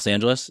pizza in Los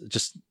Angeles.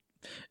 Just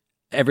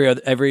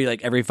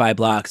every 5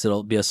 blocks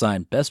it'll be a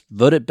sign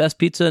voted best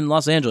pizza in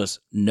Los Angeles.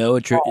 No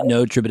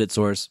attributed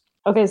source.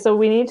 Okay, so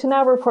we need to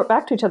now report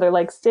back to each other.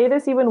 Like, say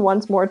this even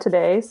once more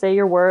today. Say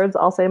your words,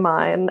 I'll say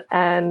mine.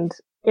 And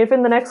if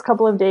in the next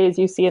couple of days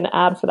you see an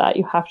ad for that,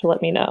 you have to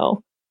let me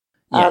know.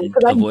 Yeah,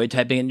 avoid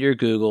typing into your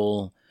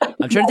Google.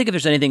 I'm trying to think if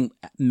there's anything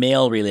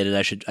male related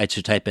I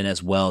should type in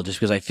as well, just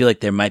because I feel like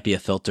there might be a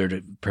filter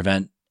to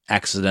prevent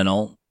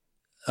accidental.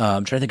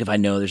 I'm trying to think if I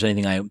know there's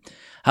anything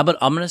how about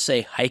I'm going to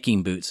say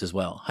hiking boots as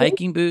well.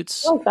 Hiking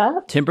boots, like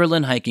that.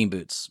 Timberland hiking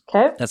boots.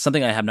 Okay. That's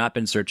something I have not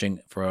been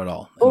searching for at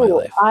all in my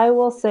life. I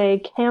will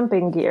say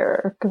camping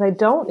gear because I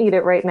don't need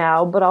it right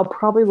now, but I'll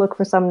probably look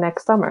for some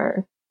next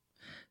summer.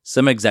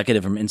 Some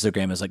executive from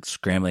Instagram is like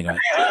scrambling.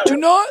 Do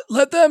not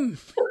let them.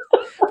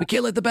 We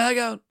can't let the bag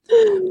out.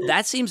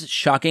 That seems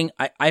shocking.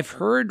 I've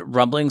heard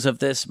rumblings of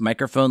this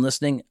microphone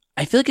listening.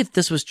 I feel like if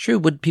this was true,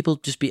 would people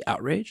just be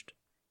outraged?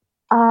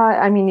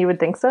 I mean, you would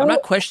think so. I'm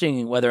not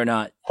questioning whether or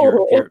not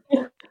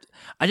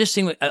I just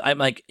think I'm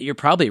like, you're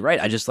probably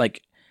right. I just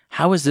like,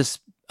 how is this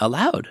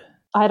allowed?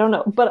 I don't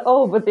know. But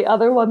the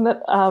other one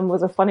that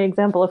was a funny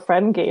example a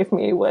friend gave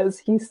me was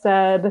he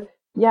said,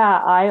 yeah,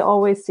 I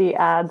always see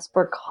ads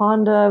for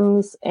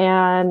condoms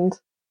and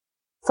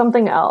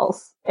something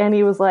else. And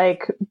he was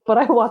like, but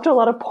I watch a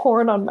lot of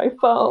porn on my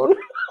phone.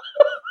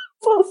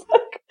 So I was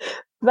like,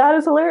 that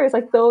is hilarious.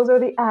 Like, those are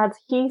the ads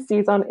he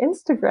sees on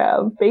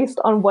Instagram based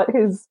on what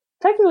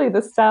technically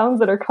the sounds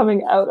that are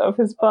coming out of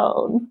his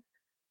phone.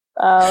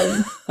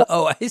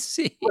 Oh, I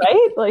see.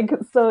 Right? Like,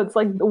 so it's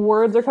like the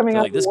words are coming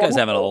out. Like, this guy's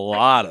having a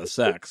lot of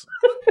sex.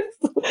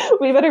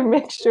 We better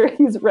make sure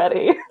he's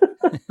ready.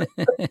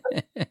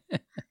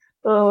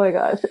 Oh my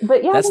gosh.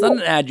 But yeah. That's not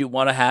an ad you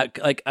want to have.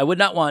 Like, I would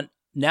not want,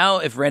 now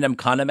if random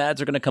condom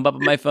ads are going to come up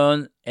on my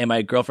phone and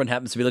my girlfriend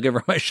happens to be looking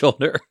over my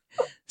shoulder,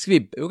 this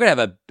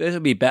will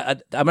be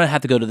bad. I'm going to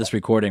have to go to this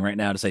recording right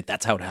now to say,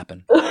 that's how it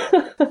happened.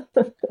 I'm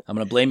going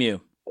to blame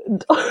you.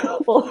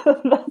 Well,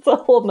 that's a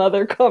whole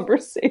nother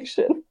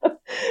conversation.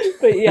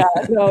 But yeah,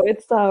 no,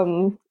 it's I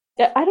don't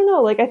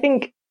know, like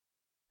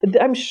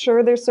I'm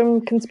sure there's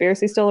some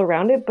conspiracy still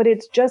around it, but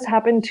it's just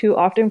happened too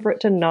often for it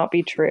to not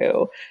be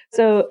true.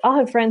 So I'll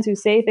have friends who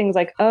say things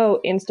like, oh,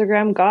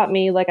 Instagram got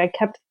me, like I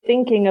kept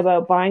thinking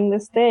about buying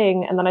this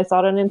thing and then I saw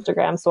it on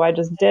Instagram, so I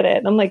just did it.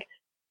 And I'm like,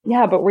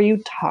 yeah, but were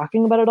you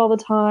talking about it all the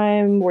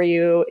time? Were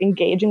you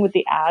engaging with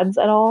the ads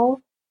at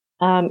all?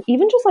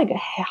 Even just like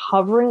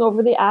hovering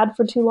over the ad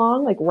for too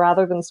long, like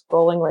rather than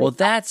scrolling right. Well,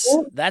 that's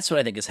what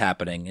I think is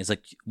happening. Is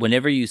like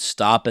whenever you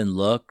stop and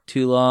look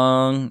too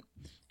long,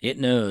 it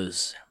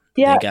knows.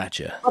 Yeah, they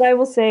gotcha. But I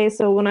will say,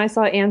 so when I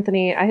saw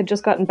Anthony, I had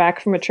just gotten back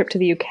from a trip to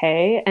the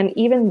UK, and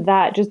even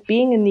that, just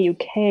being in the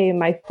UK,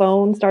 my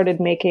phone started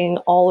making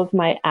all of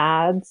my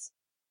ads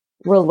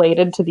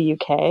related to the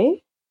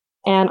UK,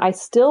 and I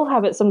still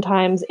have it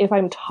sometimes if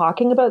I'm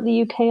talking about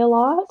the UK a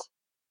lot.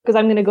 Because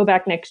I'm going to go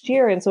back next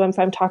year. And so if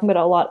I'm talking about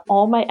it a lot,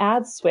 all my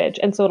ads switch.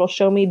 And so it'll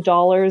show me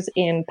dollars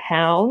in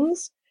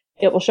pounds.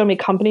 It will show me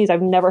companies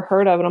I've never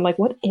heard of. And I'm like,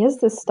 what is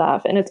this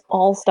stuff? And it's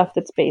all stuff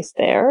that's based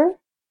there.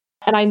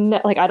 And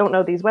I don't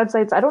know these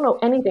websites. I don't know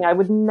anything. I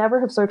would never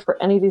have searched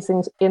for any of these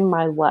things in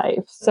my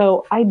life.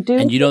 So I do.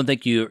 And you don't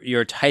think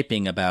you're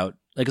typing about,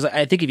 like, cause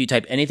I think if you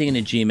type anything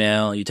into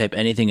Gmail, you type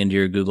anything into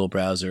your Google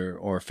browser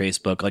or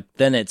Facebook, like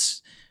then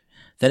it's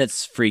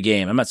free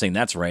game. I'm not saying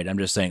that's right. I'm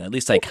just saying at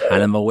least I kind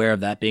of am aware of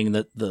that being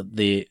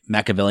the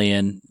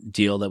Machiavellian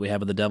deal that we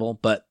have with the devil.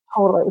 But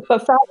totally.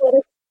 But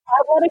Fabletics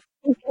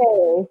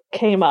UK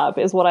came up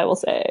is what I will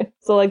say.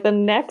 So like the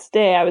next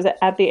day I was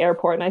at the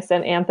airport and I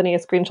sent Anthony a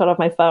screenshot of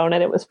my phone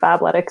and it was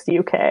Fabletics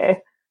UK.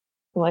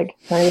 I'm like,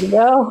 there you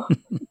go.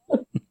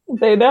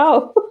 They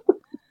know.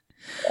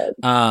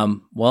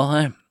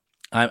 Well,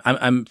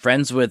 I'm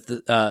friends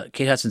with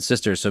Cait Hudson's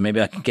sister, so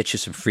maybe I can get you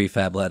some free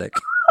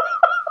Fabletics.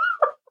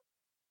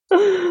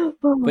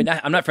 Wait,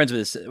 I'm not friends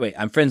with this. Wait,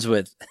 I'm friends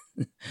with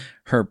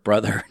her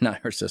brother,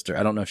 not her sister.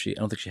 I don't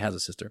think she has a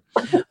sister.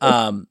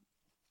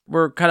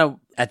 We're kind of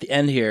at the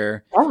end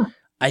here. Yeah.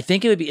 I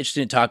think it would be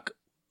interesting to talk.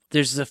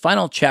 There's the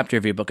final chapter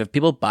of your book. If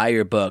people buy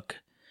your book,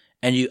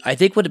 I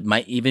think what it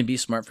might even be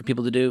smart for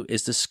people to do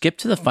is to skip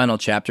to the final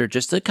chapter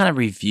just to kind of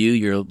review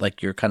your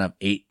kind of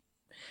 8.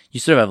 You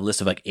sort of have a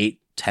list of 8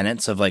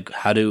 tenets of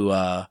how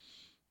to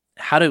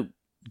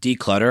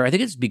declutter. I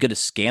think it'd be good to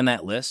scan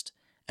that list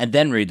and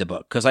then read the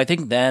book, because I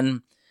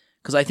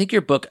think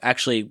your book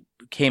actually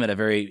came at a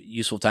very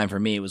useful time for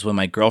me. It was when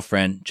my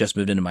girlfriend just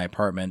moved into my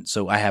apartment,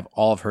 so I have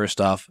all of her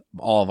stuff,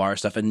 all of our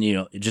stuff, and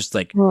just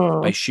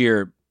by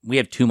sheer, we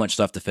have too much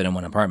stuff to fit in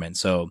one apartment.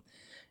 So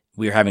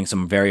we were having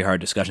some very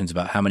hard discussions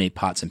about how many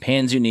pots and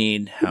pans you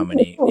need, how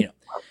many,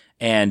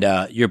 and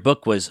your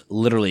book was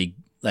literally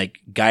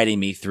guiding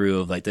me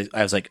through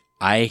I was like,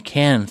 I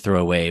can throw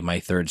away my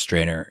 3rd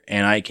strainer,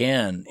 and I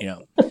can,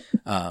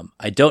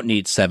 I don't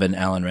need 7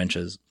 Allen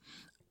wrenches,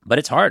 but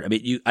it's hard. I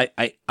mean,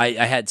 I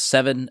had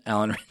 7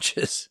 Allen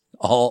wrenches,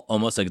 all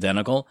almost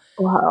identical.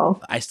 Wow.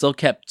 I still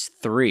kept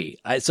 3.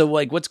 So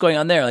what's going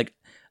on there?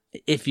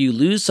 If you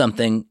lose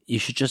something, you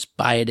should just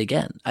buy it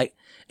again.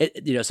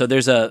 So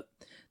there's a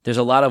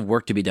lot of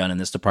work to be done in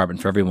this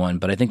department for everyone,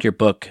 but I think your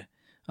book,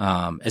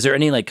 is there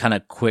any kind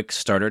of quick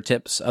starter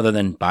tips other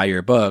than buy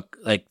your book,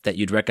 that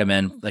you'd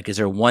recommend? Is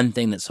there one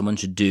thing that someone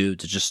should do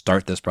to just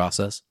start this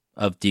process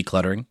of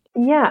decluttering?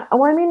 Yeah.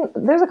 Well, I mean,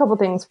 there's a couple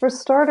things. For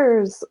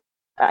starters,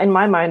 in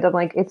my mind, I'm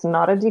it's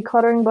not a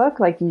decluttering book.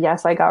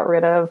 Yes, I got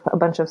rid of a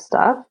bunch of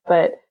stuff,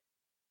 but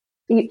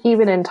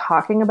even in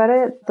talking about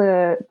it,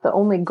 the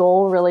only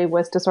goal really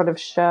was to sort of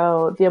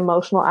show the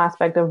emotional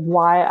aspect of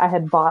why I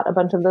had bought a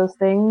bunch of those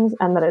things,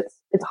 and that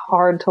it's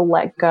hard to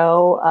let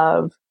go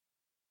of,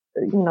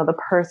 the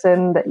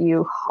person that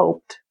you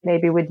hoped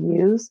maybe would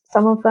use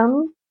some of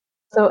them.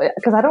 So,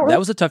 because I don't really... That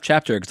was a tough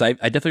chapter, because I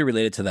definitely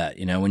related to that.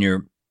 When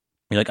you're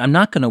like, I'm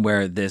not going to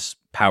wear this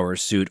power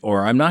suit,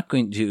 or I'm not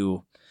going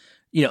to,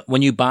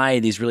 when you buy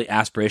these really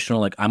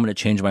aspirational, I'm going to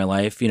change my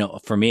life.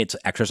 For me, it's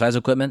exercise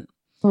equipment.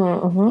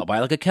 Mm-hmm. I'll buy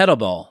a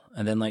kettlebell,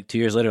 and then 2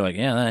 years later,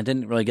 yeah, I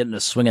didn't really get into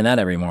swinging that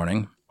every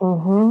morning.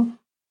 Mm-hmm.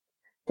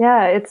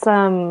 Yeah, it's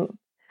and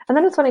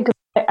then it's funny because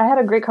I had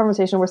a great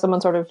conversation where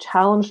someone sort of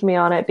challenged me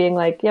on it, being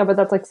yeah, but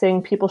that's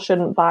saying people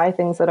shouldn't buy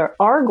things that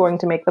are going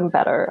to make them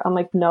better. I'm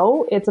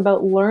no, it's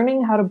about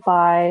learning how to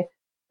buy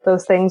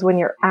those things when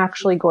you're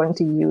actually going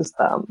to use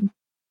them.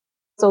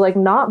 So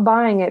not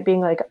buying it,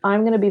 being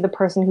I'm going to be the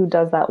person who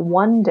does that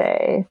one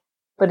day.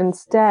 But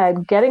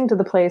instead, getting to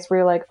the place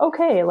where you're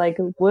okay,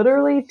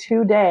 literally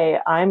today,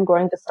 I'm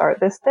going to start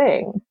this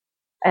thing,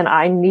 and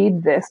I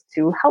need this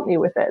to help me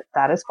with it.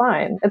 That is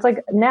fine. It's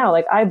now,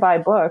 I buy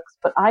books,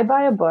 but I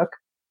buy a book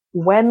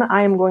when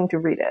I am going to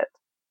read it.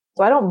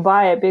 So I don't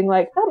buy it being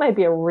that might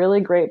be a really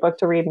great book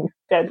to read in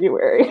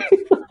February.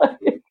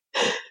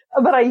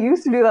 But I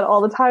used to do that all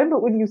the time.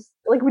 But when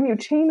you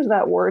change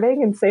that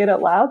wording and say it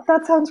out loud,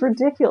 that sounds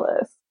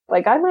ridiculous.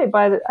 I might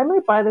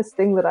buy this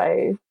thing that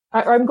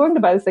I'm going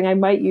to buy this thing I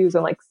might use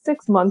in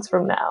 6 months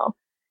from now.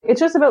 It's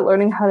just about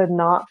learning how to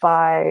not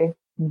buy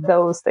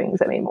those things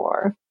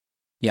anymore.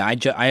 Yeah,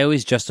 I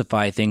always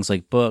justify things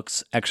like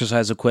books,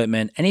 exercise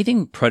equipment,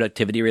 anything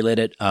productivity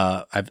related.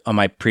 On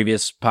my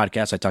previous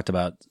podcast, I talked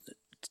about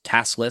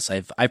task lists.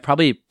 I've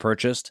probably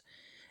purchased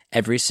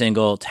every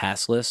single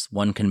task list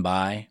one can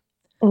buy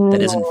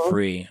that isn't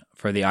free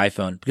for the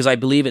iPhone, because I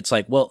believe it's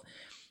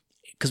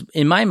because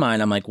in my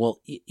mind, I'm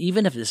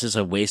even if this is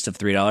a waste of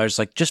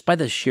 $3, just by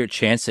the sheer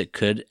chance it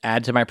could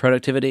add to my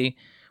productivity,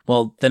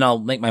 well, then I'll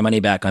make my money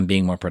back on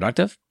being more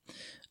productive.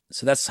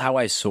 So that's how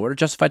I sort of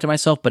justify it to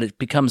myself, but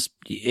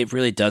it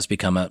really does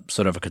become a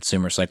sort of a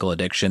consumer cycle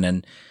addiction.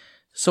 And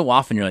so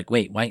often you're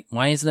wait,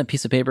 why isn't a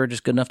piece of paper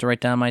just good enough to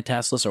write down my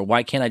task list? Or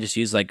why can't I just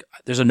use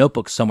there's a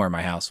notebook somewhere in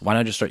my house. Why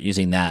don't I just start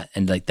using that?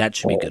 And that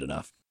should be good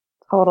enough.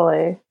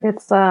 Totally.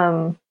 It's,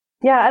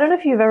 yeah, I don't know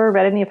if you've ever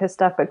read any of his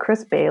stuff, but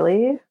Chris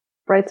Bailey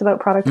writes about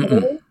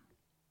productivity.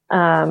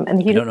 And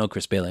I don't know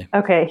Chris Bailey.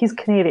 Okay, he's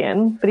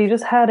Canadian, but he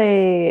just had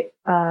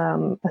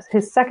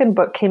his second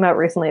book came out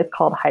recently. It's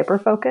called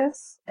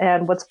Hyperfocus.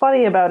 And what's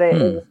funny about it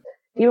is,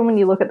 even when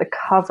you look at the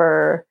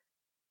cover,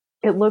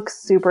 it looks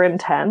super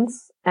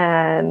intense,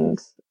 and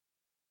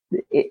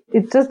it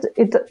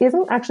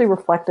isn't actually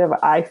reflective,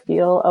 I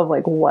feel, of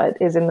what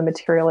is in the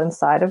material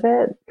inside of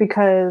it,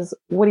 because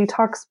what he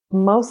talks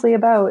mostly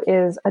about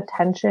is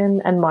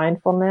attention and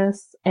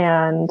mindfulness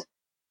and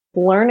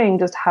learning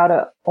just how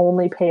to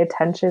only pay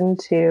attention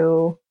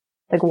to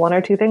one or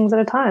two things at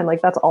a time.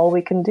 That's all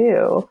we can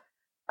do.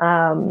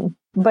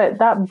 But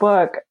that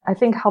book, I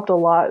think, helped a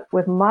lot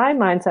with my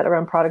mindset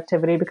around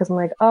productivity, because I'm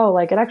it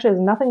actually has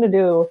nothing to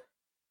do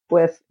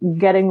with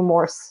getting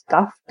more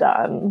stuff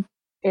done.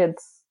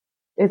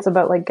 It's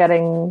about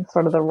getting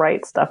sort of the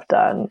right stuff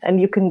done.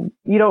 And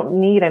you don't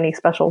need any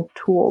special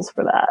tools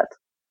for that.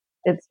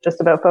 It's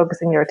just about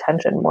focusing your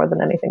attention more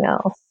than anything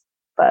else.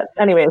 But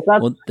anyways,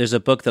 there's a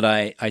book that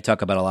I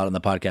talk about a lot on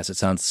the podcast. It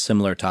sounds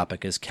similar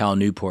topic is Cal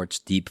Newport's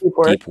Deep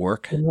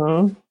Work.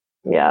 Mm-hmm.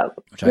 Yeah.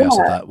 Which I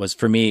also thought was,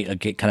 for me,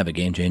 kind of a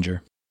game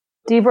changer.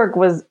 Deep work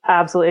was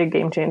absolutely a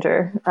game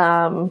changer.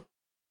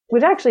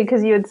 Which actually,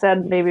 because you had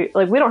said maybe,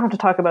 like, we don't have to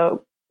talk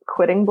about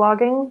quitting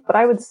blogging, but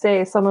I would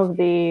say some of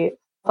the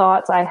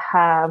thoughts I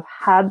have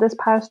had this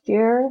past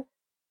year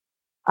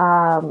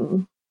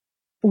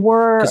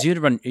were... Because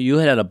you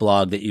had a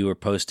blog that you were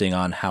posting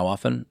on how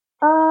often?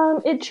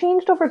 It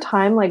changed over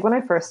time. Like, when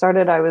I first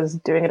started, I was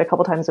doing it a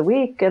couple times a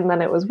week, and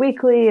then it was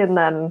weekly, and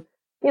then,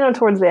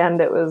 towards the end,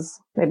 it was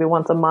maybe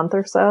once a month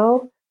or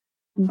so.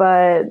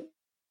 But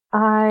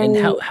And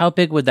how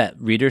big would that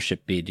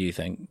readership be, do you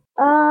think?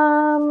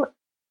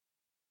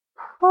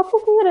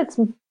 Probably at its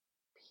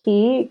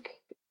peak,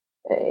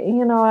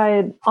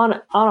 I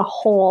on a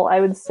whole, I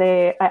would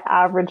say I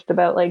averaged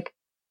about like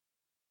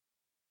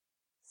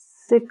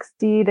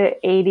 60 to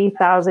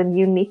 80,000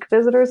 unique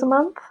visitors a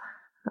month.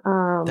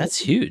 That's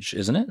huge,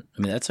 isn't it?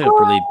 I mean, that's a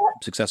really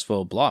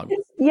successful blog.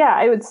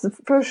 Yeah, it's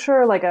for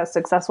sure like a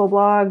successful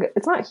blog.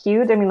 It's not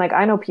huge. I mean, like,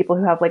 I know people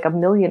who have like 1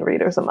 million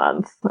readers a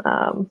month.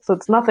 So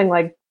it's nothing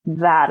like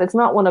that. It's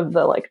not one of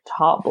the like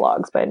top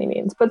blogs by any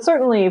means, but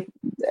certainly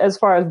as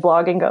far as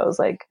blogging goes,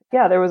 like,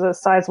 yeah, there was a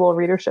sizable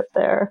readership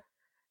there.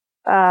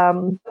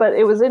 But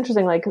it was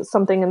interesting, like,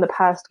 something in the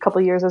past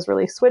couple of years has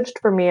really switched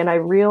for me. And I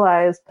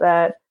realized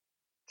that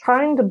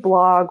trying to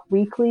blog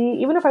weekly,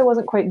 even if I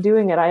wasn't quite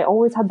doing it, I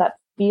always had that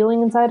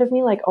feeling inside of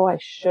me, like, oh, I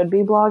should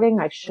be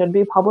blogging, I should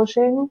be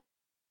publishing.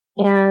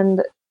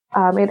 And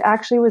it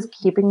actually was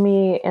keeping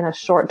me in a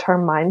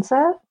short-term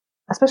mindset,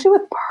 especially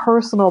with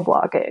personal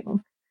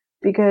blogging,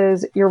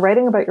 because you're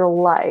writing about your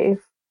life.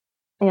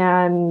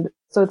 And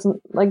so it's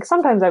like,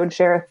 sometimes I would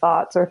share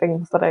thoughts or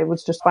things that I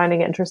was just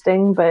finding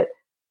interesting. But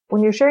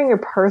when you're sharing your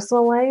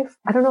personal life,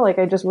 I don't know, like,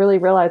 I just really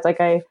realized,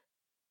 like, I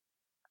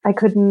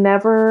could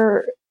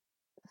never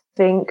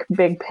think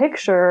big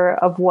picture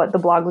of what the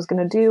blog was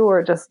going to do,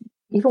 or just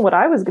even what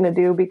I was going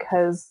to do,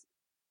 because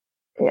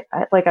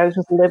I was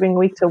just living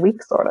week to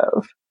week, sort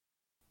of.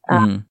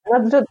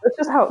 That's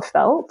just how it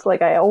felt.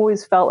 Like, I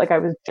always felt like I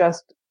was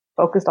just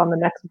focused on the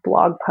next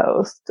blog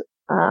post.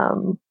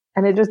 And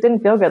it just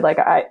didn't feel good. Like,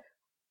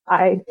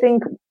 I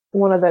think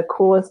one of the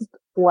coolest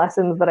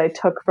lessons that I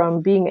took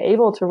from being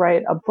able to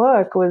write a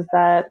book was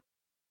that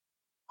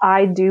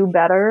I do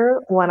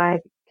better when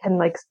I can,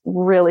 like,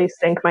 really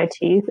sink my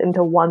teeth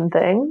into one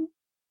thing.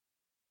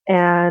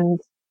 And,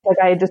 like,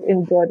 I just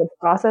enjoy the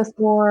process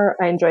more.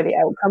 I enjoy the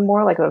outcome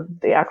more, like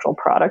the actual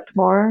product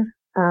more.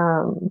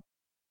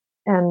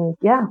 And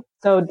yeah,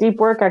 so deep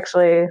work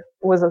actually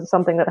was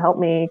something that helped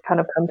me kind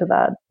of come to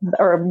that,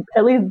 or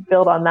at least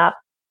build on that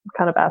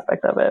kind of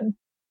aspect of it.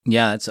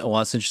 Yeah, it's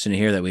interesting to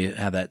hear that we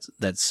have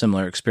that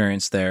similar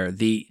experience there.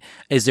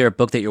 Is there a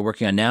book that you're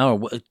working on now,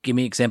 or give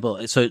me an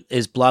example? So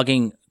is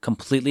blogging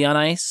completely on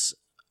ice,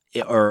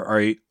 or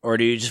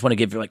do you just want to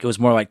give, like, it was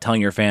more like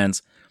telling your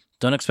fans,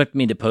 don't expect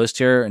me to post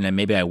here, and then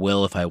maybe I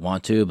will if I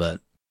want to, but...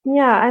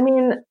 Yeah, I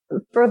mean,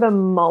 for the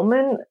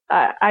moment,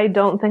 I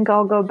don't think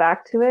I'll go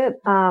back to it.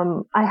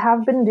 I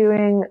have been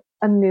doing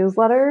a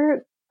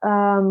newsletter,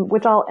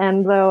 which I'll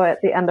end, though, at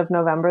the end of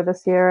November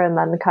this year, and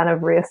then kind of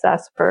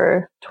reassess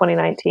for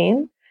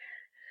 2019.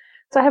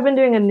 So I have been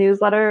doing a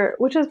newsletter,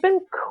 which has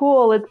been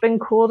cool. It's been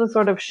cool to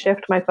sort of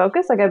shift my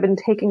focus. Like, I've been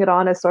taking it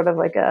on as sort of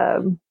like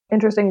a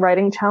interesting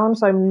writing challenge.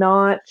 So I'm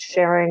not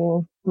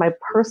sharing my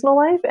personal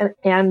life,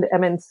 and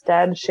am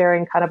instead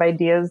sharing kind of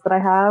ideas that I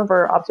have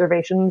or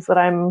observations that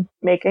I'm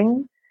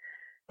making.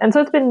 And so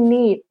it's been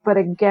neat, but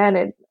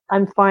again,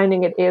 I'm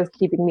finding it is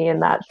keeping me in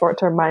that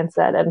short-term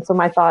mindset. And so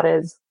my thought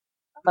is,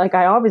 like,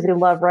 I obviously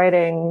love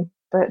writing,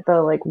 but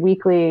the like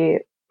weekly,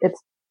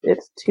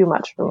 it's too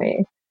much for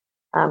me.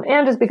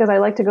 And just because I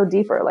like to go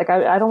deeper, like,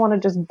 I don't want to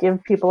just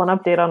give people an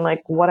update on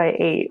like what I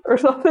ate or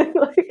something.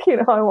 Like,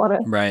 I want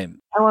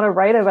to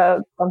write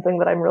about something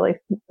that I'm really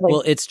like.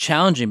 Well, it's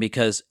challenging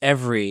because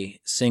every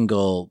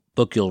single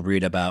book you'll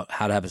read about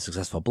how to have a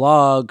successful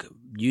blog,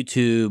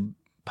 YouTube,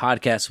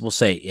 podcast will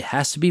say it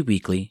has to be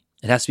weekly.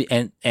 It has to be,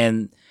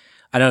 and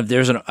I don't know if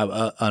there's an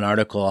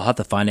article, I'll have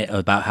to find it,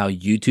 about how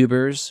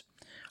YouTubers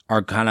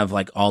are kind of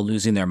like all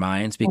losing their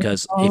minds,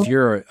 because if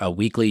you're a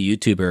weekly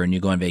YouTuber and you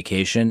go on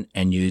vacation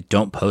and you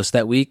don't post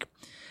that week,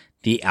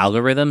 the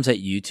algorithms at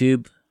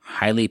YouTube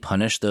highly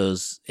punish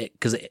those,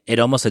 because it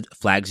almost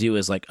flags you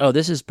as like, oh,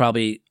 this is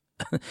probably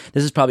a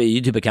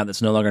YouTube account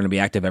that's no longer going to be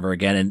active ever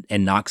again,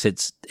 and knocks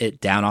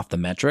it down off the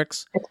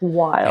metrics. It's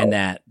wild. And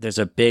that there's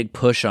a big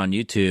push on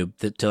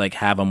YouTube to like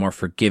have a more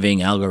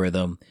forgiving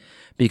algorithm,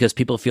 because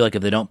people feel like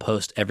if they don't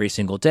post every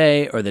single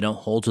day, or they don't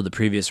hold to the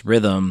previous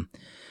rhythm,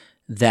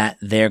 that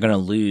they're going to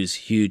lose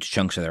huge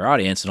chunks of their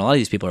audience. And a lot of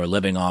these people are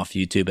living off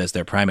YouTube as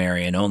their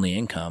primary and only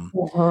income.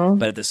 Mm-hmm.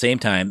 But at the same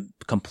time,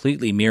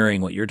 completely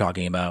mirroring what you're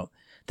talking about,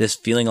 this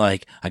feeling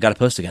like, I got to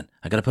post again.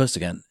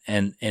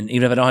 And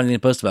even if I don't have anything to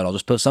post about, I'll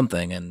just post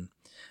something. And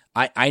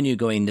I knew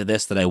going into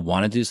this that I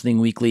want to do something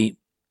weekly,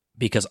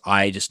 because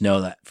I just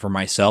know that for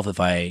myself, if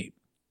I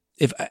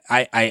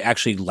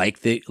actually like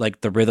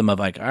the rhythm of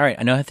like, all right,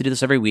 I know I have to do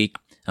this every week.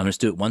 I'm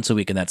just do it once a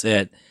week and that's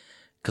it.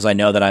 Because I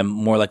know that I'm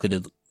more likely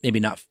to maybe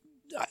not.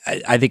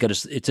 I think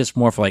it's just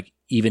more for like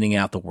evening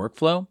out the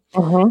workflow.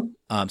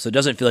 Mm-hmm. So it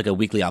doesn't feel like a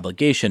weekly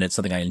obligation. It's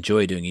something I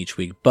enjoy doing each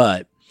week.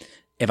 But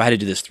if I had to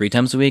do this 3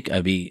 times a week, it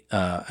would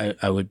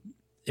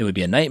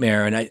be a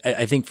nightmare. And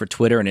I think for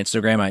Twitter and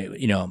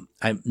Instagram,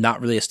 I'm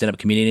not really a stand-up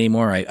comedian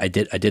anymore. I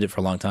did it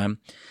for a long time.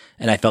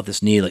 And I felt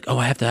this need, like, oh,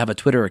 I have to have a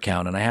Twitter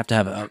account, and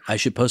I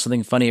should post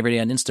something funny every day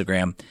on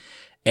Instagram.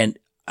 And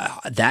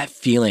that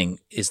feeling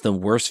is the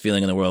worst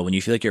feeling in the world, when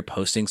you feel like you're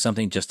posting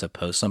something just to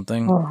post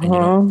something. Mm-hmm.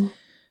 And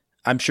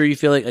I'm sure you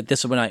feel like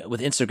this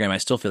with Instagram. I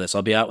still feel this.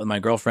 I'll be out with my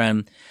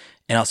girlfriend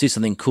and I'll see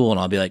something cool and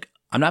I'll be like,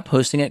 I'm not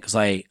posting it because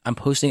I'm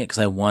posting it because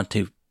I want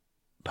to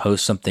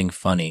post something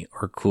funny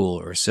or cool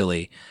or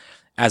silly,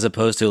 as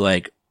opposed to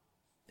like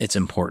it's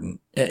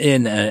important.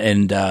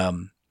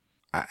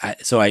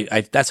 So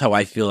that's how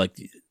I feel like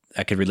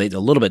I could relate a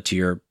little bit to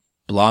your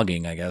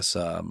blogging, I guess.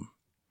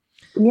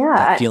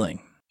 That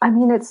feeling. I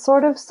mean, it's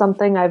sort of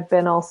something I've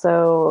been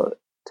also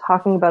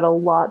talking about a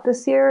lot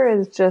this year,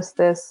 is just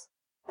this,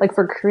 like,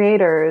 for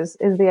creators,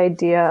 is the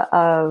idea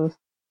of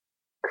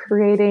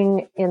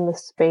creating in the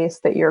space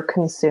that you're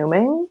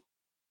consuming.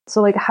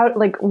 So like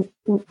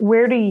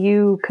where do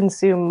you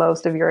consume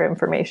most of your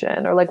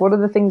information? Or like, what are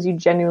the things you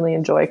genuinely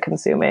enjoy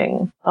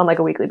consuming on like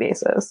a weekly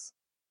basis?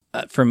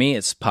 For me,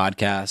 it's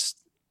podcasts.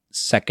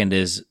 Second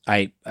is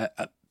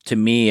to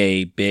me,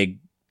 a big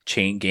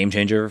game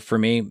changer for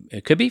me.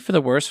 It could be for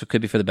the worse, it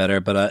could be for the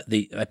better, but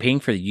paying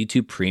for the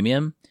YouTube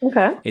Premium.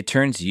 Okay. It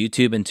turns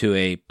YouTube into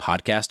a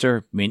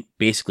podcaster,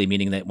 basically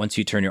meaning that once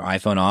you turn your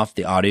iPhone off,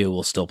 the audio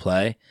will still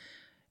play.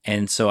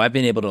 And so I've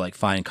been able to like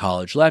find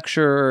college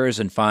lectures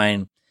and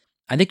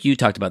I think you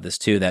talked about this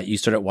too, that you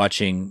started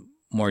watching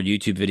more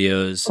YouTube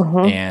videos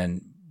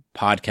and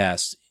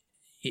podcasts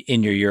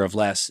in your year of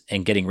less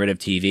and getting rid of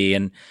TV.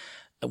 And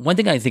one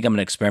thing I think I'm going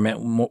to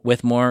experiment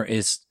with more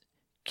is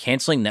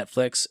canceling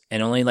Netflix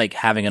and only like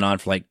having it on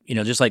for like,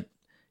 just like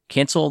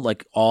cancel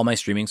like all my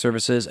streaming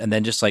services. And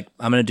then just like,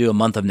 I'm going to do a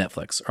month of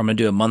Netflix, or I'm going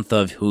to do a month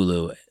of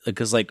Hulu,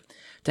 because like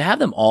to have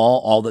them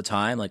all the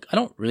time, like I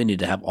don't really need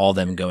to have all of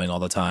them going all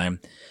the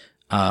time.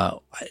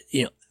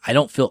 I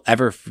don't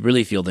ever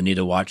really feel the need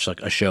to watch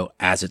like a show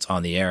as it's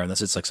on the air,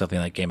 unless it's like something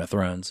like Game of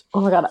Thrones.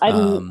 Oh my God. I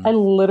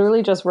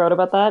literally just wrote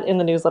about that in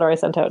the newsletter I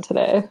sent out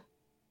today.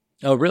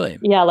 Oh, really?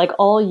 Yeah. Like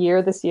all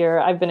year this year,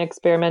 I've been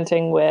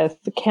experimenting with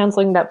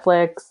canceling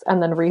Netflix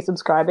and then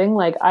resubscribing,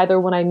 like either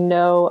when I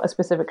know a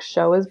specific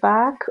show is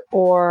back,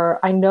 or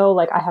I know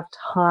like I have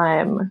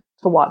time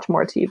to watch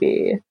more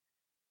TV.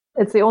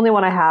 It's the only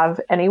one I have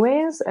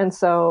anyways. And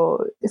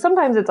so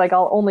sometimes it's like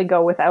I'll only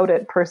go without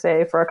it per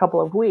se for a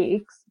couple of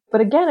weeks. But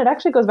again, it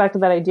actually goes back to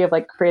that idea of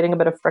like creating a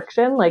bit of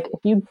friction. Like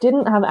if you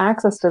didn't have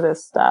access to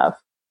this stuff,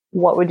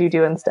 what would you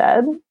do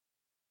instead?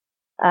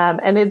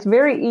 And it's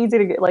very easy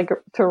to get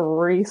to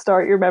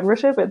restart your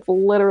membership. It's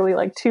literally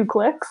like 2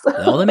 clicks.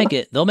 They'll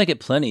make it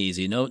plenty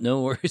easy.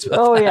 No worries about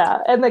that. Oh yeah.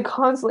 And they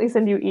constantly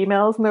send you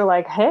emails and they're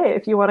like, hey,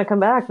 if you want to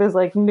come back, there's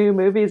like new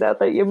movies out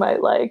that you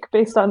might like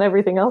based on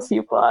everything else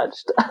you've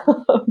watched.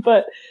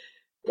 But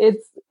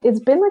it's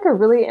been like a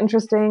really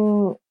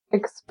interesting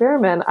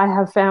experiment I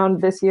have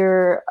found this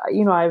year.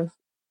 When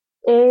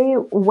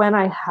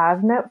I have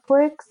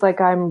Netflix, like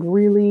I'm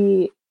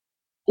really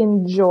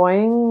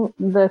enjoying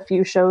the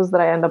few shows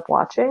that I end up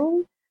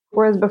watching.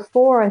 Whereas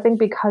before, I think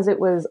because it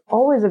was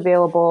always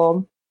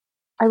available,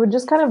 I would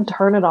just kind of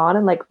turn it on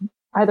and like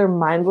either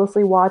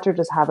mindlessly watch or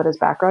just have it as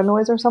background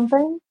noise or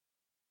something.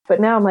 But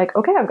now I'm like,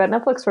 okay, I've got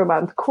Netflix for a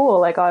month. Cool.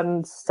 Like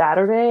on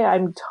Saturday,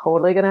 I'm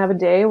totally going to have a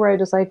day where I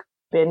just like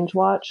binge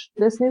watch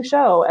this new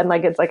show. And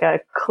like, it's like a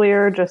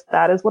clear, just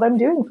that is what I'm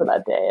doing for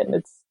that day. And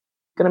it's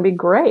going to be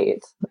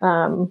great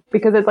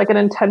because it's like an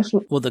intention.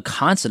 Well, the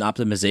constant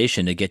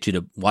optimization to get you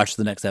to watch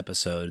the next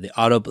episode, the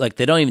auto, like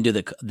they don't even do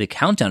the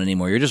countdown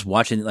anymore. You're just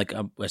watching, like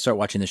I start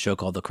watching the show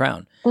called The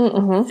Crown.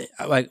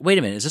 Mm-hmm. Like, wait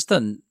a minute, is this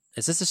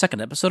the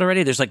second episode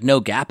already? There's like no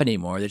gap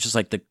anymore. There's just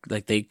like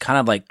they kind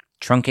of like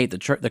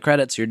truncate the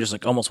credits. You're just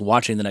like almost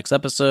watching the next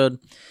episode.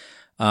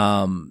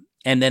 And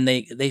then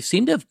they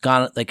seem to have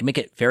gone like make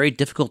it very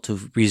difficult to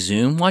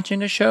resume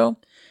watching a show,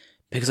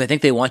 because I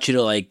think they want you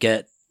to like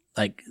get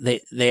like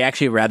they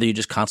actually rather you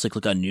just constantly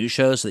click on new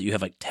shows so that you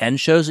have like 10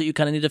 shows that you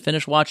kind of need to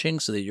finish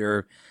watching so that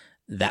you're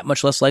that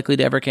much less likely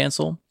to ever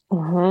cancel.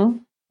 Yeah,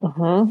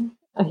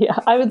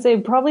 I would say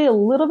probably a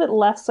little bit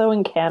less so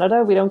in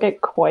Canada. We don't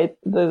get quite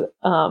the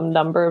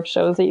number of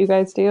shows that you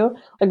guys do.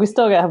 Like we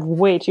still have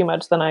way too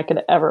much than I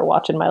could ever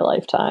watch in my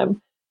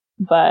lifetime.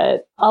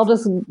 But I'll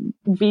just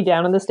be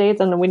down in the States.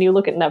 And when you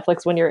look at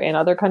Netflix, when you're in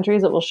other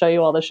countries, it will show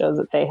you all the shows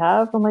that they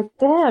have. I'm like,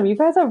 damn, you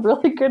guys have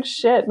really good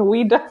shit and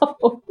we don't.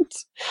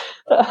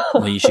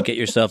 Well, you should get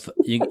yourself,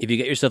 if you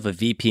get yourself a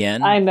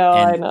VPN. I know.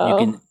 You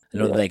can,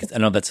 I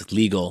know that's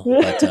illegal,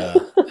 but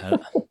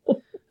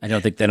I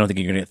don't think you're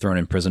going to get thrown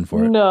in prison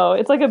for it. No,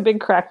 it's like a big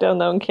crackdown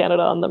though in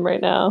Canada on them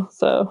right now.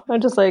 So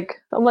I'm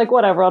like,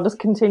 whatever, I'll just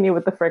continue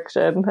with the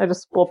friction. I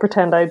just will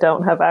pretend I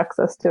don't have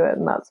access to it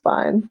and that's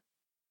fine.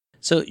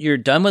 So you're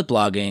done with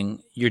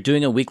blogging. You're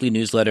doing a weekly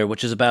newsletter,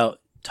 which is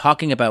about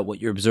talking about what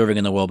you're observing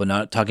in the world, but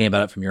not talking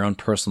about it from your own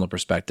personal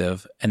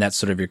perspective. And that's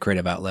sort of your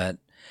creative outlet.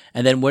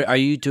 And then what are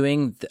you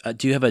doing?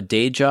 Do you have a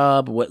day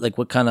job?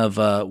 What kind of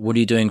what are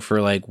you doing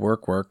for like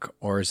work,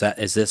 or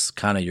is this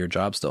kind of your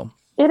job still?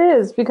 It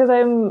is, because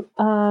I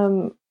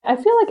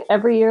feel like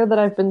every year that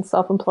I've been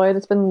self-employed,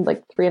 it's been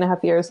like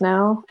 3.5 years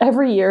now.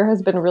 Every year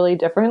has been really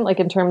different, like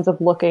in terms of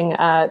looking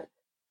at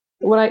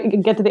when I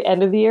get to the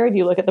end of the year, do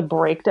you look at the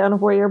breakdown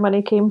of where your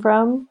money came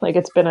from? Like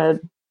it's been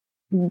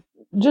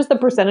just the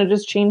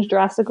percentages changed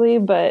drastically,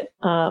 but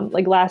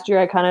like last year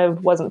I kind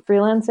of wasn't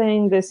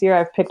freelancing. This year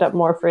I've picked up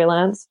more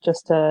freelance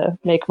just to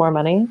make more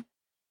money.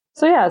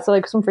 So yeah, so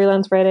like some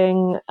freelance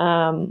writing.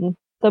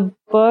 The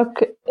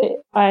book,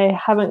 I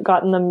haven't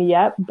gotten them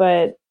yet,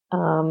 but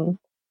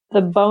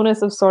the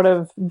bonus of sort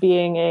of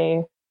being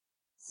a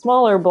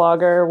smaller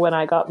blogger when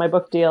I got my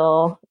book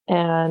deal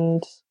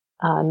and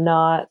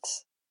not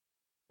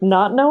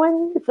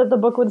knowing that the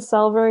book would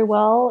sell very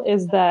well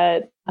is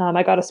that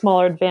I got a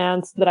smaller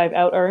advance that I've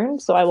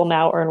out-earned, so I will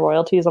now earn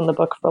royalties on the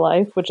book for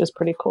life, which is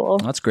pretty cool.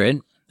 That's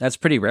great. That's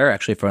pretty rare,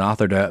 actually, for an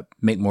author to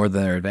make more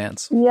than their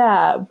advance.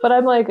 Yeah, but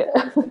I'm like,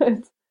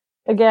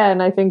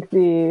 again, I think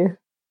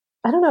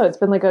I don't know, it's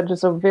been like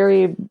just a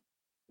very,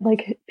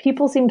 like,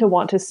 people seem to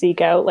want to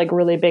seek out like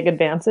really big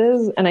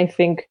advances, and I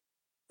think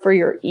for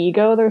your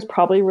ego, there's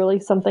probably really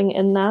something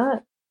in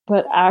that.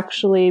 But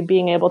actually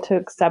being able to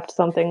accept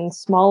something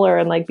smaller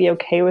and like be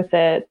okay with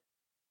it,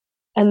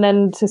 and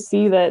then to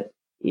see that,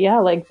 yeah,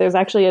 like there's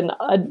actually an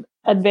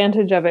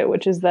advantage of it,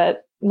 which is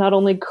that not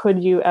only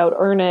could you out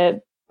earn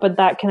it, but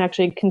that can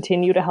actually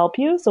continue to help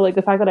you. So like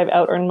the fact that I've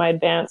out earned my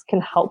advance can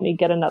help me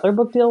get another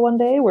book deal one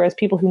day, whereas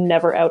people who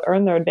never out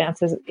earn their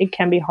advances, it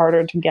can be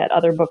harder to get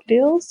other book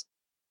deals.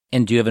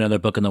 And do you have another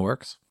book in the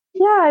works?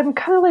 Yeah, I'm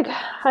kind of like,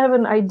 I have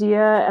an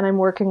idea and I'm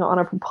working on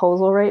a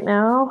proposal right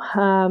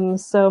now.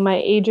 So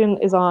my agent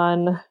is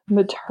on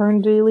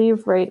maternity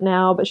leave right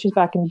now, but she's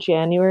back in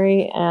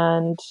January.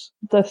 And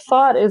the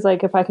thought is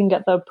like, if I can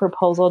get the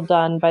proposal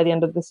done by the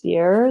end of this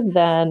year,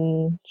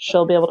 then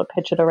she'll be able to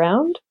pitch it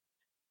around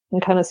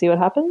and kind of see what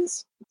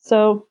happens.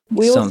 So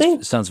we will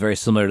see. Sounds very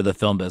similar to the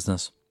film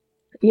business.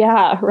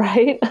 Yeah,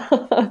 right?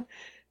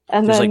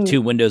 And there's then, like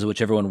two windows of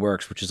which everyone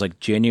works, which is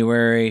like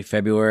January,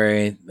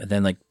 February, and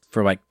then like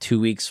for like 2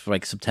 weeks for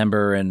like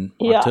September and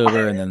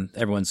October, and then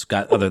everyone's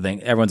got other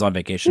things. Everyone's on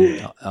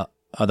vacation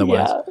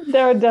otherwise. Yeah,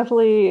 there are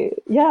definitely,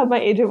 my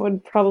agent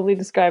would probably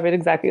describe it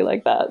exactly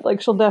like that. Like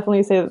she'll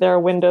definitely say that there are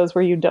windows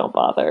where you don't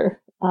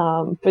bother.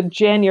 But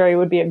January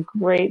would be a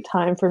great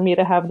time for me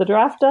to have the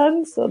draft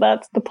done. So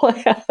that's the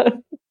plan.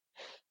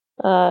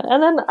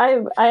 And then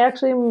I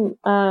actually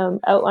am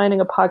outlining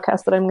a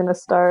podcast that I'm going to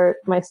start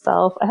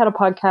myself. I had a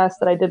podcast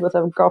that I did with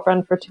a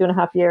girlfriend for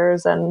 2.5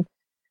 years, and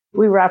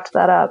we wrapped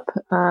that up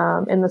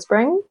in the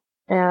spring.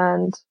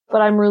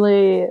 But I'm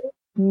really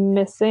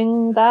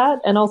missing that.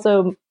 And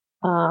also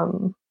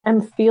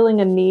I'm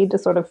feeling a need to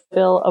sort of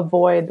fill a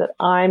void that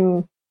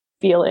I'm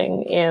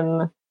feeling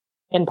in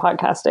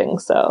podcasting.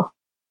 So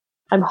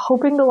I'm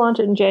hoping to launch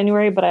it in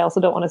January, but I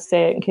also don't want to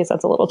say it in case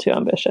that's a little too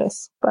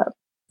ambitious. But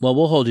well,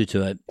 we'll hold you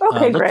to it.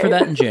 Okay, look great. for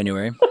that in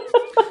January.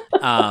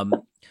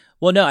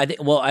 Well, no,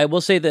 I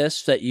will say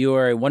this, that you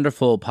are a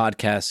wonderful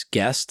podcast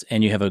guest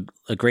and you have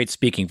a great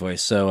speaking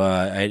voice. So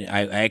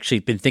I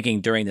actually been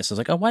thinking during this, I was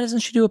like, oh, why doesn't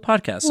she do a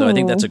podcast? So I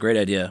think that's a great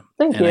idea.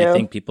 Thank you. I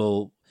think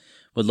people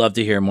would love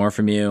to hear more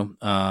from you.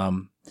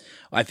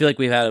 I feel like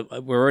we're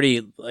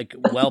already like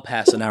well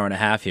past an hour and a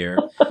half here.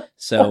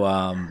 So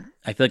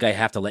I feel like I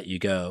have to let you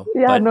go.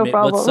 Yeah, but no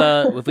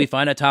problem. If we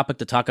find a topic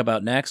to talk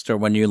about next, or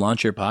when you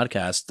launch your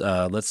podcast,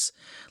 let's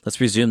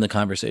resume the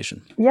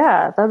conversation.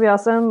 Yeah, that'd be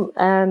awesome.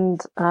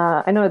 And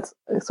I know it's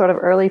sort of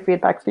early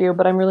feedback for you,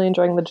 but I'm really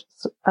enjoying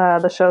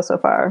the show so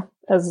far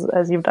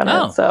as you've done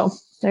it. So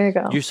there you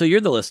go.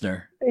 You're the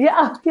listener.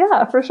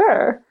 Yeah, for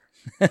sure.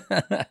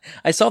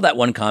 I saw that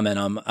one comment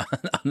on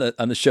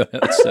the show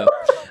notes. So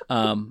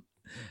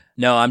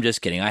no, I'm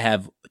just kidding. I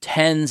have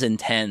tens and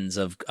tens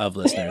of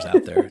listeners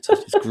out there. It's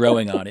a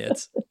growing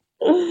audience.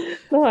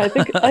 No, I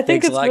think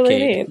it's really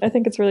neat. I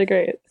think it's really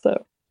great.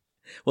 So,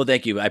 well,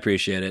 thank you. I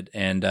appreciate it,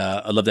 and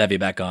I'd love to have you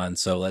back on.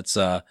 So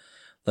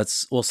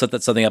we'll set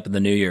that something up in the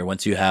new year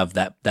once you have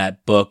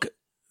that book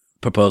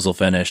proposal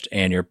finished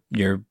and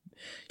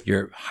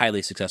your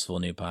highly successful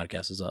new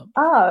podcast is up.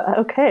 Ah,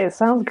 okay,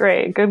 sounds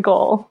great. Good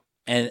goal.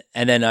 And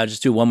then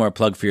just do one more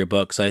plug for your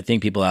book. So I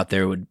think people out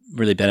there would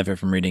really benefit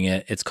from reading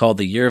it. It's called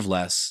The Year of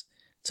Less.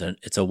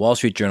 It's a Wall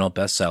Street Journal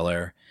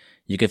bestseller.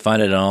 You can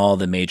find it on all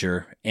the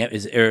major.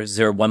 Is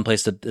there one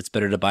place that's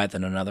better to buy it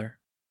than another?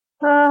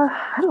 I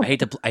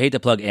hate to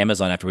plug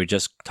Amazon after we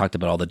just talked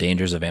about all the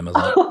dangers of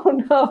Amazon.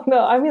 Oh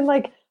no. I mean,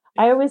 like,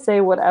 I always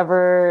say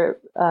whatever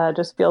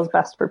just feels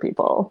best for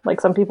people.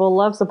 Like, some people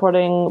love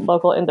supporting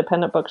local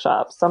independent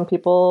bookshops. Some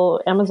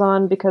people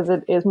Amazon because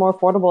it is more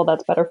affordable.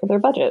 That's better for their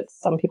budgets.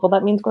 Some people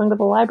that means going to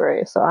the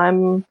library. So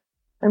I'm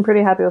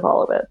pretty happy with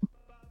all of it.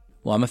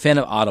 Well, I'm a fan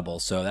of Audible,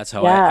 so that's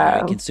how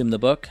I consume the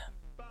book.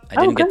 I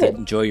didn't get to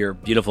enjoy your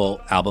beautiful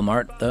album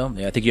art, though.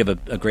 Yeah, I think you have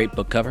a great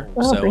book cover.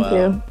 Oh, so, thank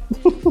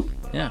you.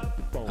 Yeah.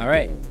 All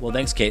right. Well,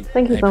 thanks, Cait.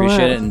 Thank you so much. I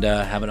appreciate it, and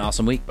have an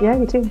awesome week. Yeah,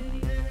 you too.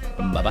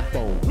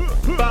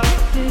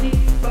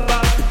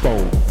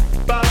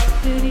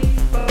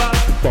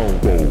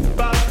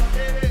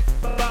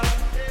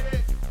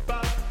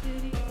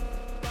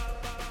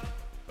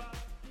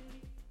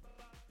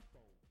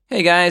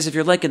 Hey guys, if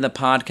you're liking the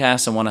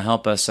podcast and want to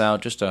help us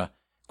out, just a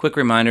quick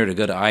reminder to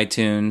go to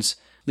iTunes,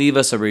 leave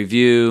us a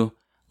review,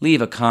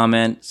 leave a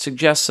comment,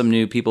 suggest some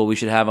new people we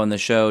should have on the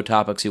show,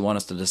 topics you want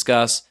us to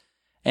discuss,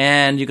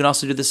 and you can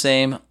also do the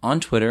same on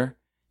Twitter.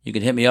 You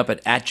can hit me up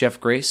at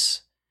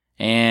 @JeffGrace,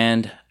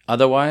 and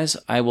otherwise,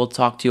 I will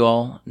talk to you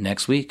all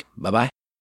next week. Bye-bye.